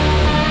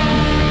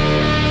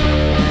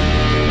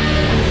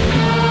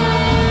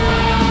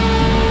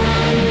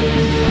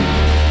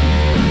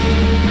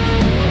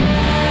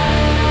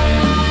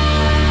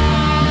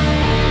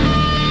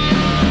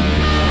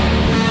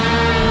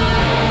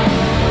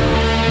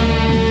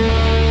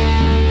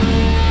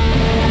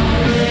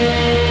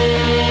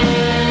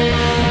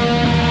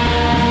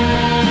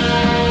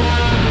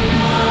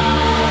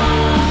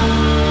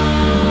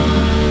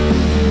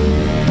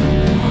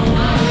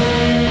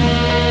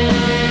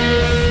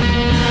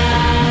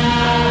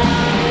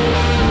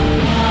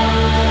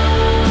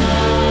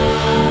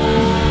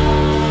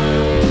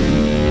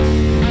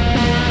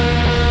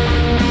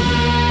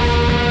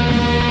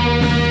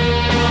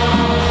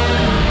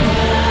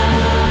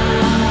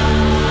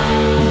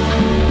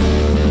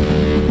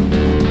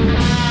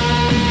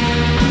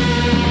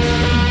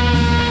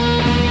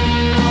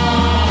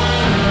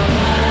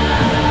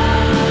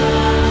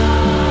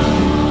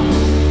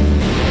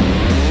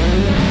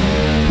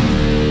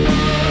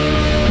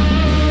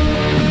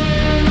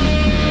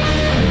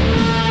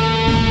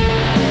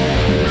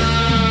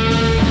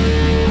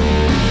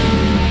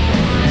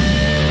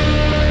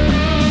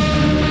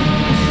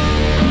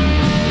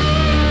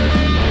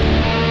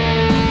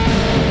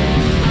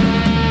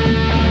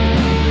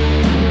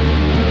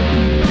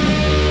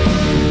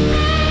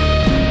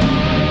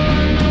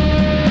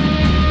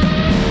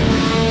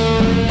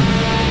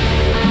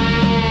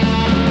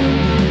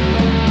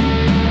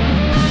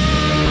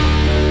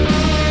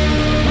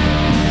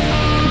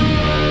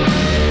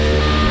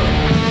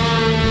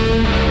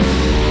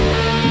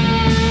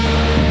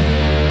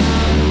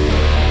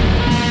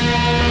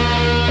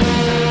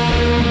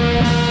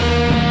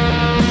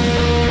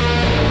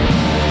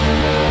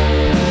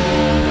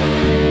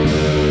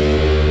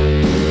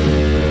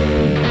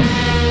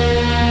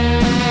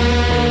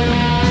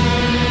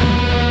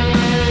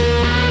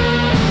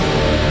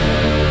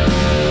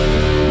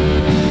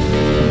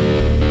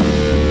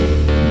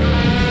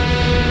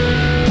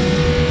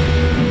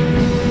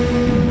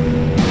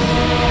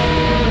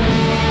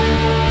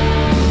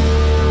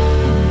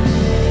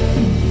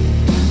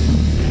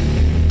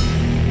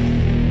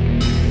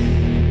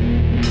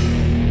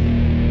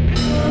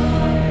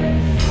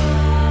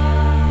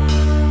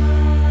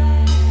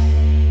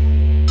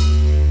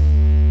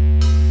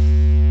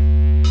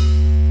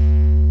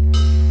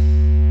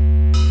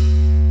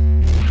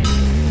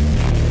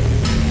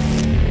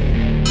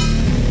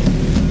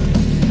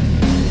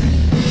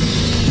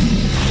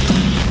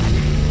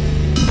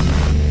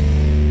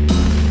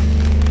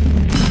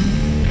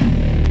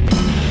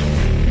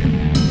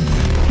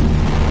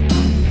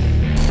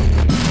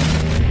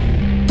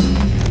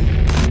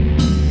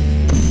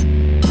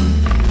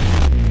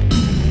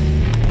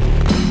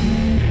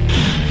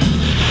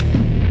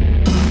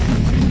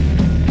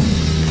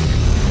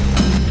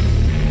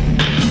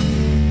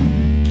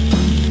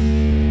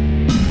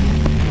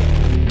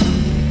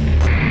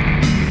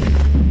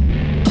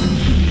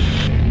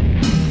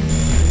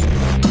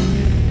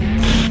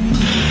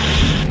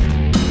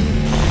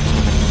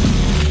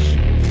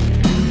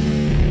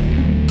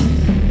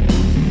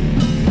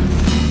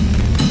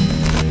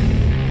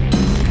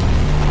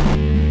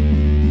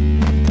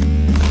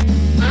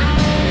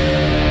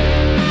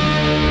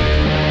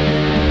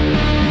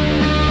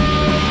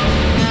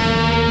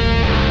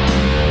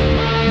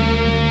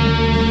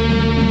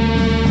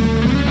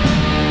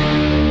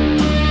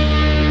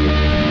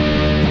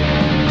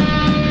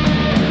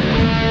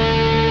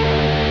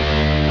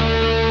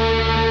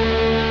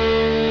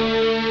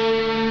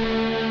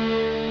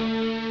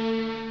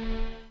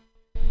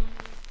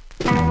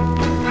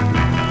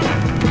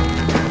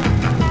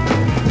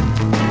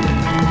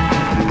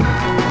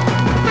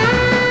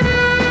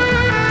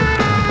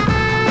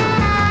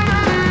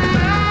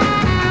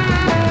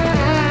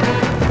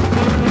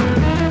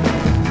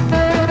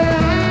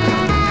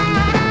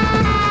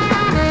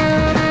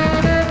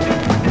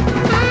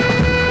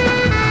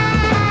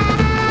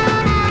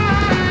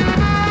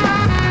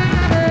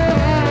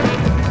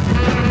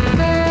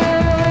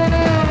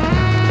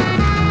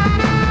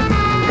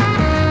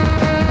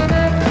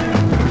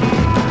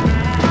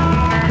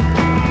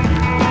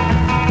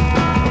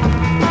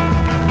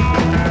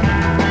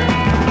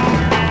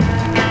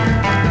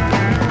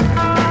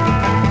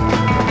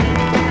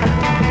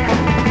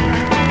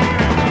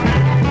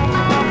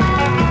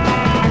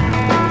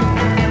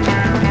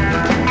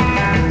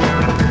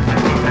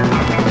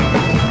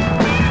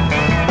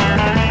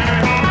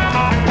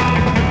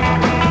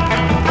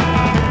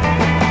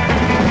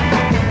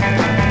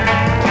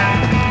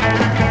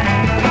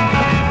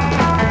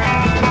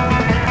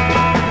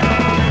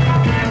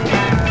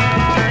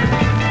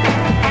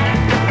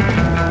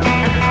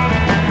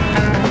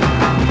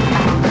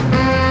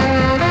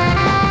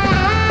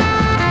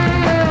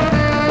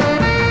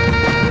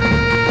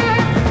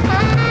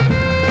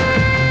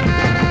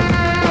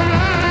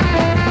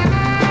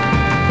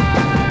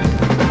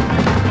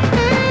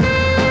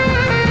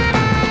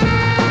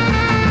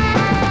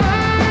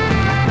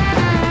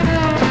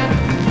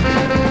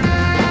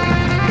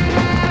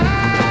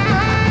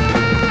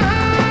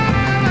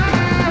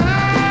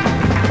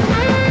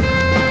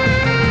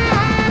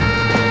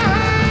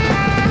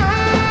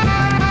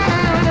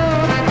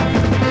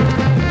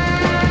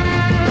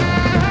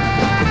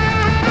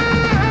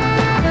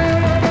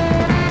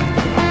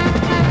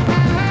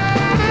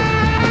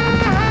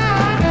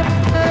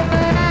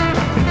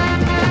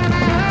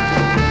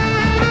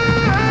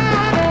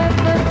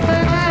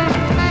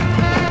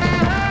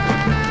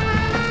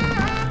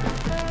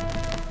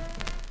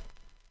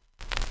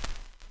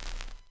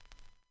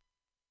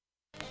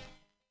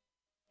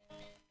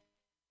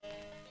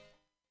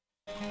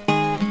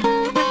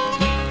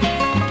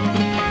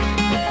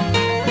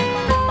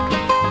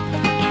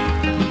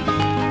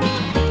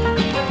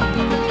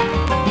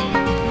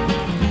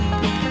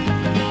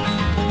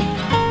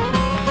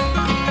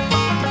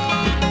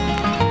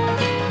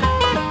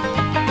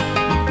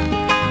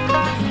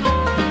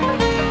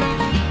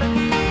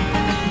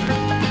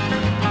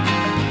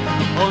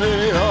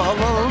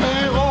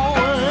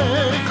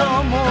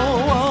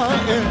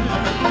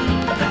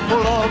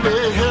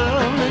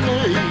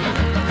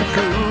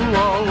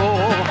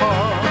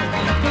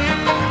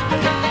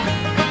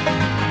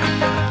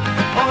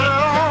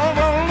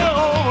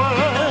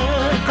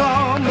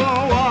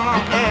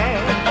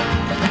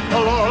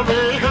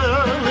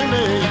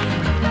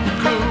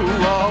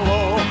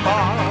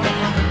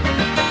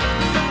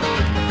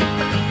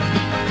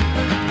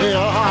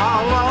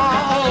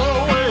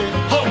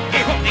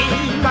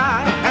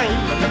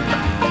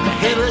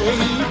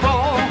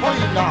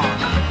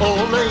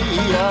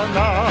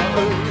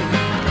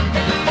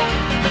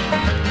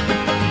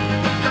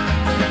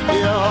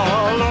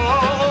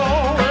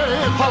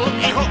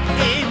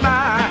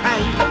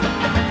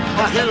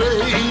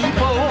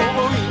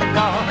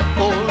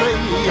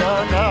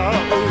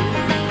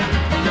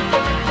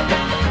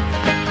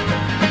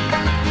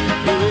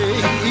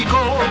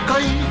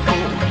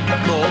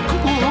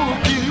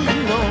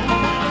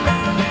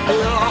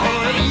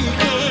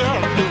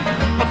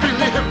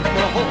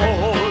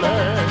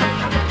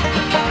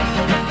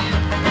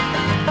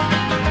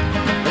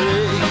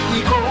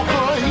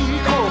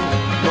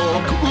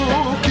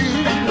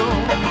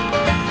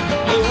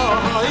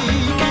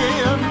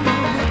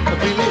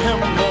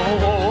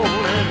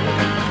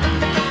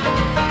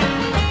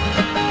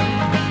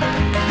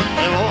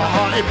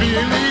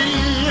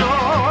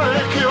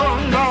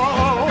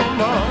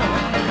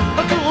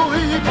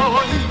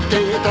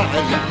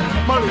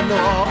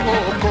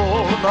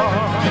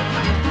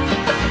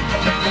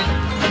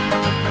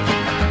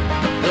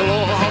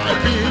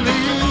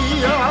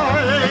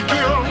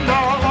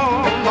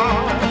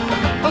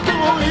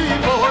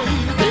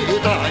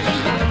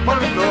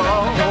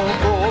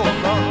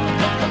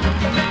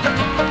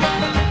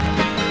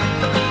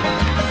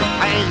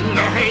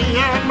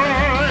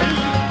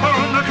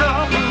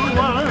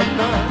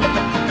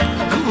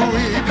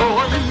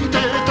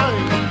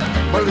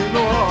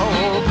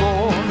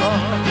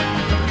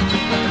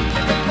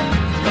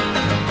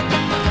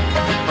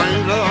I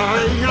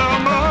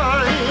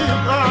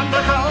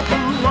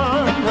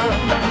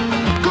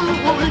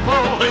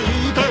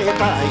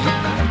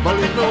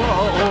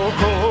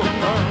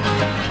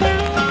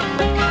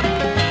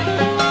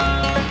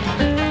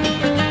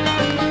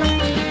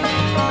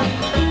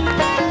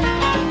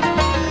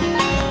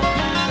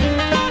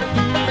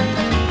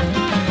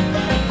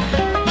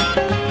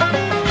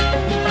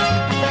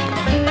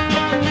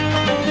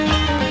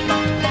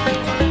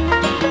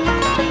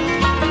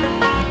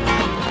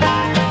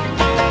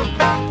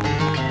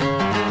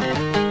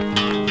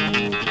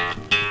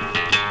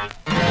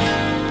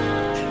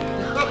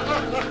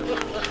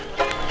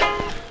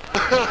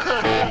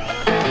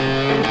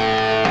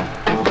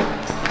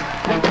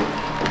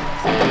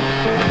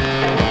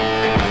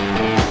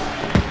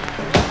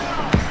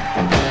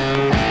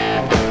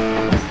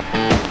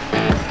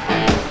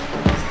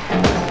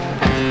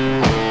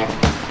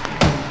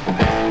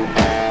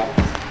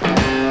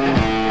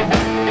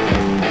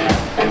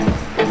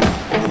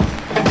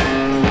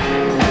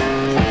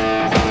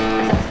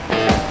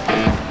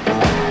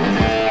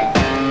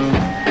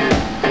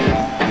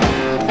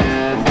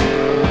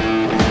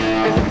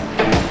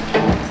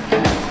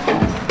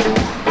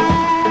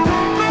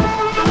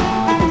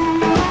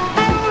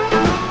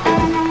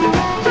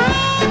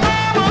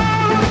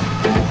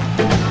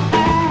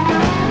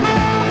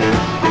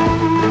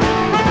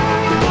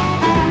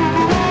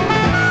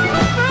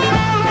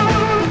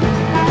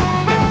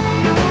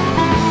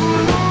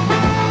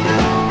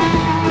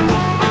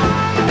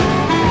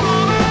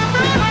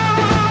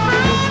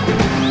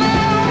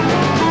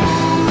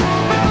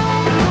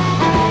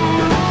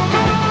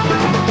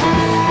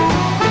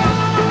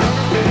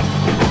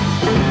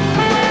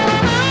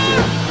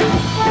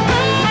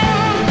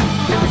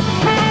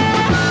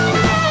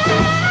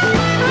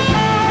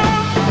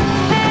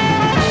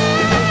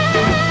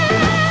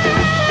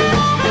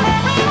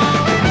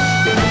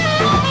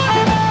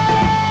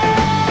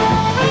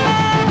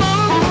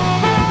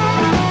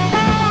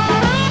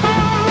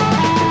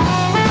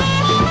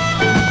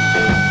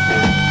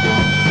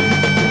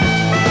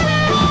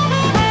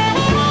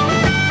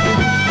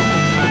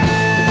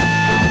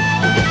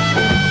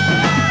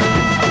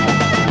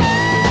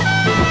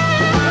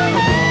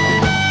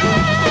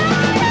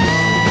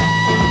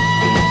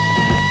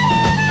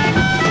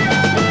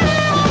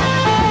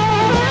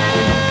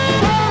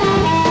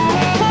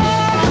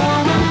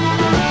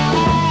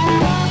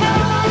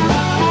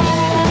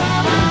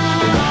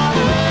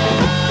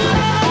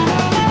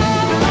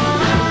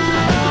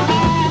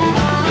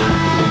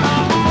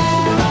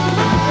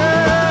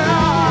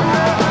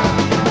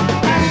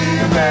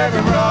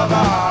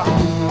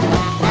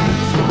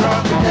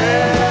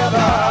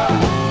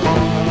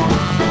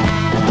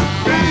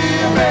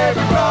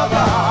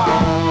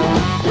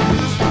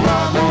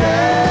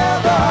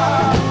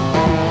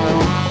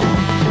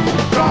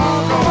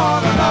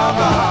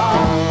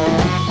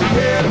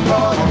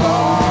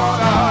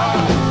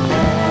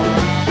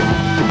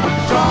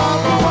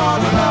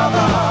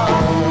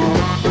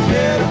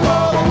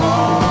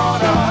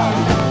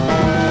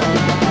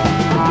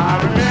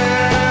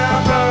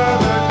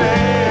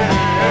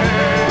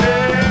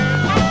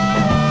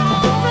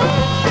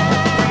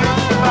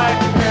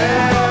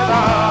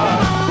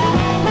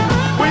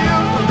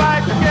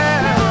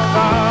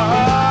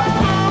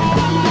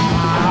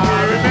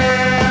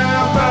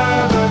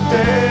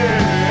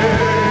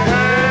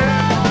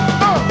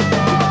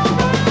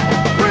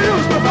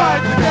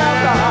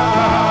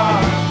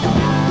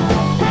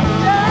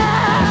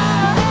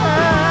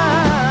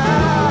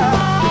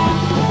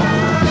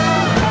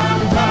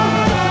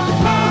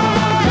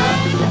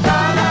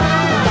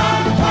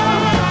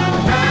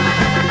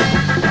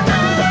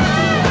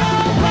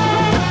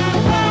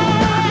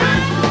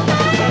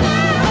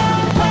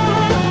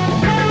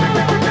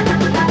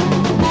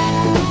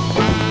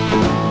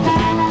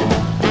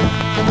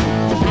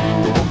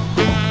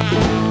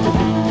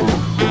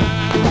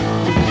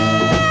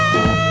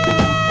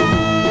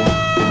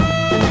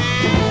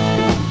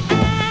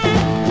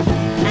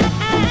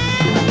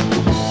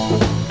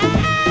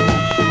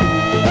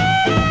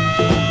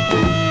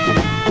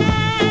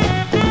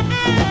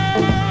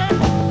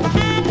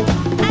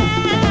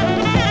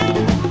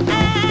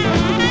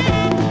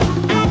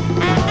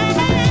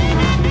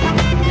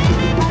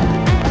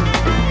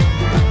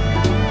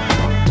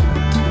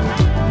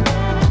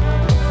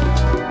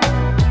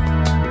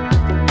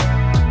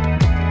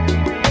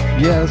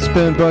Yeah, it's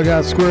been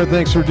Bughouse Square.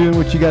 Thanks for doing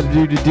what you got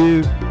to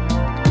do.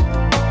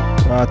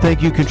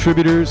 Thank you,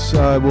 contributors.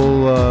 I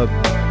will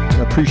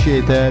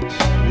appreciate that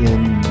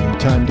in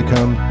time to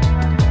come.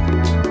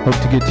 Hope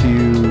to get to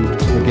you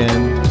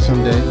again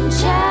someday.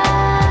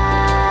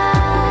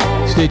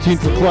 Stay tuned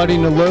for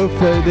Claudine the Loaf.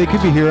 They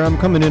could be here. I'm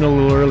coming in a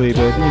little early,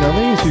 but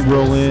they usually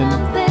roll in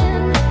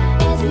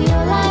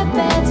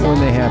when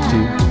they have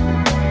to.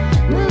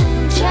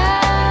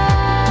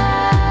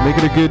 Make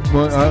it a good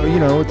one.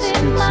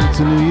 It's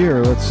a new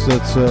year. Let's try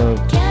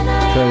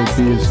to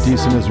be as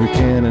decent as we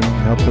can and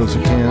help those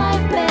who can.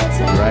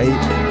 Right?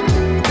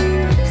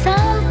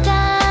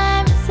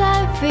 Sometimes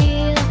I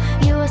feel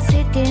you are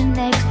sitting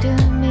next to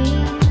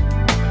me,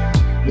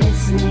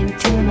 listening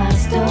to my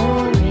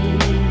stories.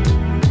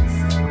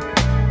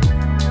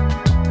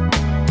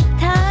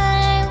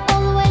 Time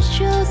always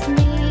shows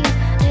me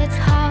it's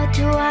hard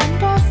to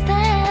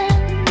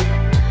understand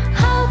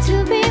how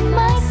to be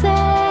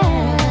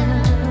myself,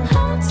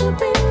 how to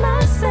be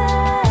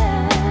myself.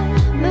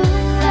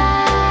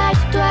 Moonlight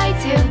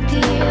dries your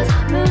tears,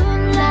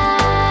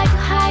 moonlight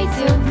hides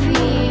your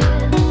fears.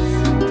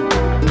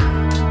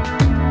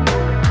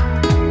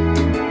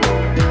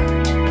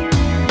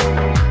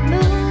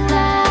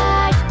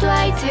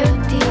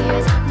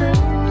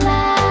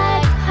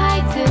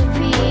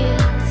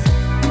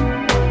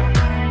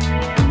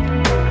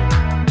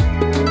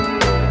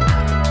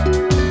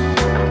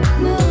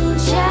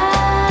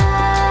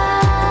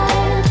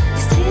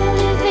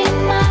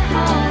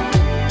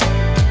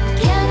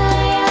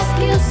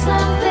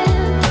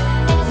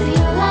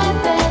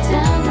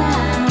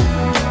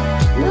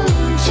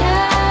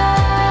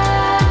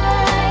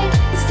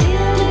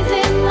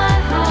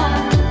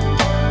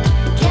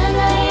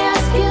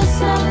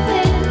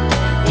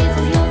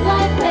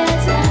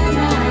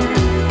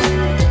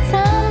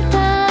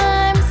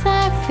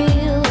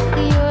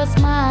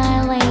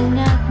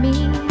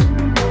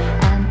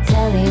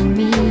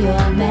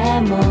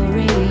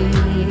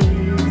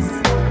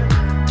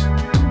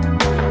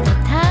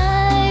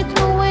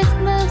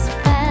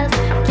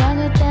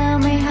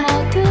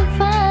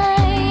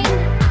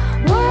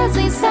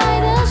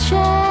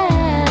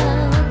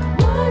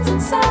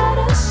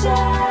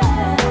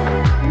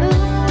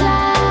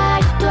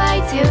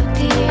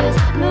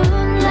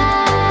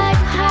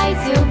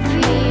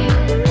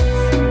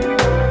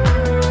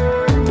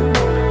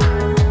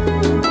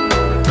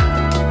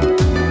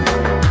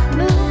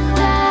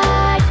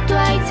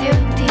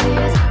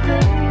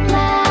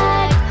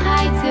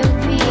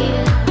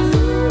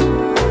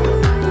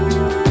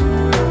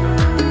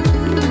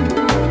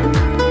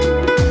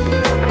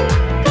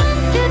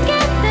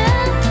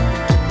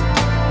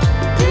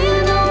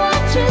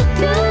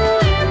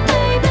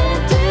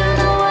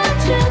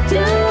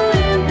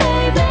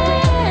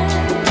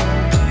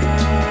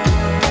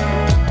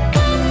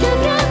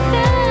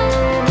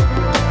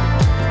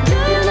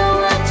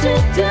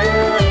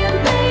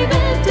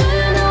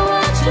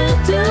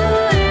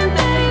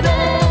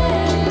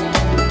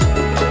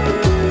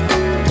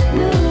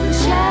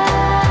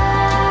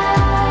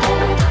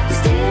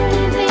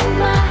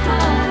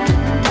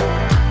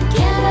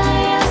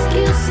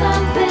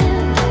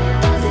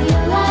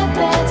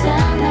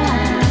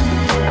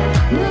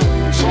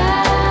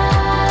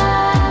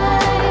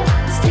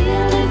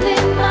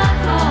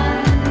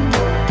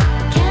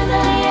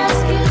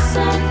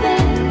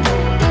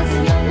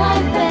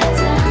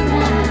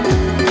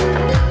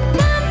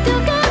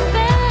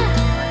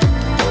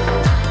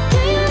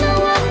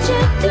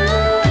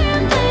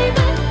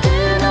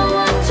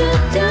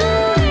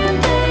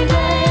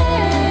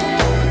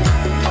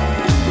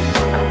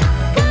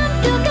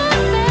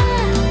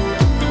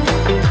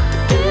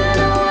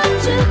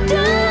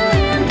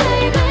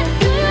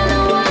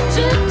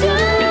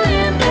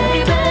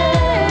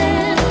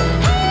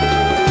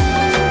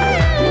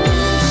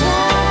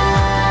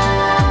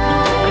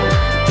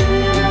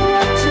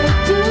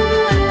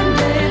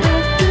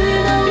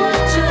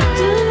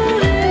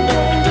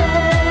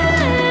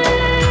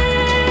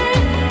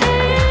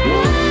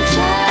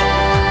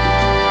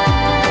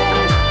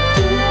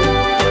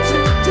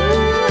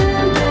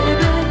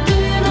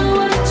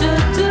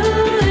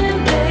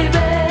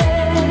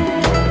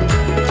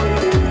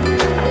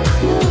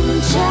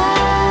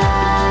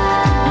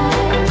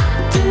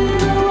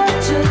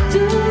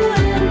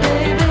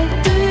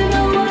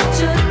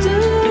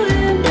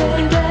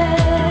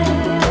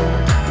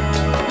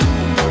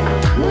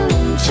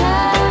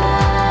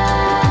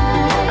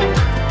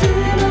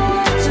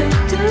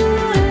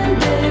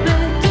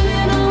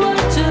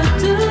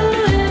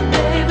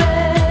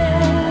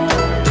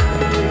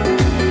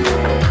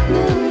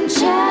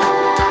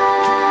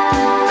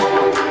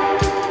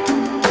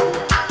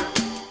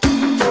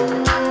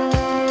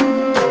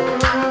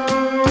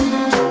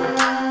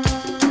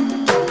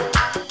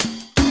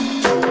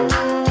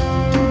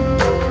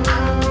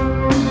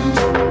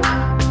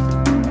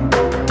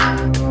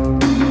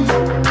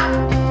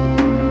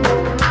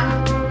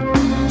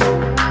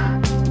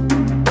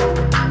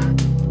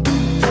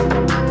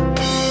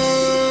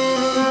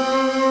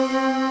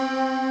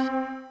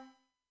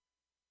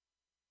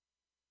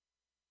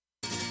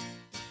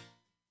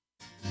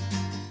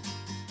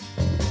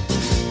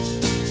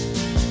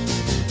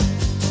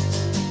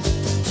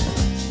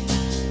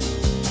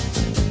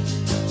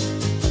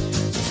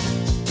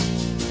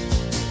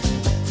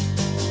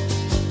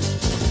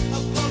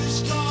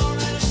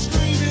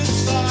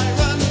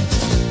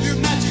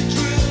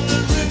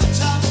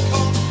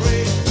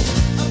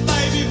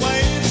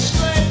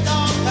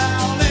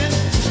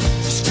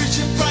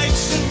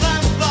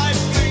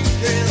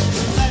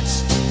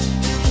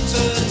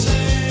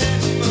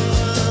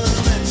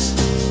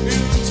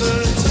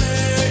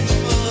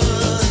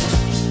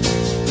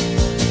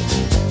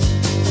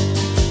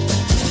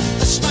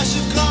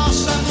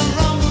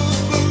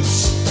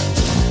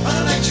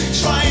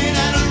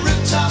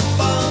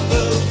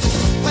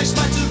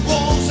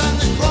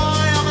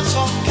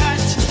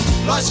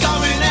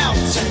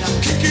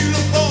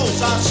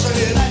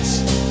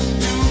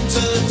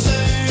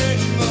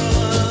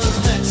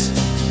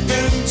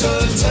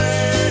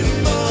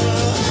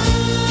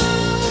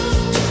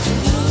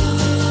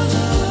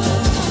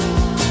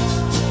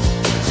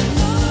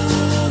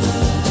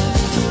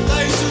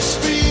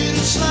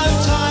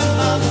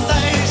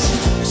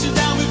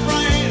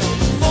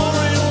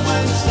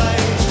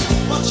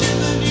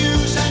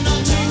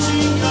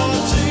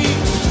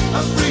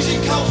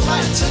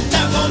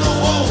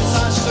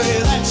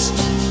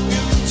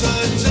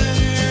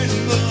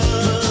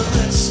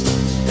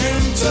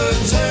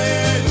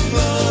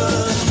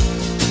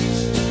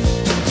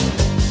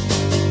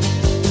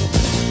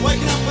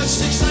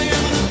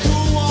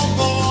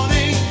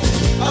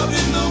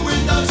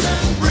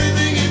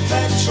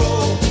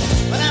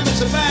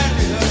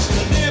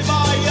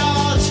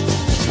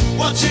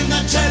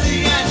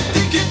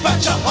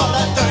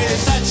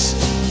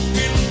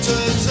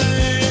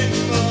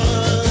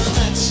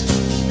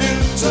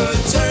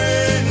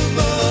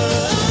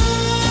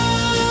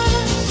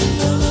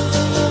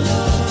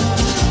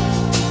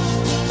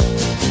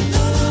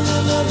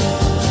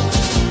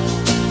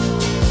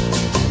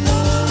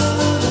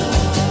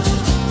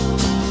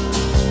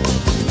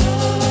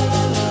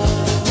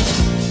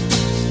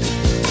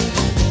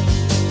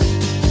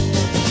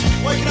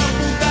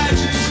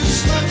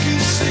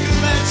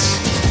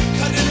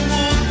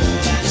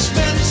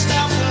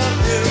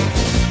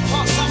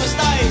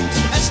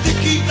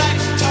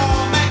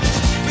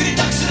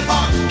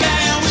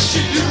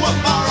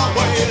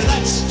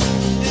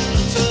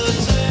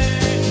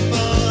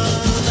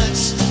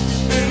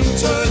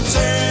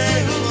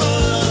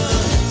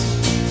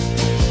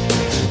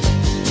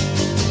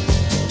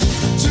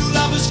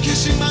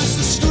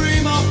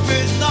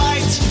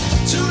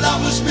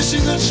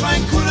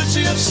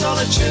 of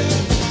solitude,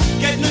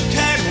 getting a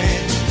carry,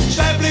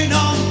 travelling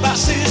on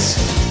buses,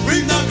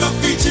 with no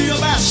graffiti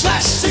about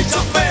slash seats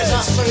of fares.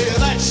 I say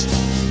that's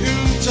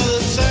you.